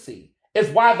supremacy is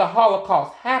why the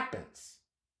Holocaust happens,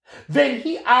 then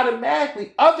he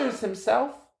automatically others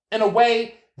himself in a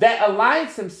way that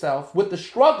aligns himself with the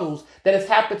struggles that has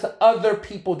happened to other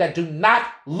people that do not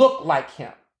look like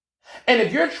him. And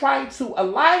if you're trying to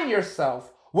align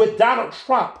yourself with Donald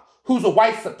Trump, who's a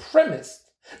white supremacist,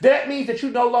 then that means that you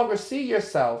no longer see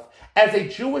yourself as a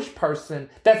Jewish person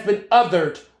that's been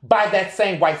othered by that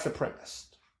same white supremacist.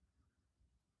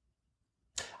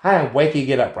 I am waking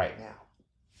it up right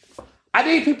now. I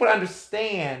need people to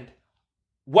understand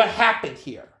what happened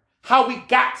here, how we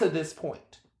got to this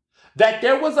point. That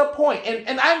there was a point,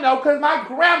 and I know because my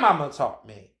grandmama taught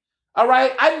me, all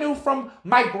right? I knew from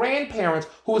my grandparents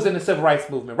who was in the civil rights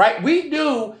movement, right? We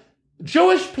knew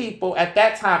Jewish people at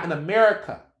that time in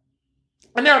America.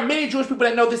 And there are many Jewish people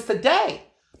that know this today,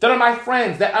 that are my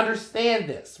friends, that understand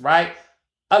this, right?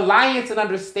 Alliance and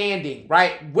understanding,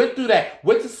 right? Went through that,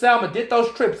 went to Selma, did those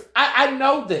trips. I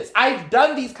know this. I've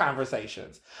done these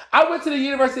conversations. I went to the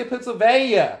University of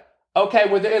Pennsylvania, okay,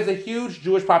 where there is a huge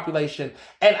Jewish population.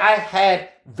 And I had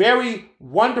very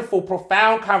wonderful,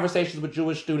 profound conversations with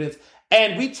Jewish students.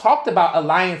 And we talked about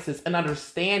alliances and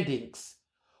understandings.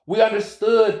 We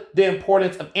understood the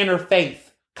importance of interfaith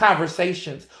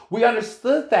conversations. We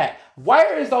understood that. Why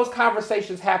is those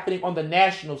conversations happening on the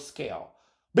national scale?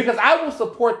 Because I will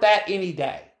support that any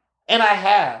day. And I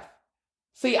have.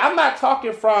 See, I'm not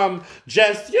talking from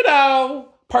just,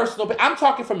 personal, but I'm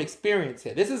talking from experience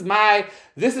here. This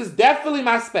is definitely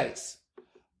my space.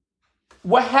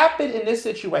 What happened in this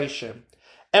situation,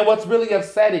 and what's really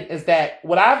upsetting is that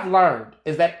what I've learned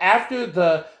is that after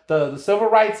the civil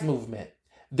rights movement,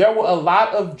 there were a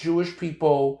lot of Jewish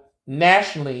people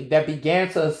nationally that began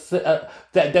to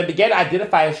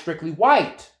identify as strictly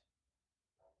white.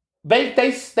 They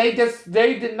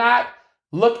did not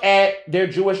look at their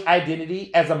Jewish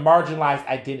identity as a marginalized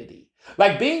identity.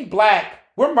 Like being black,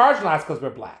 we're marginalized because we're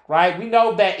black, right? We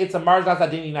know that it's a marginalized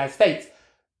identity in the United States.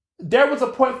 There was a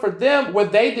point for them where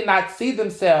they did not see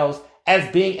themselves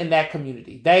as being in that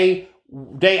community. They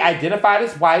identified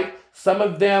as white. Some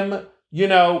of them,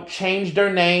 changed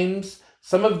their names.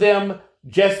 Some of them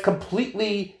just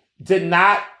completely did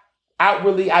not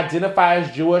outwardly identify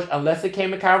as Jewish unless it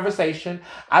came in conversation.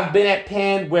 I've been at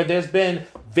Penn where there's been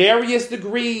various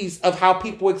degrees of how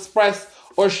people express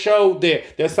or show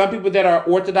there's some people that are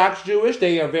Orthodox Jewish.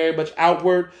 They are very much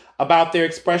outward about their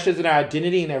expressions and their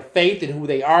identity and their faith and who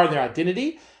they are and their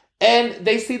identity. And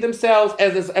they see themselves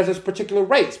as this particular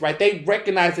race, right? They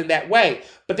recognize it that way.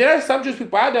 But there are some Jewish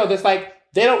people I know that's like,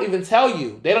 they don't even tell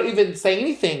you. They don't even say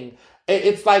anything.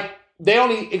 It's like they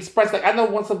only express, like, I know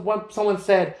once someone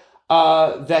said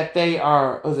that they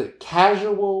are, was it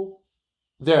casual?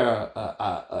 They're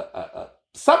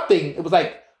something. It was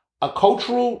like they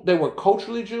were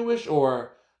culturally Jewish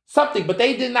or something, but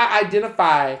they did not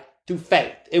identify through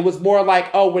faith. It was more like,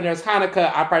 oh, when there's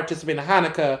Hanukkah, I participate in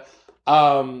Hanukkah.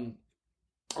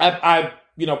 I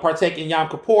partake in Yom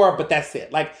Kippur, but that's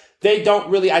it. Like, they don't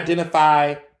really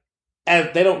identify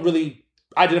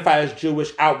as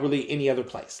Jewish outwardly any other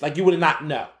place. Like, you would not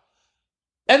know.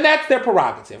 And that's their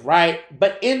prerogative, right?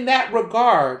 But in that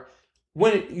regard,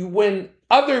 when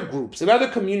other groups and other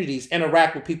communities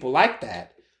interact with people like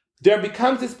that, there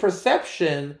becomes this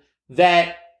perception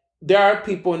that there are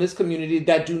people in this community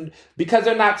that do, because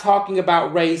they're not talking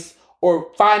about race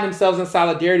or find themselves in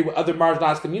solidarity with other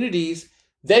marginalized communities,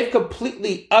 they've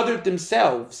completely othered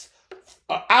themselves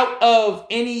out of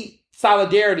any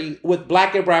solidarity with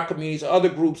Black and Brown communities or other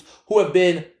groups who have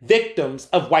been victims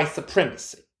of white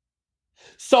supremacy.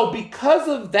 So because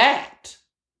of that,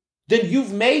 then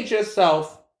you've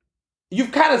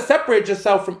kind of separated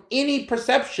yourself from any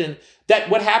perception that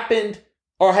what happened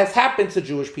or has happened to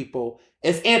Jewish people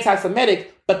is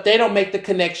anti-Semitic, but they don't make the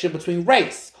connection between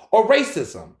race or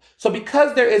racism. So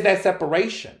because there is that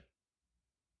separation,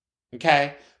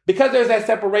 okay, because there's that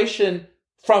separation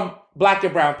from Black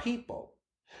and Brown people,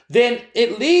 then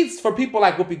it leads for people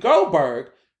like Whoopi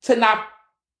Goldberg to not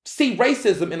see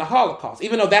racism in the Holocaust,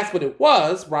 even though that's what it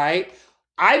was, right?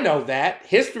 I know that.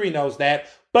 History knows that.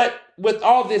 But with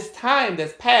all this time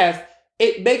that's passed,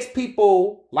 it makes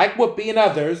people like Whoopi and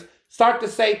others start to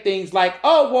say things like,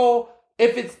 oh, well,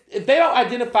 if they don't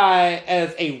identify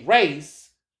as a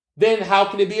race, then how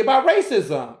can it be about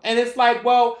racism? And it's like,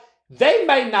 well, they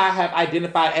may not have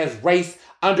identified as race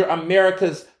under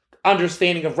America's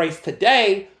understanding of race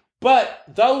today, but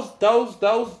those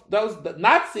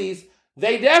Nazis,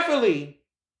 they definitely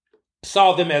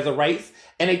saw them as a race,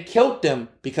 and they killed them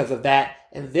because of that.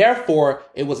 And therefore,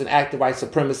 it was an act of white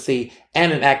supremacy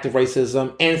and an act of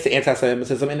racism and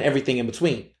anti-Semitism and everything in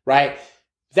between, right?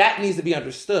 That needs to be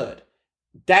understood.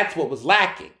 That's what was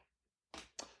lacking.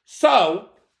 So,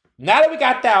 now that we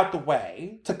got that out the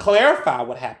way, to clarify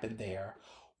what happened there,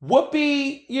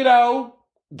 Whoopi,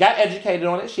 got educated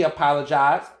on it. She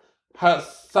apologized.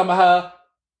 Some of her,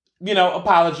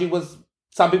 apology was,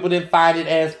 some people didn't find it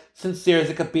as sincere as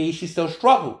it could be. She still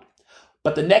struggled.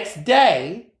 But the next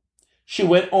day, she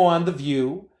went on The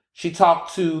View. She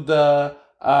talked to the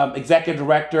executive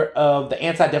director of the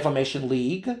Anti-Defamation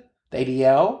League, the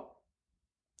ADL,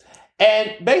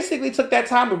 and basically took that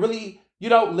time to really,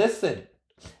 listen.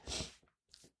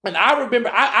 And I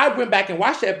remember I went back and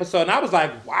watched the episode and I was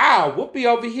like, wow, Whoopi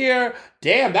over here,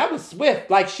 damn, that was swift.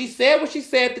 Like, she said what she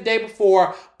said the day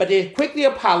before, but then quickly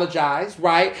apologized,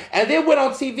 right? And then went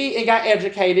on TV and got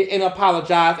educated and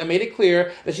apologized and made it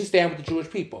clear that she stands with the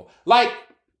Jewish people. Like,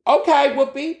 okay,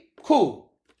 Whoopi,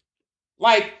 cool.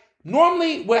 Like,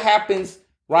 normally what happens,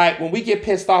 right, when we get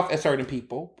pissed off at certain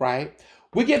people, right?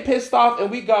 We get pissed off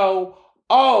and we go,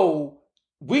 oh,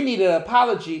 we need an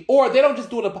apology, or they don't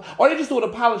just do it, or they just do an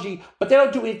apology, but they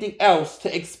don't do anything else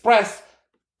to express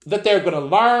that they're going to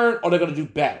learn or they're going to do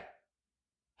better.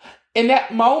 In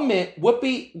that moment,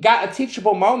 Whoopi got a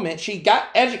teachable moment. She got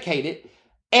educated,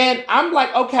 and I'm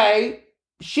like, okay,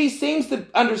 she seems to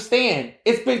understand.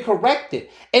 It's been corrected,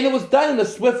 and it was done in a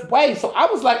swift way. So I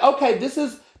was like, okay, this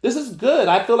is good.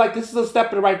 I feel like this is a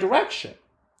step in the right direction.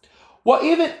 Well,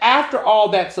 even after all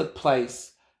that took place,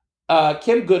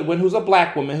 Kim Goodwin, who's a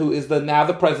Black woman, who is now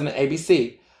the president of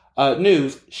ABC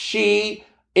News, she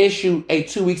issued a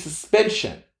 2-week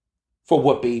suspension for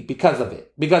Whoopi because of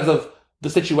it, because of the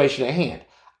situation at hand.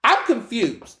 I'm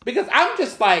confused because I'm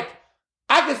just like,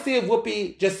 I could see if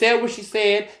Whoopi just said what she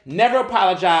said, never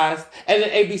apologized, and then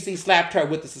ABC slapped her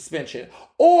with the suspension.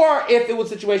 Or if it was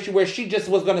a situation where she just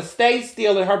was going to stay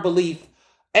still in her belief,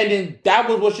 and then that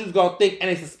was what she was going to think, and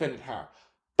they suspended her.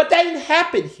 But that didn't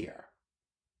happen here.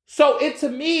 So it, to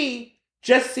me,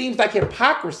 just seems like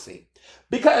hypocrisy.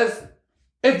 Because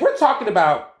if we're talking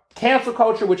about cancel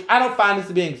culture, which I don't find this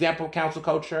to be an example of cancel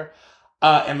culture,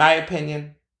 in my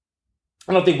opinion,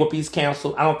 I don't think Whoopi's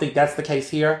canceled. I don't think that's the case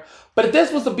here. But if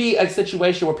this was to be a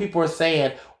situation where people are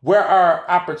saying, where are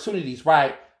opportunities,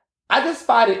 right? I just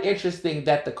find it interesting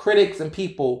that the critics and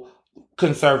people,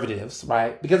 conservatives,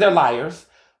 right, because they're liars,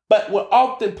 but will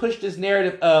often push this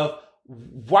narrative of,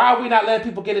 why are we not letting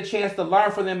people get a chance to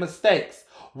learn from their mistakes?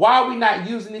 Why are we not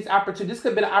using these opportunities? This could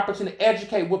have been an opportunity to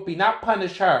educate Whoopi, not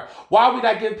punish her. Why are we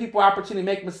not giving people an opportunity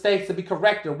to make mistakes, to be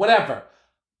corrected, whatever?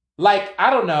 Like, I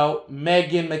don't know,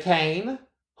 Meghan McCain,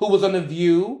 who was on The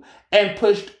View and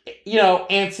pushed,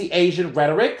 anti-Asian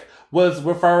rhetoric, was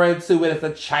referring to it as the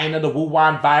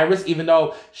Wuhan virus, even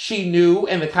though she knew,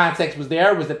 and the context was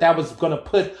there, was that was going to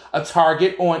put a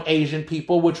target on Asian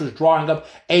people, which was drawing up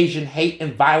Asian hate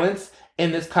and violence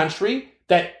in this country.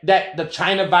 That the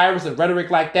China virus and rhetoric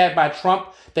like that by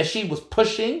Trump that she was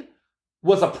pushing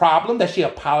was a problem that she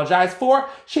apologized for.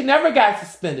 She never got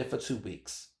suspended for 2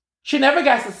 weeks. She never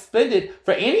got suspended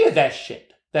for any of that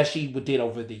shit that she did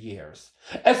over the years.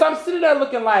 And so I'm sitting there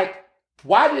looking like,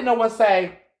 why did no one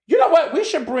say, you know what, we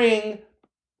should bring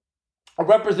a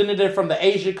representative from the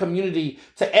Asian community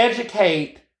to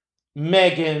educate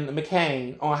Meghan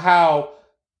McCain on how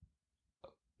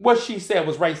what she said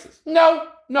was racist? No,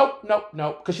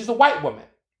 because she's a white woman.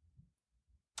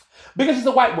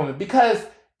 Because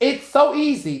it's so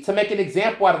easy to make an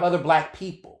example out of other black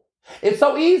people. It's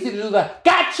so easy to do the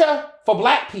gotcha for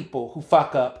black people who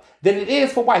fuck up than it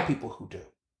is for white people who do.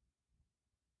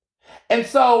 And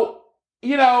so,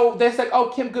 they say,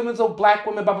 oh, Kim Goodman's a black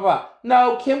woman, blah, blah, blah.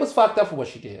 No, Kim was fucked up for what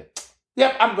she did.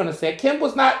 Yep, I'm going to say it. Kim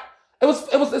was not, it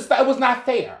was not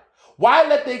fair. Why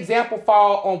let the example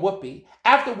fall on Whoopi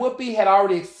after Whoopi had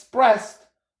already expressed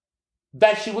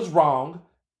that she was wrong,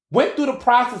 went through the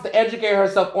process to educate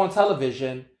herself on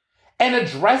television, and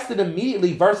addressed it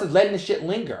immediately versus letting the shit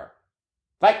linger?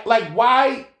 Like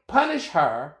why punish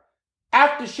her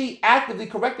after she actively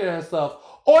corrected herself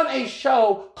on a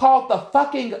show called The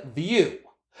Fucking View?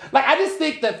 Like, I just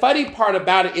think the funny part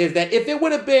about it is that if it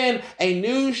would have been a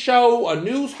news show, a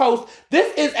news host,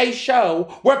 this is a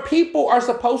show where people are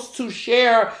supposed to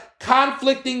share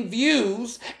conflicting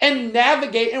views and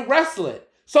navigate and wrestle it.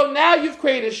 So now you've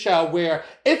created a show where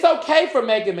it's okay for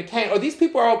Meghan McCain, or these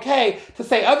people are okay to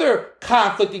say other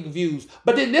conflicting views.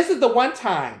 But then this is the one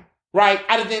time, right,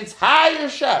 out of the entire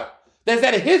show that's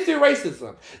had a history of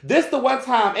racism. This is the one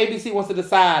time ABC wants to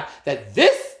decide that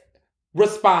this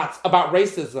response about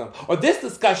racism or this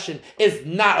discussion is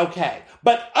not okay.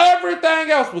 But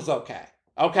everything else was okay.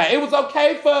 Okay, it was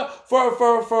okay for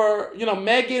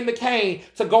Meghan McCain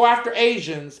to go after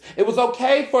Asians. It was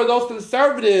okay for those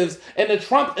conservatives and the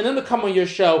Trump and them to come on your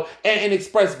show and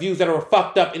express views that are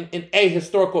fucked up in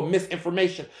ahistorical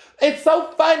misinformation. It's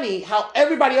so funny how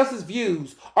everybody else's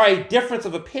views are a difference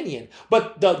of opinion,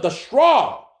 but the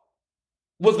straw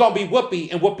was going to be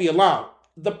Whoopi and Whoopi alone.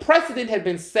 The precedent had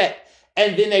been set,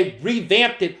 and then they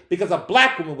revamped it because a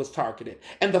black woman was targeted.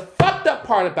 And the fucked up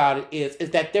part about it is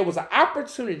that there was an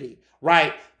opportunity,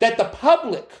 right, that the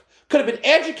public could have been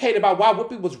educated about why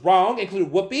Whoopi was wrong, including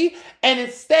Whoopi, and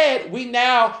instead we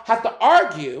now have to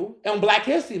argue on Black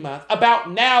History Month about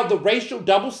now the racial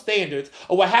double standards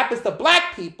of what happens to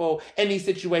black people in these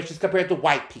situations compared to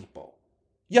white people.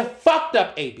 You fucked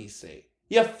up, ABC.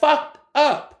 You fucked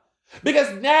up.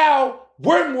 Because now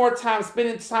we're more time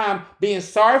spending time being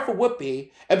sorry for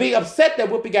Whoopi and being upset that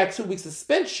Whoopi got 2 weeks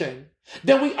suspension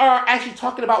than we are actually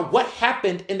talking about what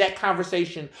happened in that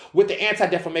conversation with the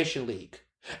Anti-Defamation League.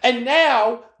 And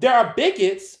now there are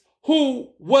bigots who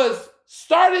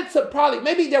started to probably,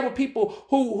 maybe there were people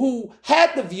who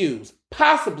had the views,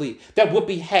 possibly, that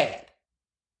Whoopi had,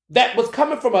 that was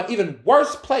coming from an even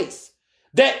worse place,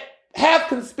 that have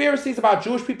conspiracies about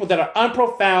Jewish people that are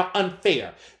unprofound,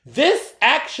 unfair. This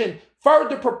action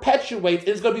further perpetuates,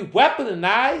 is going to be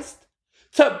weaponized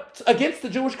against the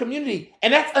Jewish community.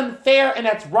 And that's unfair and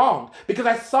that's wrong. Because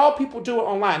I saw people do it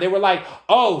online. They were like,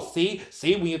 oh, see,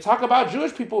 when you talk about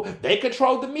Jewish people, they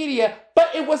control the media.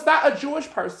 But it was not a Jewish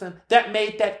person that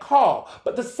made that call.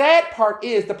 But the sad part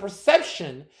is the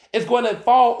perception is going to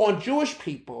fall on Jewish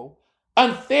people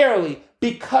unfairly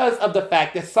because of the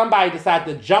fact that somebody decided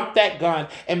to jump that gun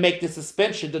and make the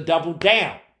suspension to double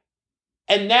down.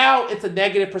 And now it's a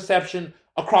negative perception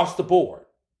across the board.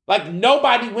 Like,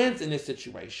 nobody wins in this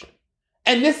situation.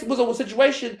 And this was a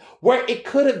situation where it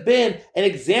could have been an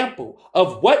example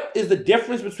of what is the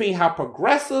difference between how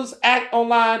progressives act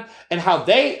online and how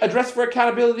they address for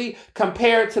accountability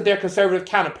compared to their conservative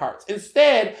counterparts.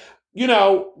 Instead,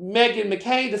 Meghan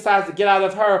McCain decides to get out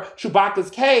of her Chewbacca's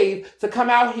cave to come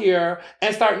out here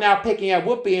and start now picking at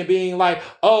Whoopi and being like,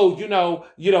 oh,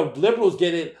 liberals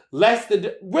get it less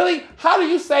than... Really? How do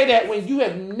you say that when you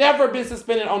have never been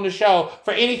suspended on the show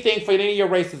for anything, for any of your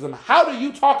racism? How do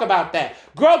you talk about that?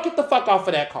 Girl, get the fuck off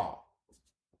of that call.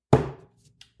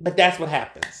 But that's what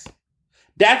happens.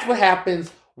 That's what happens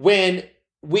when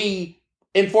we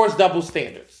enforce double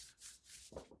standards.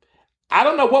 I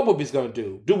don't know what Whoopi's going to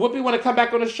do. Do Whoopi want to come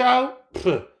back on the show?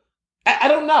 I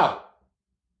don't know.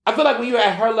 I feel like when you're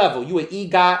at her level, you an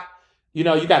EGOT, you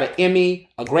got an Emmy,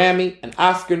 a Grammy, an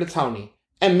Oscar, and a Tony,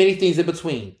 and many things in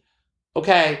between.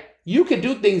 Okay? You can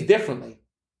do things differently.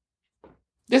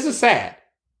 This is sad.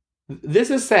 This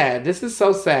is sad. This is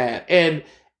so sad. And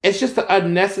It's just an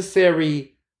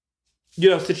unnecessary,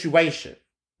 situation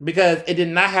because it did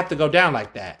not have to go down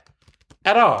like that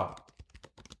at all.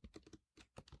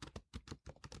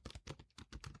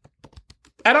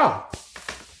 At all.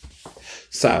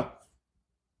 So,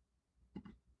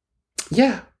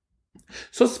 yeah.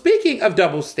 So speaking of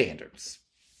double standards,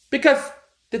 because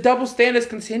the double standards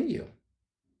continue.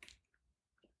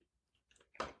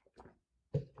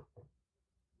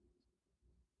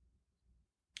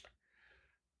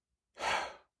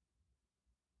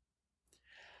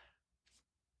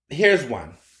 Here's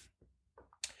one.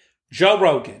 Joe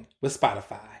Rogan with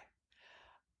Spotify.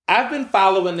 I've been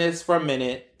following this for a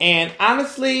minute, and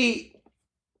honestly,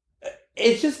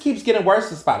 it just keeps getting worse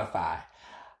with Spotify.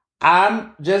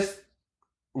 I'm just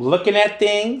looking at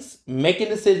things, making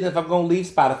decisions if I'm going to leave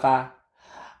Spotify.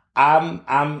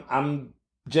 I'm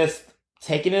just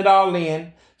taking it all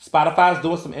in. Spotify's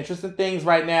doing some interesting things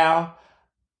right now.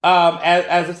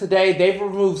 As of today, they've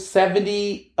removed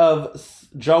 70 of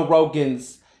Joe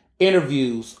Rogan's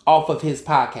interviews off of his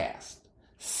podcast.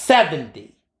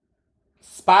 70.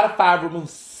 Spotify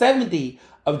removed 70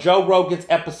 of Joe Rogan's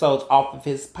episodes off of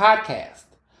his podcast.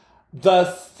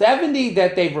 The 70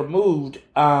 that they've removed,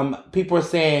 people are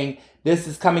saying this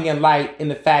is coming in light in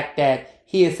the fact that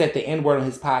he has said the N-word on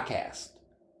his podcast.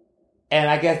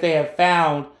 And I guess they have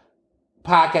found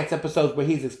podcast episodes where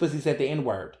he's explicitly said the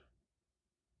N-word.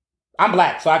 I'm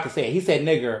black, so I can say it. He said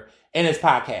nigger in his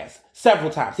podcast several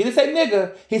times. He didn't say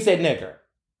nigga, he said nigger.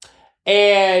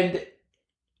 And,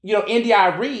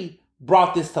 India.Arie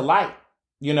brought this to light,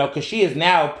 because she has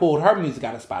now pulled her music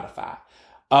out of Spotify.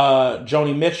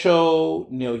 Joni Mitchell,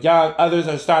 Neil Young, others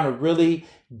are starting to really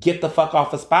get the fuck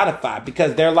off of Spotify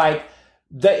because they're like,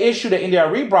 the issue that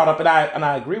India.Arie brought up, and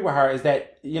I agree with her, is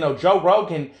that, Joe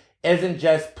Rogan isn't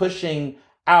just pushing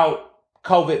out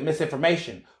COVID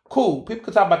misinformation. Cool, people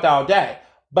can talk about that all day.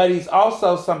 But he's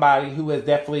also somebody who has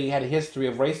definitely had a history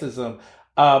of racism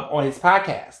on his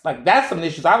podcast. Like, that's some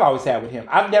issues I've always had with him.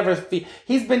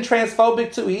 He's been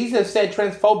transphobic too. He's just said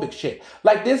transphobic shit.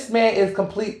 Like, this man is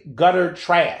complete gutter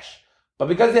trash. But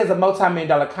because he has a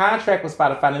multi-million-dollar contract with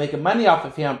Spotify and they're making money off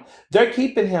of him, they're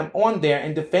keeping him on there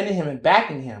and defending him and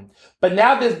backing him. But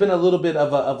now there's been a little bit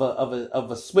of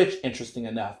a switch, interesting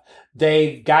enough.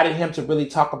 They've gotten him to really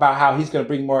talk about how he's going to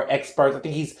bring more experts. I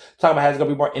think he's talking about how he's going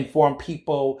to be more informed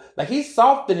people. Like, he's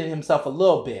softening himself a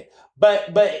little bit.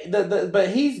 But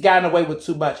he's gotten away with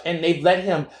too much, and they've let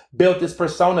him build this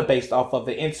persona based off of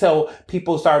it until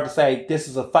people started to say this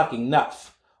is a fucking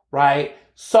enough, right?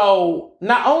 So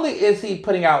not only is he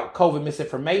putting out COVID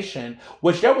misinformation,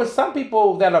 which there was some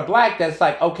people that are black that's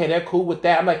like, okay, they're cool with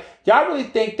that. I'm like, y'all really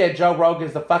think that Joe Rogan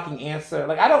is the fucking answer?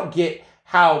 Like, I don't get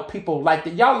how people like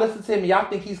that. Y'all listen to him and y'all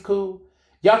think he's cool?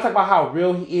 Y'all talk about how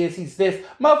real he is. He's this.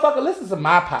 Motherfucker, listen to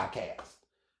my podcast.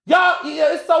 Y'all,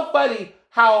 it's so funny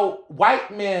how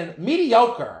white men,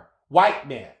 mediocre white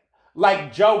men,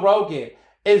 like Joe Rogan,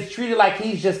 is treated like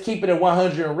he's just keeping it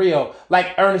 100 and real.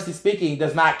 Like Earnestly Speaking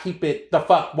does not keep it the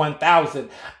fuck 1000.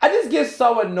 I just get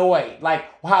so annoyed, like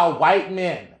how white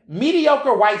men,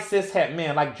 mediocre white cishet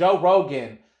men like Joe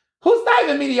Rogan, who's not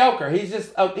even mediocre. He's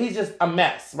just a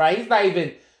mess, right? He's not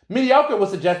even mediocre. Would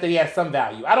suggest that he has some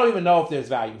value. I don't even know if there's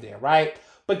value there, right?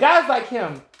 But guys like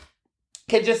him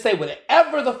can just say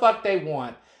whatever the fuck they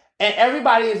want, and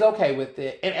everybody is okay with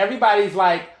it, and everybody's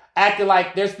like acting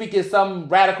like they're speaking some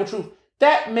radical truth.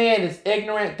 That man is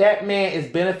ignorant. That man is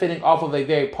benefiting off of a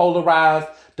very polarized,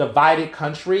 divided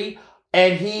country.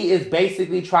 And he is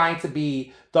basically trying to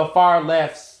be the far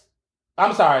right's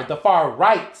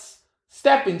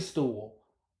stepping stool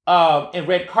and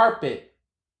red carpet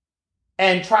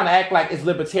and trying to act like it's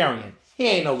libertarian. He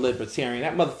ain't no libertarian.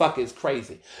 That motherfucker is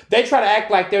crazy. They try to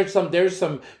act like there's some,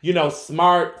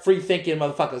 smart, free-thinking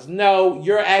motherfuckers. No,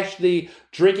 you're actually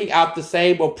drinking out the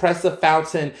same oppressive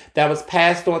fountain that was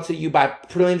passed on to you by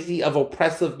plenty of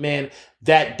oppressive men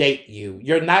that date you.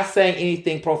 You're not saying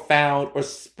anything profound or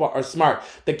smart.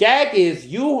 The gag is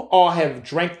you all have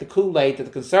drank the Kool-Aid that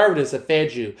the conservatives have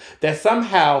fed you, that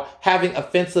somehow having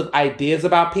offensive ideas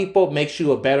about people makes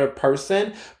you a better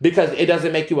person because it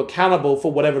doesn't make you accountable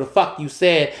for whatever the fuck you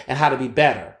said and how to be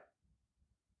better.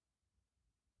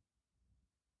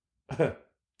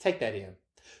 Take that in.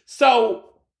 So,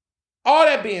 all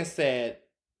that being said,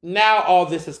 now all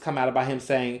this has come out about him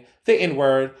saying the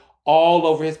N-word all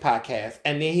over his podcast.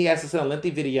 And then he has to send a lengthy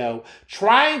video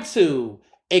trying to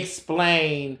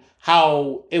explain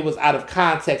how it was out of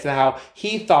context and how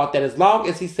he thought that as long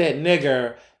as he said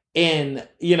nigger in,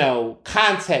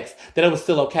 context, that it was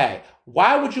still okay.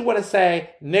 Why would you want to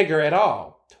say nigger at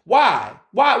all? Why?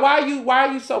 Why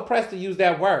are you so pressed to use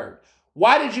that word?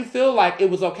 Why did you feel like it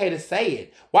was okay to say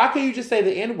it? Why couldn't you just say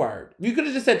the N-word? You could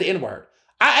have just said the N-word.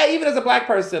 I even as a black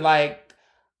person, like,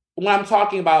 when I'm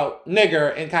talking about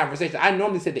nigger in conversation, I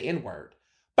normally say the N-word.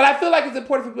 But I feel like it's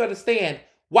important for people to understand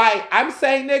why I'm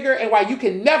saying nigger and why you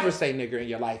can never say nigger in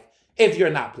your life if you're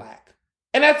not black.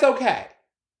 And that's okay.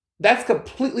 That's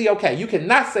completely okay. You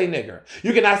cannot say nigger.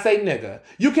 You cannot say nigga.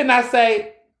 You cannot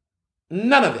say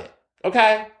none of it.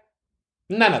 Okay?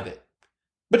 None of it.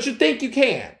 But you think you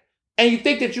can. And you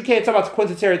think that you can't talk about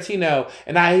Quentin Tarantino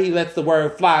and how he lets the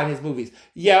word fly in his movies.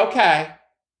 Yeah, okay.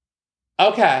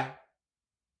 Okay.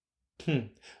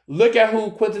 Look at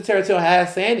who Quentin Tarantino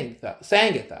has saying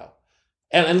it though.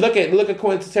 And look at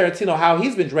Quentin Tarantino, how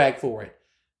he's been dragged for it.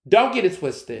 Don't get it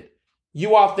twisted.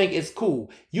 You all think it's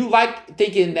cool. You like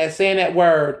thinking that saying that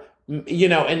word, and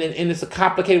it's a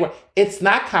complicated word. It's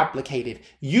not complicated.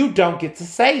 You don't get to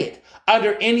say it.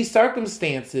 Under any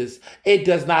circumstances, it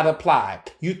does not apply.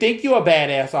 You think you're a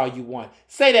badass all you want.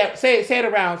 Say that. Say it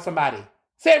around somebody.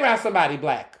 Say it around somebody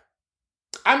black.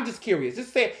 I'm just curious.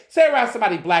 Just say it around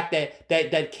somebody black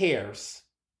that cares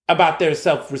about their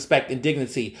self-respect and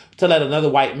dignity to let another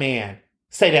white man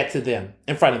say that to them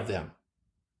in front of them.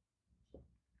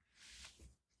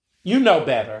 You know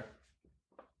better.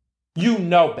 You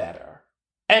know better.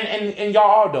 And y'all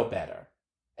all know better.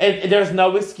 And there's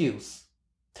no excuse.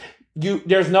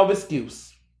 There's no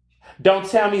excuse. Don't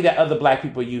tell me that other black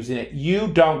people are using it. You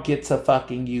don't get to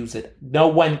fucking use it. No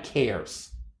one cares.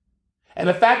 And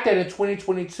the fact that in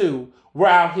 2022, we're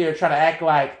out here trying to act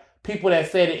like people that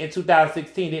said it in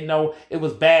 2016 didn't know it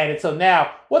was bad until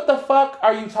now. What the fuck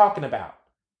are you talking about?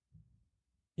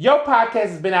 Your podcast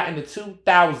has been out in the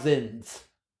 2000s.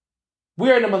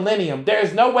 We're in the millennium. There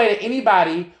is no way that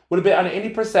anybody would have been under any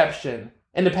perception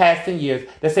in the past 10 years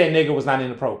that saying nigger was not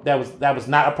inappropriate. That was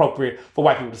not appropriate for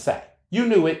white people to say. You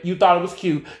knew it. You thought it was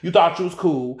cute. You thought you was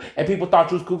cool. And people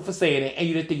thought you was cool for saying it. And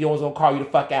you didn't think no was going to call you the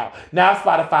fuck out. Now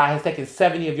Spotify has taken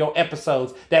 70 of your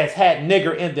episodes that has had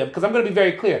nigger in them. Because I'm going to be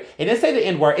very clear. It didn't say the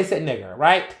N-word. It said nigger,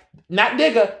 right? Not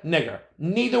nigga, nigger.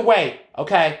 Neither way,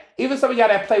 okay? Even some of y'all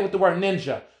that play with the word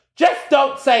ninja. Just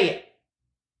don't say it.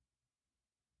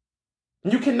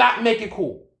 You cannot make it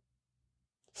cool.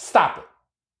 Stop it.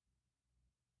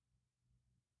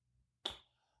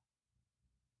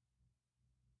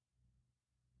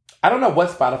 I don't know what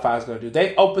Spotify is going to do.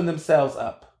 They've opened themselves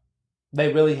up.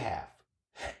 They really have.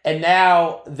 And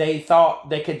now they thought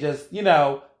they could just,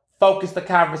 focus the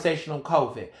conversation on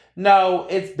COVID. No,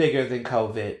 it's bigger than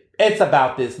COVID. It's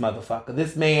about this motherfucker.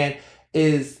 This man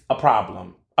is a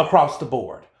problem across the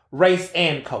board. Race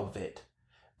and COVID.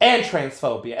 And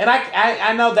transphobia. And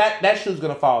I know that shoe's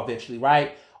going to fall eventually,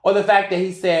 right? Or the fact that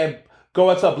he said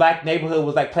going to a black neighborhood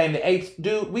was like playing the apes.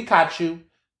 Dude, we caught you.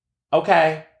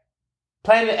 Okay?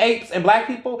 Planet the Apes and black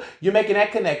people, you're making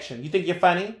that connection. You think you're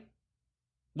funny?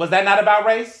 Was that not about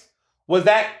race? Was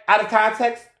that out of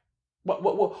context? What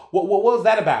was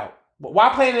that about? Why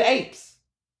Planet the Apes?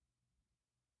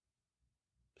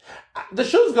 The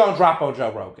shoe's gonna drop on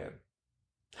Joe Rogan.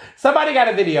 Somebody got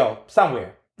a video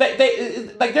somewhere.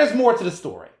 There's more to the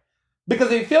story.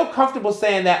 Because if you feel comfortable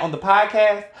saying that on the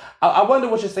podcast, I wonder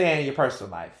what you're saying in your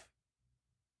personal life.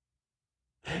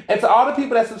 And to all the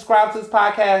people that subscribe to this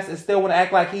podcast and still want to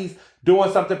act like he's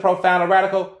doing something profound or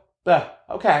radical,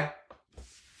 okay.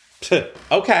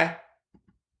 Okay.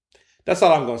 That's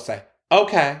all I'm going to say.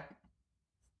 Okay.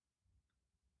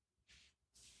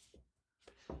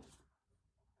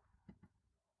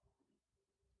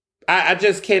 I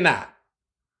just cannot.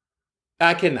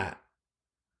 I cannot.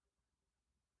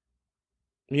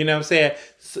 You know what I'm saying?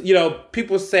 So,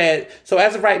 people said, so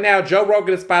as of right now, Joe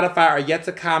Rogan and Spotify are yet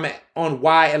to comment on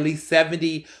why at least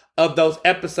 70 of those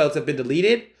episodes have been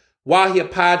deleted, while he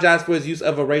apologized for his use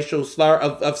of a racial slur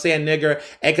of saying nigger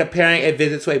and comparing a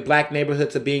visit to a black neighborhood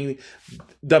to being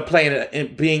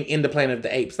being in the Planet of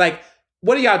the Apes. Like,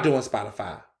 what are y'all doing,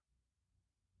 Spotify?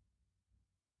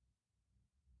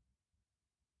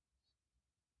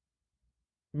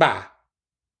 Bye.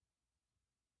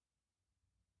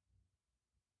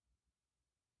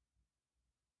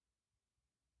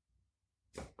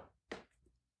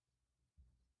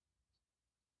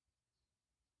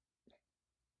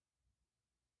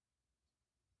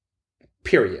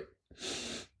 Period.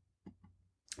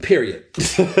 Period.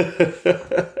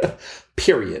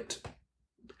 Period.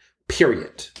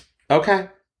 Period. Okay?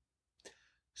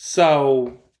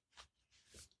 So,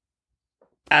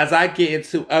 as I get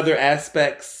into other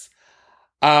aspects,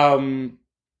 in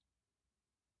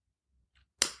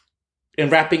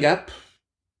wrapping up,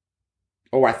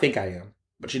 or I think I am,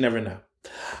 but you never know.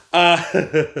 Uh,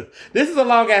 this is a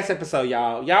long ass episode,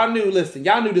 y'all. Y'all knew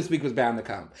this week was bound to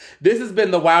come. This has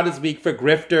been the wildest week for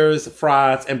grifters,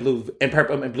 frauds, and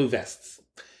purple and blue vests.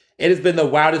 It has been the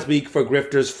wildest week for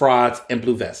grifters, frauds, and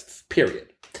blue vests. Period.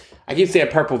 I keep saying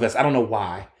purple vest. I don't know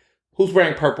why. Who's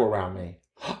wearing purple around me?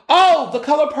 Oh, the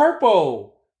color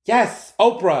purple. Yes,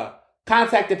 Oprah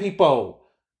contacted people.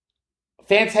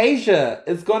 Fantasia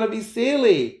is going to be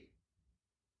silly.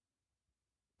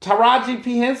 Taraji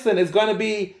P. Henson is going to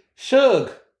be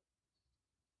Suge.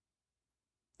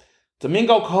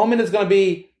 Domingo Coleman is going to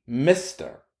be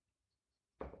Mr.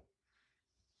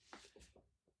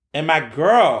 And my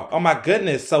girl, oh my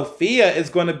goodness, Sophia is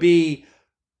going to be,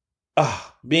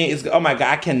 oh my God,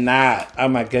 I cannot, oh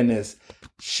my goodness.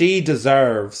 She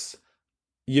deserves,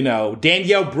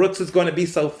 Danielle Brooks is going to be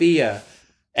Sophia.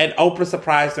 And Oprah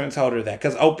surprised her and told her that.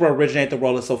 Because Oprah originated the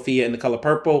role of Sophia in The Color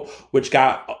Purple, which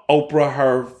got Oprah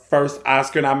her first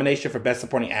Oscar nomination for Best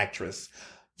Supporting Actress.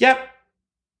 Yep.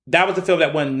 That was a film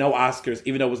that won no Oscars,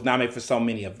 even though it was nominated for so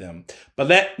many of them. But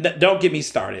don't get me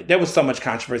started. There was so much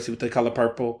controversy with The Color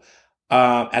Purple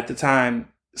at the time.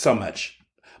 So much.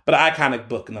 But an iconic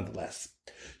book nonetheless.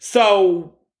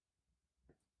 So,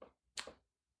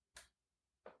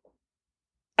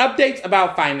 updates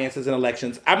about finances and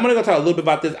elections. I'm going to go talk a little bit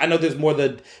about this. I know there's more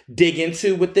to dig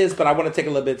into with this, but I want to take a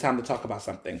little bit of time to talk about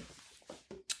something.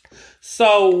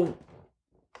 So,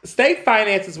 state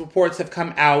finances reports have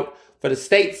come out for the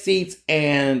state seats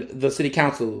and the city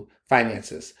council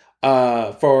finances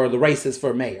for the races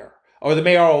for mayor, or the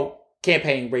mayoral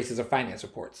campaign races or finance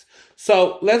reports.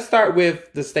 So, let's start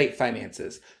with the state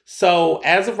finances. So,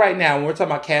 as of right now, when we're talking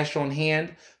about cash on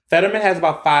hand, Fetterman has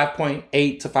about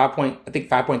 5.8 to 5.3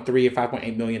 or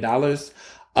 $5.8 million.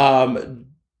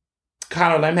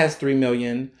 Conor Lamb has $3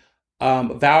 million.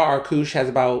 Val Arkush has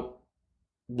about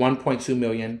 $1.2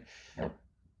 million.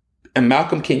 And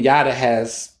Malcolm Kenyatta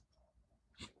has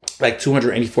like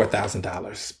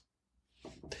 $284,000.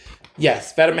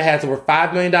 Yes, Fetterman has over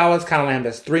 $5 million. Conor Lamb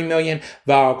has $3 million.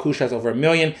 Val Arkush has over $1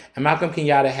 million. And Malcolm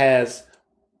Kenyatta has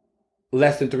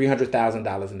less than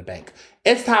 $300,000 in the bank.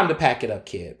 It's time to pack it up,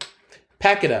 kid.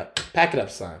 Pack it up. Pack it up,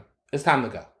 son. It's time to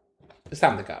go. It's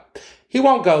time to go. He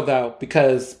won't go, though,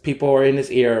 because people are in his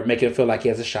ear making him feel like he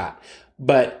has a shot.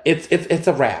 But it's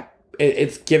a wrap.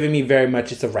 It's giving me very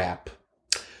much it's a wrap.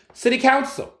 City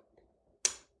Council.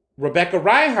 Rebecca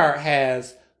Reinhart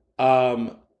has,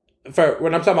 when I'm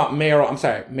talking about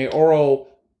mayoral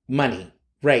money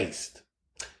raised.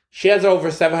 She has over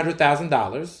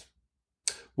 $700,000.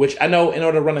 Which I know in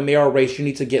order to run a mayoral race, you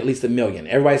need to get at least $1 million.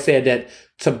 Everybody said that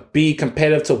to be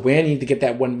competitive to win, you need to get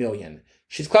that $1 million.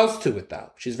 She's close to it,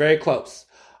 though. She's very close.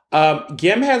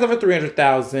 Gim has over $300,000.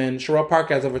 Sherelle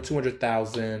Parker has over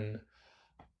 $200,000.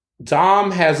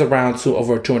 Dom has around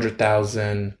over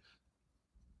 $200,000.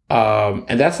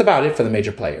 And that's about it for the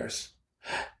major players.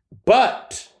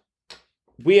 But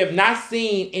we have not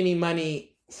seen any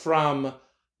money from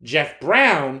Jeff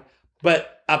Brown,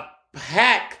 but a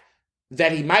PAC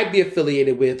that he might be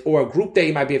affiliated with, or a group that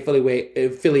he might be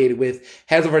affiliated with,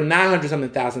 has over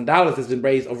 $900,000 that's been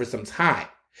raised over some time.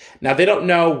 Now, they don't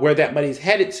know where that money's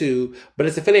headed to, but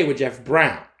it's affiliated with Jeff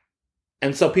Brown.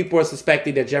 And so people are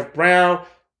suspecting that Jeff Brown,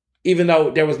 even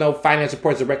though there was no finance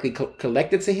reports directly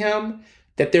collected to him,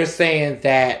 that they're saying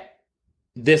that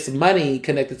this money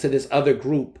connected to this other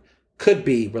group could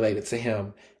be related to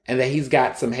him, and that he's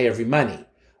got some hairy money.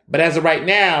 But as of right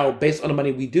now, based on the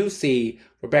money we do see,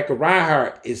 Rebecca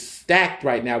Reinhart is stacked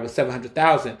right now with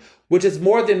 $700,000, which is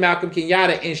more than Malcolm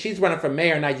Kenyatta, and she's running for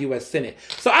mayor, not U.S. Senate.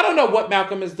 So I don't know what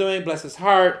Malcolm is doing, bless his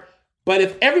heart. But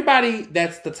if everybody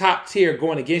that's the top tier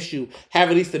going against you have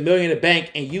at least $1 million in the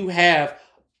bank, and you have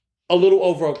a little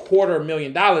over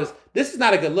 $250,000, this is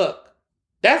not a good look.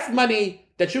 That's money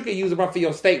that you can use to run for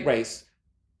your state race.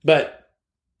 But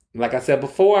like I said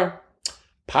before,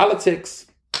 politics.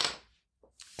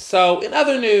 So in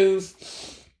other news,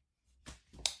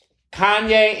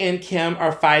 Kanye and Kim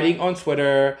are fighting on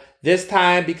Twitter, this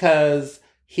time because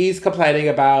he's complaining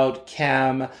about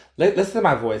Kim. Listen to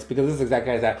my voice, because this is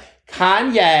exactly how it's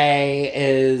Kanye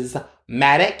is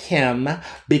mad at Kim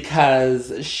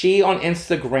because she on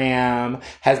Instagram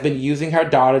has been using her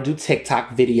daughter to do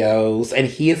TikTok videos, and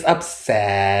he is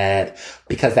upset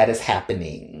because that is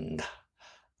happening.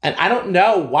 And I don't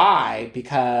know why,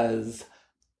 because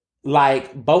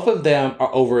both of them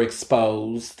are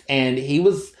overexposed, and he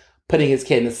was putting his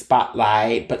kid in the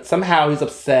spotlight, but somehow he's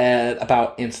upset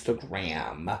about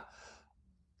Instagram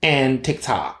and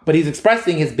TikTok. But he's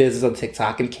expressing his business on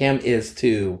TikTok, and Kim is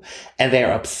too, and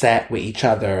they're upset with each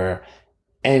other.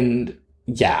 And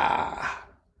yeah.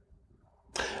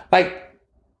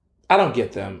 I don't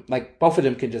get them. Like, both of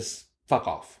them can just fuck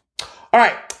off. All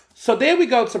right. So then we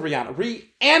go to Rihanna.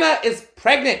 Rihanna is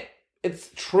pregnant. It's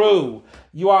true.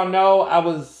 You all know I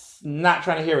was not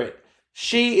trying to hear it.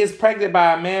 She is pregnant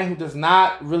by a man who does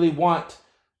not really want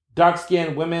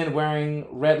dark-skinned women wearing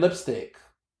red lipstick,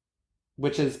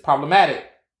 which is problematic.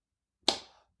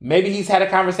 Maybe he's had a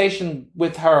conversation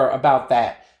with her about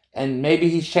that, and maybe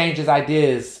he's changed his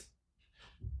ideas.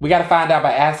 We got to find out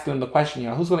by asking him the question.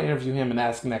 Who's going to interview him and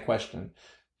ask him that question?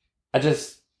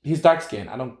 He's dark-skinned.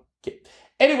 I don't get.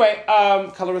 Anyway,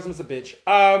 colorism is a bitch.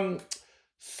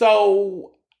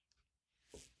 So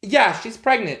yeah, she's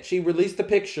pregnant. She released the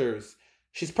pictures.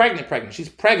 She's pregnant. She's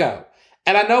preggo.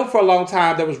 And I know for a long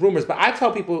time there was rumors, but I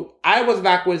tell people I was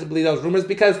not going to believe those rumors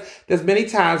because there's many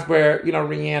times where,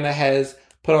 Rihanna has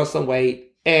put on some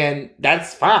weight and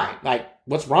that's fine. Like,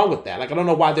 what's wrong with that? Like, I don't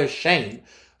know why there's shame.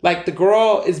 Like, the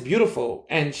girl is beautiful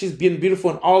and she's been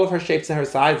beautiful in all of her shapes and her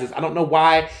sizes. I don't know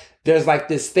why there's like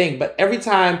this thing, but every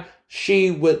time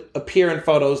she would appear in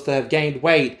photos to have gained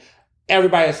weight,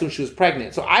 everybody assumed she was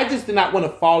pregnant. So I just did not want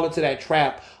to fall into that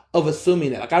trap of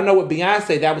assuming that. Like, I know with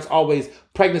Beyonce, that was always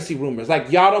pregnancy rumors.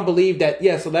 Like, y'all don't believe that,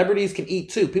 yeah, celebrities can eat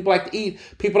too. People like to eat.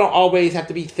 People don't always have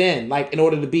to be thin, like, in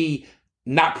order to be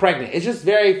not pregnant. It's just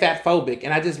very fat phobic,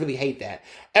 and I just really hate that.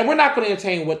 And we're not going to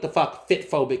entertain what the fuck fit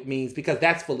phobic means, because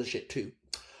that's full of shit too.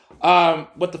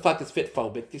 What the fuck is fit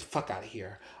phobic? Get the fuck out of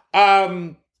here.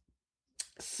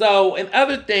 So, and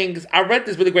other things, I read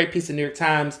this really great piece in New York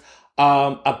Times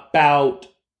about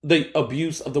the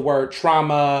abuse of the word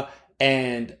trauma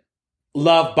and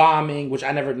love bombing, which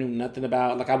I never knew nothing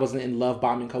about. Like, I wasn't in love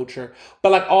bombing culture.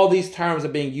 But like, all these terms are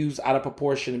being used out of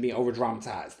proportion and being over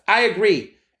dramatized. I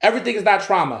agree. Everything is not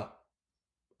trauma.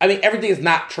 I mean, everything is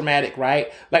not traumatic,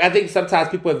 right? Like, I think sometimes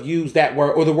people have used that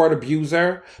word, or the word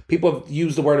abuser. People have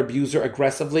used the word abuser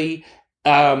aggressively.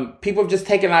 People have just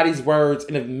taken out these words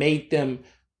and have made them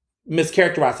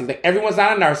mischaracterize things. Like, everyone's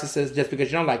not a narcissist just because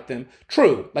you don't like them.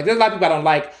 True. Like, there's a lot of people I don't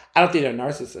like. I don't think they're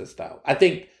narcissists, though. I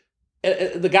think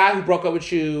the guy who broke up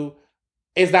with you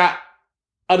is not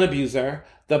an abuser.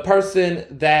 The person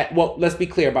that, well, let's be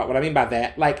clear about what I mean by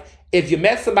that. Like, if you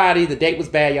met somebody, the date was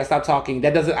bad, y'all stopped talking,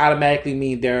 that doesn't automatically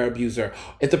mean they're an abuser.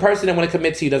 If the person that want to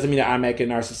commit to you doesn't mean they're automatically a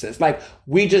narcissist. Like,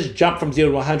 we just jump from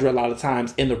 0 to 100 a lot of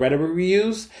times in the rhetoric we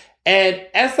use. And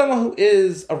as someone who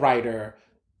is a writer,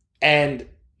 and,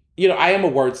 I am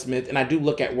a wordsmith, and I do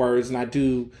look at words, and I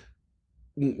do,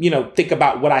 think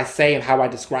about what I say and how I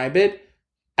describe it,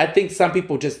 I think some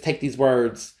people just take these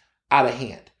words out of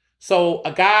hand. So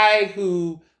a guy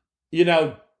who,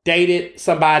 dated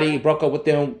somebody, broke up with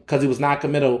them because he was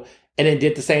non-committal, and then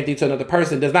did the same thing to another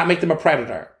person does not make them a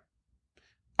predator.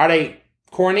 Are they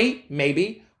corny?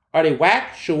 Maybe. Are they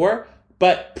whack? Sure.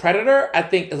 But predator, I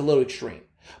think, is a little extreme.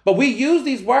 But we use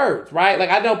these words, right?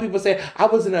 Like, I know people say, I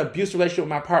was in an abusive relationship with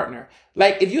my partner.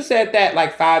 Like, if you said that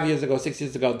like 5 years ago, 6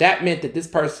 years ago, that meant that this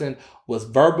person was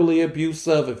verbally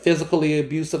abusive and physically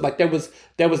abusive. Like, there was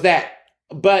that.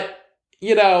 But,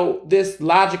 this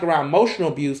logic around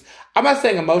emotional abuse, I'm not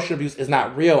saying emotional abuse is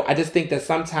not real. I just think that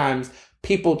sometimes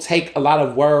people take a lot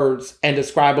of words and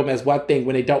describe them as one thing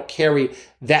when they don't carry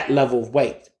that level of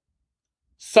weight.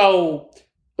 So,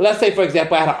 let's say, for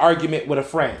example, I had an argument with a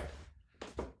friend.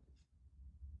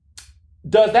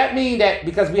 Does that mean that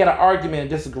because we had an argument and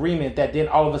disagreement that then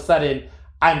all of a sudden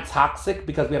I'm toxic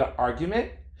because we had an argument?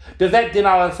 Does that then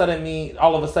all of a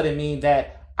sudden mean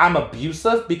that I'm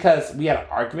abusive because we had an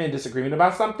argument and disagreement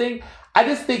about something? I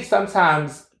just think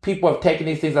sometimes people have taken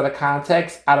these things out of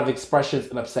context, out of expressions,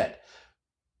 and upset.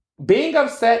 Being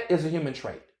upset is a human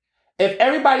trait. If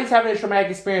everybody's having a traumatic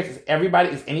experience, is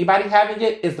anybody having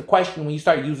it, is the question when you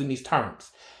start using these terms.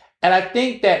 And I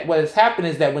think that what has happened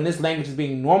is that when this language is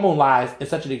being normalized in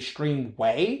such an extreme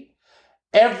way,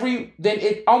 then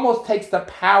it almost takes the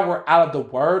power out of the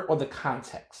word or the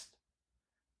context.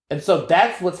 And so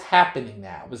that's what's happening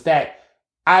now, is that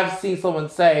I've seen someone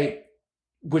say,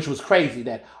 which was crazy,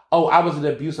 that, oh, I was in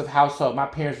an abusive household. My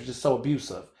parents were just so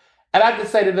abusive. And I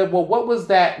just say to them, well, what was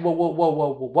that? What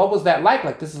was that like?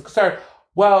 Like, this is concerned.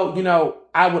 Well,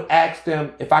 I would ask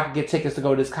them if I could get tickets to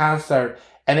go to this concert,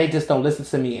 and they just don't listen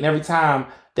to me. And every time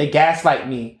they gaslight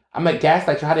me, I'm like,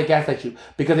 gaslight you? How they gaslight you?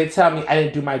 Because they tell me I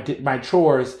didn't do my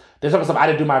chores. There's something I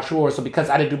didn't do my chores. So because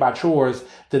I didn't do my chores,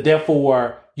 that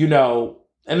therefore,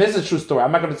 and this is a true story.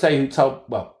 I'm not going to tell you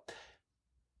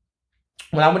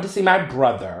when I went to see my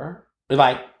brother,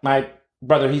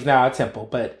 he's now at Temple,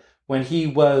 but when he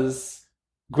was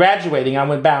graduating, I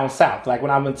went down south. Like,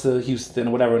 when I went to Houston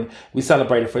or whatever, and we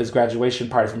celebrated for his graduation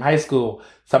party from high school,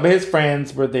 some of his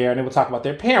friends were there and they would talk about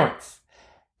their parents.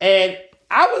 And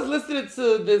I was listening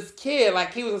to this kid,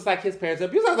 like he was just like his parents are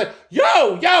abusive. I was like,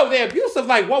 yo, they're abusive.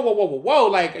 Like, whoa.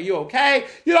 Like, are you okay?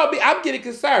 You know, I'm getting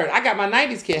concerned. I got my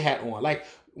 90s kid hat on. Like,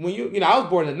 when I was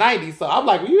born in the 90s, so I'm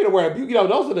like, well, you're gonna wear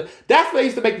abuse. That's when they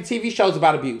used to make the TV shows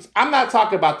about abuse. I'm not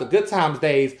talking about the good times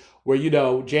days where,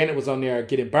 Janet was on there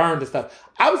getting burned and stuff.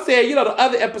 I was saying, the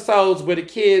other episodes where the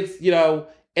kids,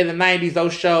 in the 90s,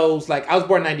 those shows, like I was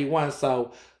born in 91,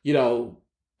 so,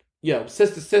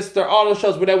 Sister, all those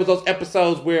shows where there was those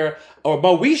episodes where, or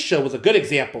Moesha was a good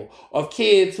example of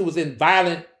kids who was in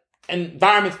violent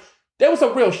environments. There was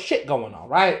some real shit going on,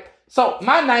 right? So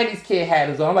my 90s kid had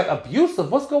his own. I'm like,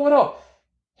 abusive? What's going on?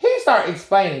 He started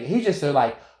explaining. He just said,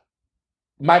 like,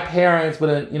 my parents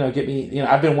would, get me,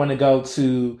 I've been wanting to go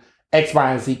to X,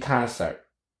 Y, and Z concert.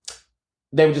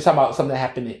 They were just talking about something that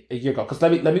happened a year ago. Because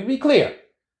let me be clear.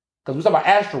 Because we're talking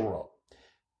about Astroworld.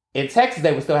 In Texas,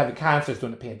 they were still having concerts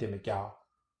during the pandemic, y'all.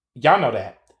 Y'all know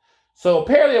that. So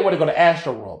apparently they want to go to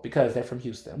Astroworld because they're from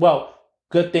Houston. Well,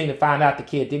 good thing to find out the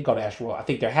kid didn't go to Astroworld. I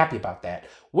think they're happy about that.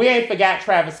 We ain't forgot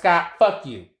Travis Scott. Fuck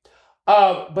you.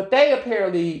 But they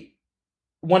apparently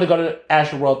want to go to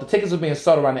Astroworld. The tickets were being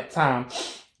sold around that time.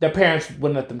 Their parents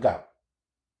wouldn't let them go.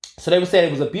 So they were saying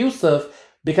it was abusive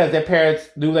because their parents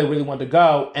knew they really wanted to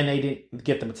go and they didn't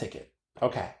get them a ticket.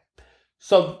 Okay.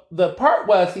 So the part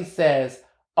was, he says,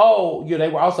 oh, they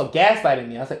were also gaslighting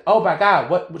me. I was like, oh my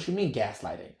God, what you mean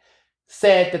gaslighting?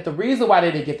 Said that the reason why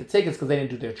they didn't get the tickets because they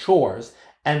didn't do their chores,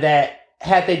 and that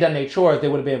had they done their chores, they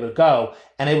would have been able to go,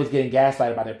 and they was getting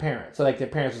gaslighted by their parents. So like their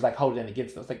parents was like holding it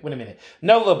against them. I was like, wait a minute.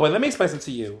 No, little boy, let me explain something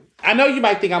to you. I know you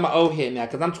might think I'm an old head now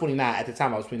because I'm 29. At the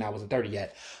time I was 29, I wasn't 30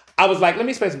 yet. I was like, let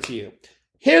me explain something to you.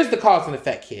 Here's the cause and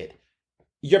effect, kid.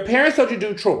 Your parents told you to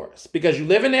do chores because you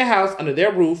live in their house under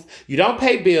their roof, you don't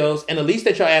pay bills, and the least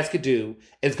that your ass could do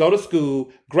is go to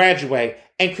school, graduate,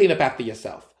 and clean up after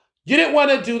yourself. You didn't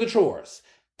want to do the chores.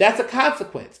 That's a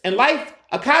consequence. In life,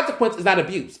 a consequence is not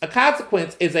abuse. A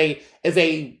consequence is a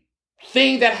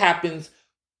thing that happens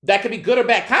that can be good or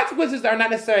bad. Consequences are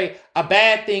not necessarily a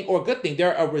bad thing or a good thing.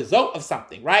 They're a result of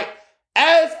something, right?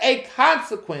 As a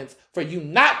consequence for you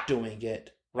not doing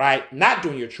it, right? Not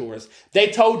doing your chores.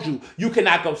 They told you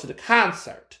cannot go to the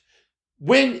concert.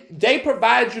 When they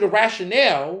provided you the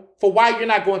rationale for why you're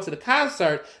not going to the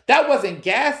concert, that wasn't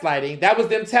gaslighting. That was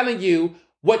them telling you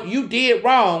what you did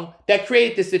wrong that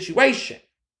created this situation.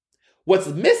 What's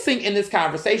missing in this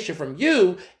conversation from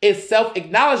you is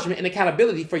self-acknowledgement and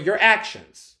accountability for your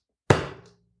actions.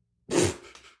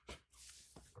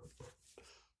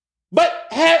 But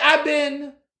had I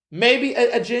been maybe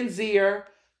a Gen Zer,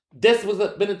 this was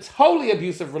been a totally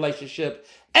abusive relationship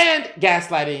and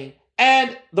gaslighting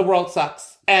and the world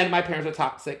sucks and my parents are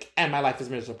toxic and my life is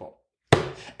miserable.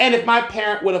 And if my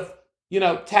parent would have,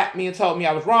 tapped me and told me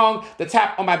I was wrong, the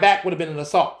tap on my back would have been an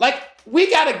assault. Like, we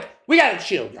gotta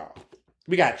chill, y'all.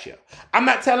 We gotta chill. I'm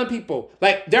not telling people,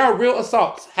 like, there are real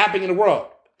assaults happening in the world.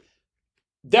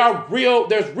 There's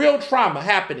real trauma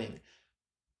happening.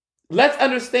 Let's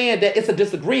understand that it's a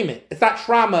disagreement. It's not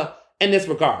trauma in this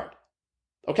regard.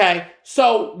 Okay?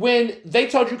 So when they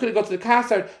told you couldn't go to the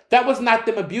concert, that was not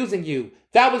them abusing you.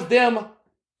 That was them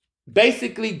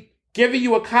basically giving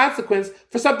you a consequence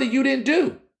for something you didn't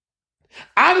do.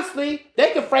 Honestly,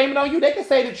 they can frame it on you. They can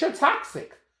say that you're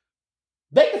toxic.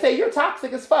 They can say you're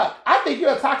toxic as fuck. I think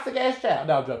you're a toxic ass child.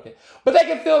 No, I'm joking. But they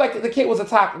can feel like the kid was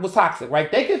toxic, right?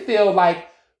 They can feel like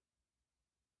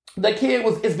the kid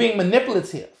is being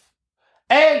manipulative.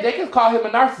 And they can call him a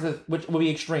narcissist, which would be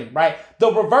extreme, right?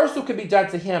 The reversal could be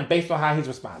done to him based on how he's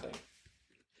responding.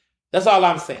 That's all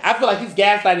I'm saying. I feel like he's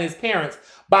gaslighting his parents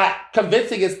by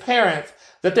convincing his parents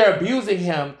that they're abusing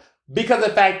him because of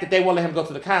the fact that they won't let him go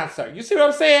to the concert. You see what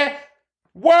I'm saying?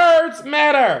 Words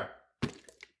matter.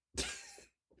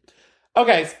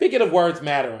 Okay, speaking of words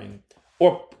mattering,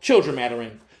 or children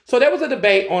mattering. So there was a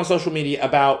debate on social media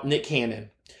about Nick Cannon,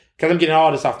 because I'm getting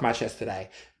all this off my chest today.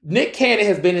 Nick Cannon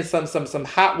has been in some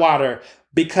hot water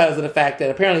because of the fact that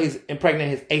apparently he's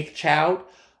impregnated his 8th child,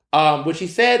 which he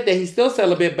said that he's still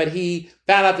celibate, but he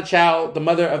found out the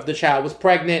mother of the child was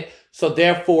pregnant, so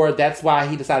therefore that's why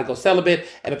he decided to go celibate,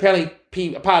 and apparently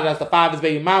he apologized to 5 of his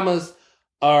baby mamas,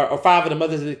 or 5 of the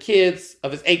mothers of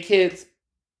his 8 kids.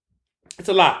 It's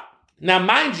a lot. Now,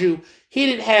 mind you, he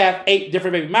didn't have 8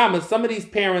 different baby mamas. Some of these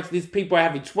people are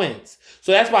having twins.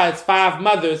 So that's why it's 5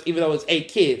 mothers, even though it's 8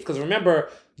 kids. Because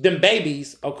remember, them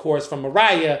babies, of course, from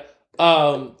Mariah,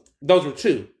 those were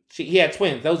 2. He had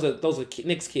twins. Those are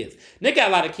Nick's kids. Nick got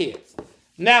a lot of kids.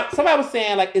 Now, somebody was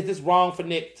saying, like, is this wrong for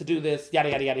Nick to do this? Yada,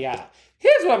 yada, yada, yada.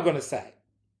 Here's what I'm going to say.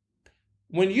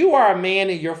 When you are a man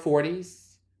in your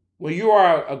 40s, when you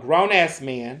are a grown-ass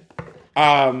man,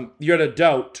 you're an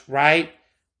adult, right?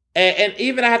 And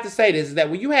even I have to say this, is that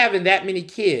when you having that many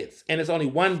kids and it's only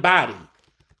one body,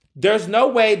 there's no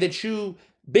way that you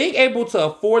being able to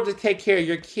afford to take care of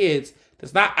your kids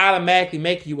does not automatically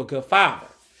make you a good father.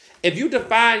 If you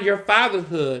define your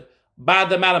fatherhood by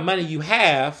the amount of money you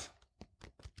have,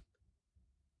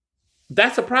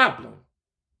 that's a problem.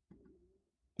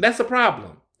 That's a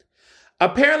problem.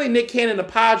 Apparently, Nick Cannon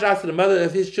apologized to the mother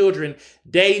of his children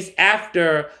days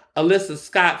after Alyssa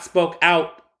Scott spoke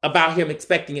out about him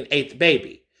expecting an eighth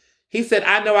baby. He said,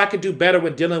 "I know I could do better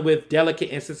when dealing with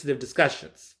delicate and sensitive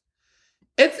discussions."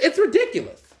 It's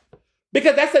ridiculous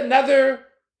because that's another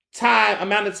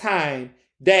amount of time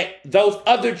that those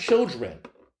other children,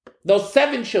 those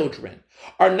 7 children,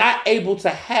 are not able to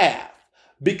have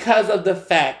because of the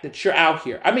fact that you're out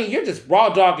here. I mean, you're just raw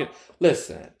dogging.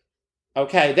 Listen,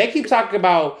 okay, they keep talking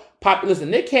about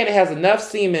listen, Nick Cannon has enough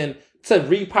semen to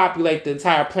repopulate the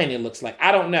entire planet, it looks like.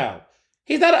 I don't know.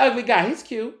 He's not an ugly guy. He's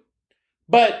cute.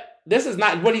 But this is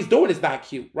not, what he's doing is not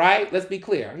cute, right? Let's be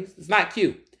clear. It's not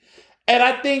cute. And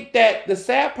I think that the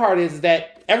sad part is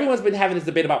that everyone's been having this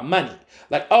debate about money.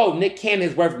 Like, oh, Nick Cannon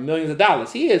is worth millions of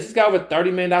dollars. He is. He's got over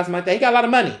 $30 million a month. He got a lot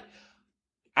of money.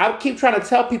 I keep trying to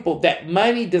tell people that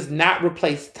money does not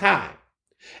replace time.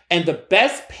 And the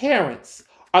best parents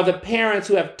are the parents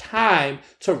who have time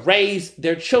to raise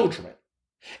their children.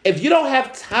 If you don't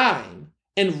have time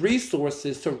and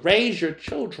resources to raise your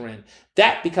children,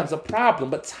 that becomes a problem.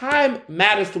 But time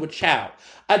matters to a child.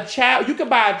 You can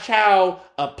buy a child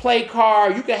a play car.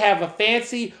 You can have a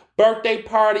fancy birthday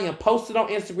party and post it on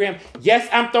Instagram. Yes,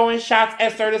 I'm throwing shots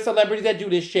at certain celebrities that do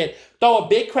this shit. Throw a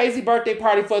big crazy birthday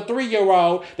party for a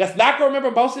 3-year-old that's not going to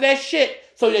remember most of that shit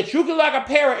so that you can, like a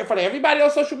parent in front of everybody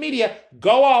on social media,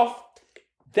 go off.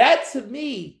 That, to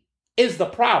me, is the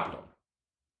problem.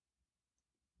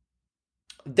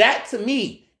 That, to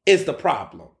me, is the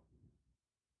problem.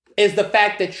 Is the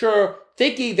fact that you're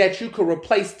thinking that you could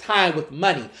replace time with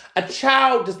money. A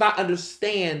child does not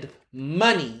understand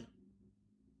money,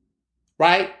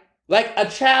 right? Like, a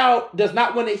child does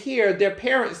not want to hear their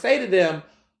parents say to them,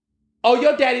 "Oh,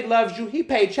 your daddy loves you. He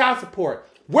paid child support.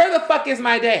 Where the fuck is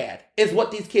my dad?" is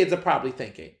what these kids are probably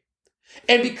thinking.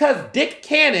 And because Dick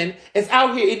Cannon is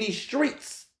out here in these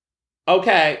streets,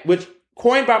 okay, which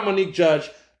coined by Monique Judge,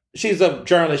 she's a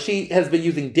journalist. She has been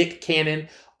using Dick Cannon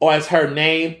as her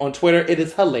name on Twitter. It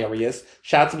is hilarious.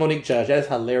 Shout out to Monique Judge. That is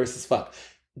hilarious as fuck.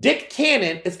 Dick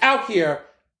Cannon is out here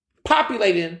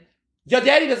populating. Your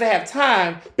daddy doesn't have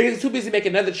time because he's too busy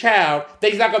making another child that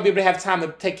he's not going to be able to have time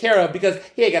to take care of because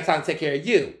he ain't got time to take care of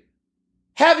you.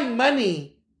 Having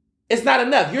money is not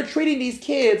enough. You're treating these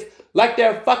kids like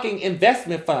they're a fucking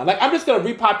investment fund. Like, I'm just going to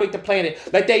repopulate the planet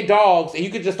like they dogs and you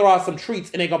can just throw out some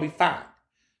treats and they're going to be fine.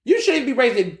 You shouldn't be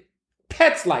raising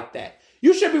pets like that.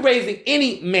 You should be raising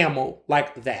any mammal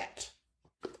like that.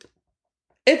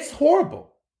 It's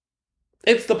horrible.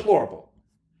 It's deplorable.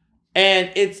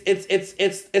 And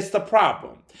it's the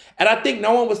problem. And I think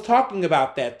no one was talking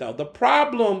about that, though. The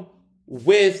problem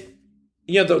with,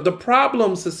 the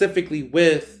problem specifically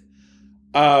with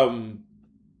the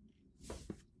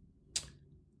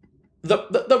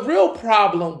real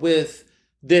problem with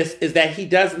this is that he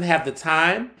doesn't have the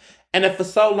time. And that for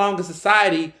so long in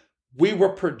society, we were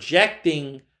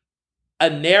projecting a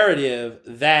narrative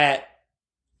that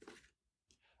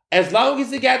as long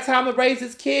as he got time to raise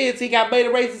his kids, he got money to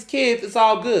raise his kids, it's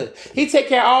all good. He take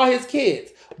care of all his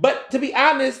kids. But to be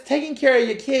honest, taking care of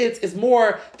your kids is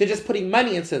more than just putting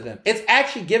money into them. It's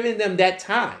actually giving them that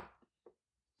time.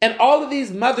 And all of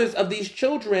these mothers of these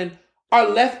children are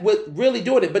left with really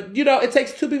doing it. But, it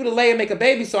takes 2 people to lay and make a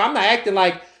baby, so I'm not acting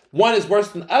like one is worse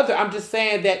than the other. I'm just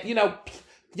saying that,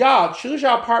 y'all choose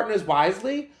y'all partners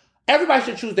wisely. Everybody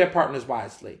should choose their partners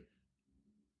wisely.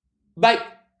 Like,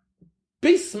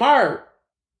 be smart.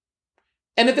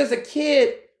 And if there's a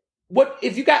kid,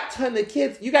 if you got a ton of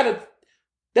kids,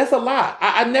 that's a lot.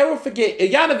 I never forget,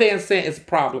 Iyanla Vanzant is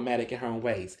problematic in her own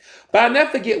ways. But I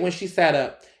never forget when she sat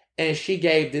up and she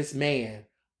gave this man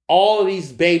all of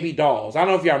these baby dolls. I don't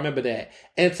know if y'all remember that.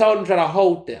 And told him to try to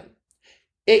hold them.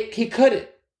 He couldn't.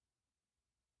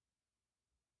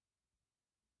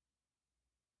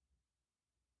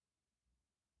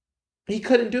 He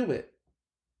couldn't do it.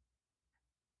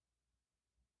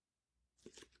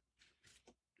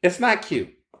 It's not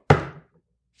cute.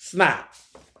 It's not.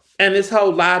 And this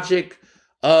whole logic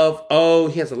of,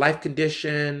 he has a life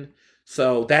condition,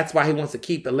 so that's why he wants to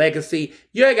keep the legacy.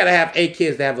 You ain't got to have 8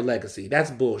 kids to have a legacy. That's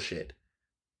bullshit.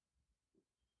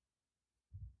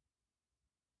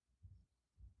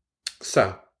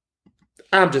 So,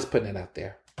 I'm just putting it out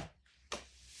there.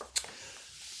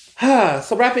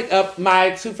 So wrapping up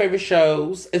my two favorite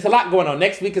shows, it's a lot going on.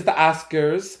 Next week is the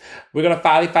Oscars. We're going to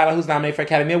finally find out who's nominated for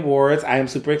Academy Awards. I am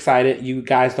super excited. You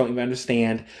guys don't even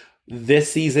understand.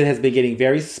 This season has been getting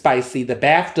very spicy. The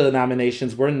BAFTA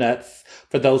nominations were nuts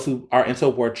for those who are into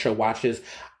award show watches.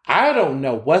 I don't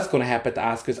know what's going to happen at the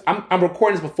Oscars. I'm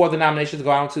recording this before the nominations go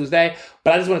out on Tuesday,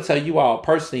 but I just want to tell you all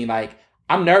personally, like,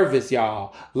 I'm nervous,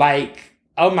 y'all. Like,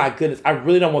 oh my goodness, I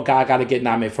really don't want Gaga to get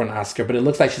nominated for an Oscar, but it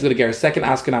looks like she's going to get her second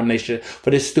Oscar nomination for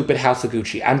this stupid House of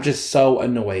Gucci. I'm just so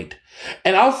annoyed.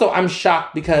 And also, I'm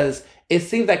shocked because it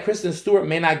seems like Kristen Stewart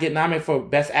may not get nominated for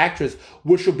Best Actress,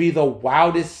 which would be the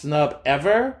wildest snub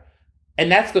ever.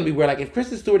 And that's going to be weird. Like, if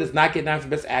Kristen Stewart does not get nominated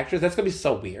for Best Actress, that's going to be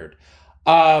so weird.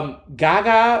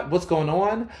 Gaga, what's going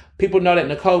on? People know that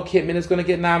Nicole Kidman is going to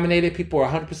get nominated. People are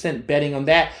 100% betting on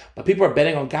that, but people are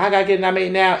betting on Gaga getting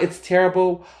nominated now. It's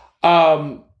terrible.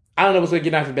 I don't know what's going to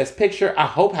get nominated for Best Picture. I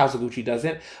hope House of Gucci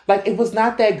doesn't. Like, it was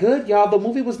not that good, y'all. The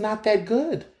movie was not that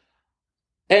good.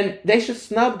 And they should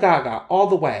snub Gaga all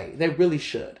the way. They really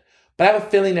should. But I have a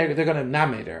feeling they're going to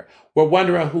nominate her. We're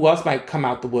wondering who else might come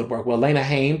out the woodwork. Well, Lena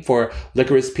Headey for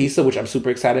Licorice Pizza, which I'm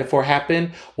super excited for,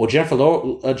 happened. Well, Jennifer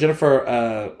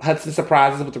Hudson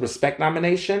surprises with the Respect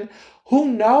nomination.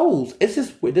 Who knows? This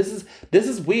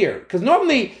is weird. Because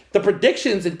normally the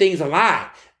predictions and things align.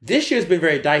 This year's been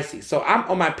very dicey. So I'm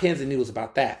on my pins and needles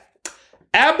about that.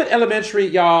 Abbott Elementary,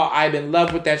 y'all, I'm in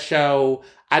love with that show.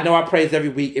 I know I praise every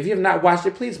week. If you have not watched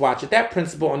it, please watch it. That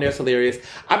principal on there is hilarious.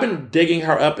 I've been digging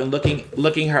her up and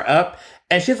looking her up.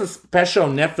 And she has a special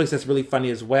on Netflix that's really funny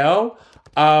as well.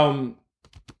 I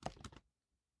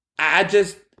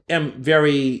just am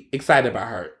very excited about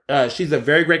her. She's a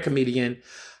very great comedian.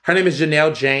 Her name is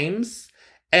Janelle James.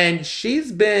 And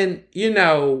she's been,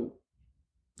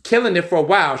 killing it for a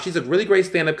while. She's a really great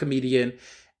stand-up comedian.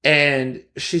 And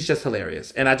she's just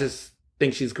hilarious. And I just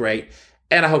think she's great.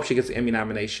 And I hope she gets an Emmy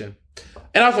nomination.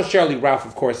 And also Shirley Ralph,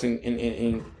 of course,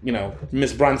 in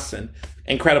Miss Brunson.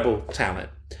 Incredible talent.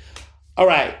 All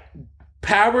right.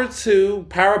 Power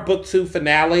Book 2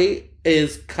 finale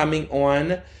is coming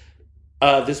on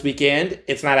this weekend.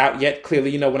 It's not out yet,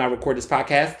 clearly, when I record this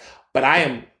podcast. But I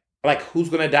am like, who's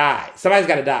going to die? Somebody's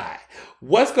got to die.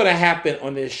 What's going to happen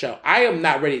on this show? I am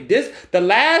not ready. The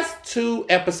last 2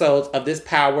 episodes of this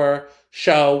Power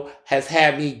show has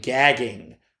had me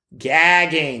gagging.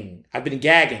 I've been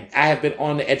gagging. I have been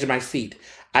on the edge of my seat.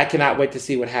 I cannot wait to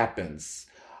see what happens.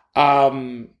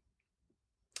 Love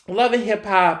and Hip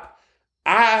Hop.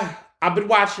 I've been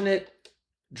watching it,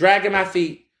 dragging my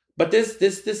feet. But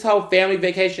this whole family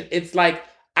vacation, it's like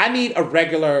I need a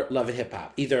regular Love and Hip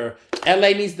Hop. Either LA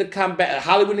needs to come back,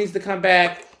 Hollywood needs to come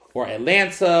back, or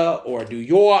Atlanta, or New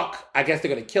York. I guess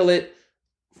they're gonna kill it.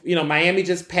 Miami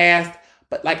just passed.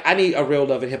 But, I need a real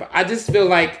Love and Hip Hop. I just feel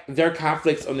like their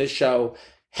conflicts on this show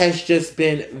has just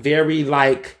been very,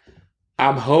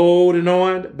 I'm holding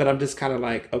on, but I'm just kind of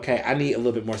like, okay, I need a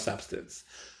little bit more substance.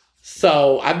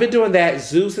 So, I've been doing that.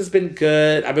 Zeus has been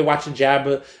good. I've been watching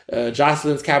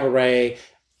Jocelyn's Cabaret.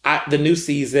 The new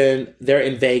season, they're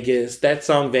in Vegas. That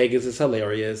song, Vegas, is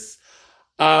hilarious.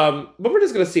 But we're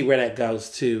just going to see where that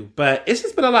goes, too. But it's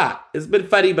just been a lot. It's been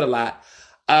funny, but a lot.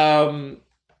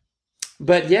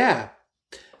 But, yeah.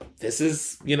 This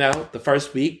is, the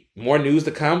first week. More news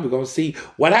to come. We're going to see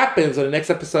what happens on the next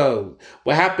episode.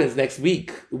 What happens next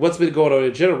week. What's been going on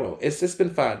in general. It's just been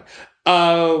fun.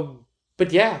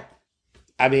 But yeah.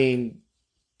 I mean,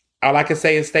 all I can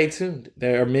say is stay tuned.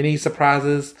 There are many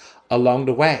surprises along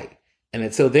the way. And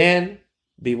until then,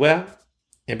 be well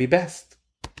and be best.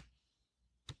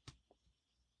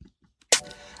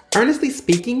 Earnestly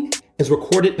Speaking is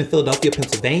recorded in Philadelphia,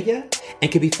 Pennsylvania,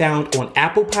 and can be found on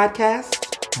Apple Podcasts,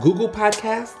 Google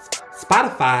Podcasts,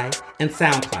 Spotify, and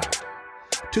SoundCloud.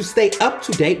 To stay up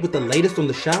to date with the latest on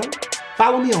the show,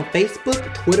 follow me on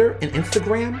Facebook, Twitter, and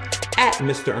Instagram at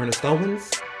Mr. Ernest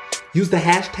Owens. Use the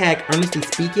hashtag Earnestly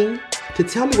Speaking to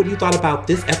tell me what you thought about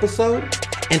this episode,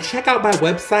 and check out my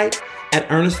website at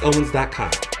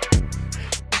ernestowens.com.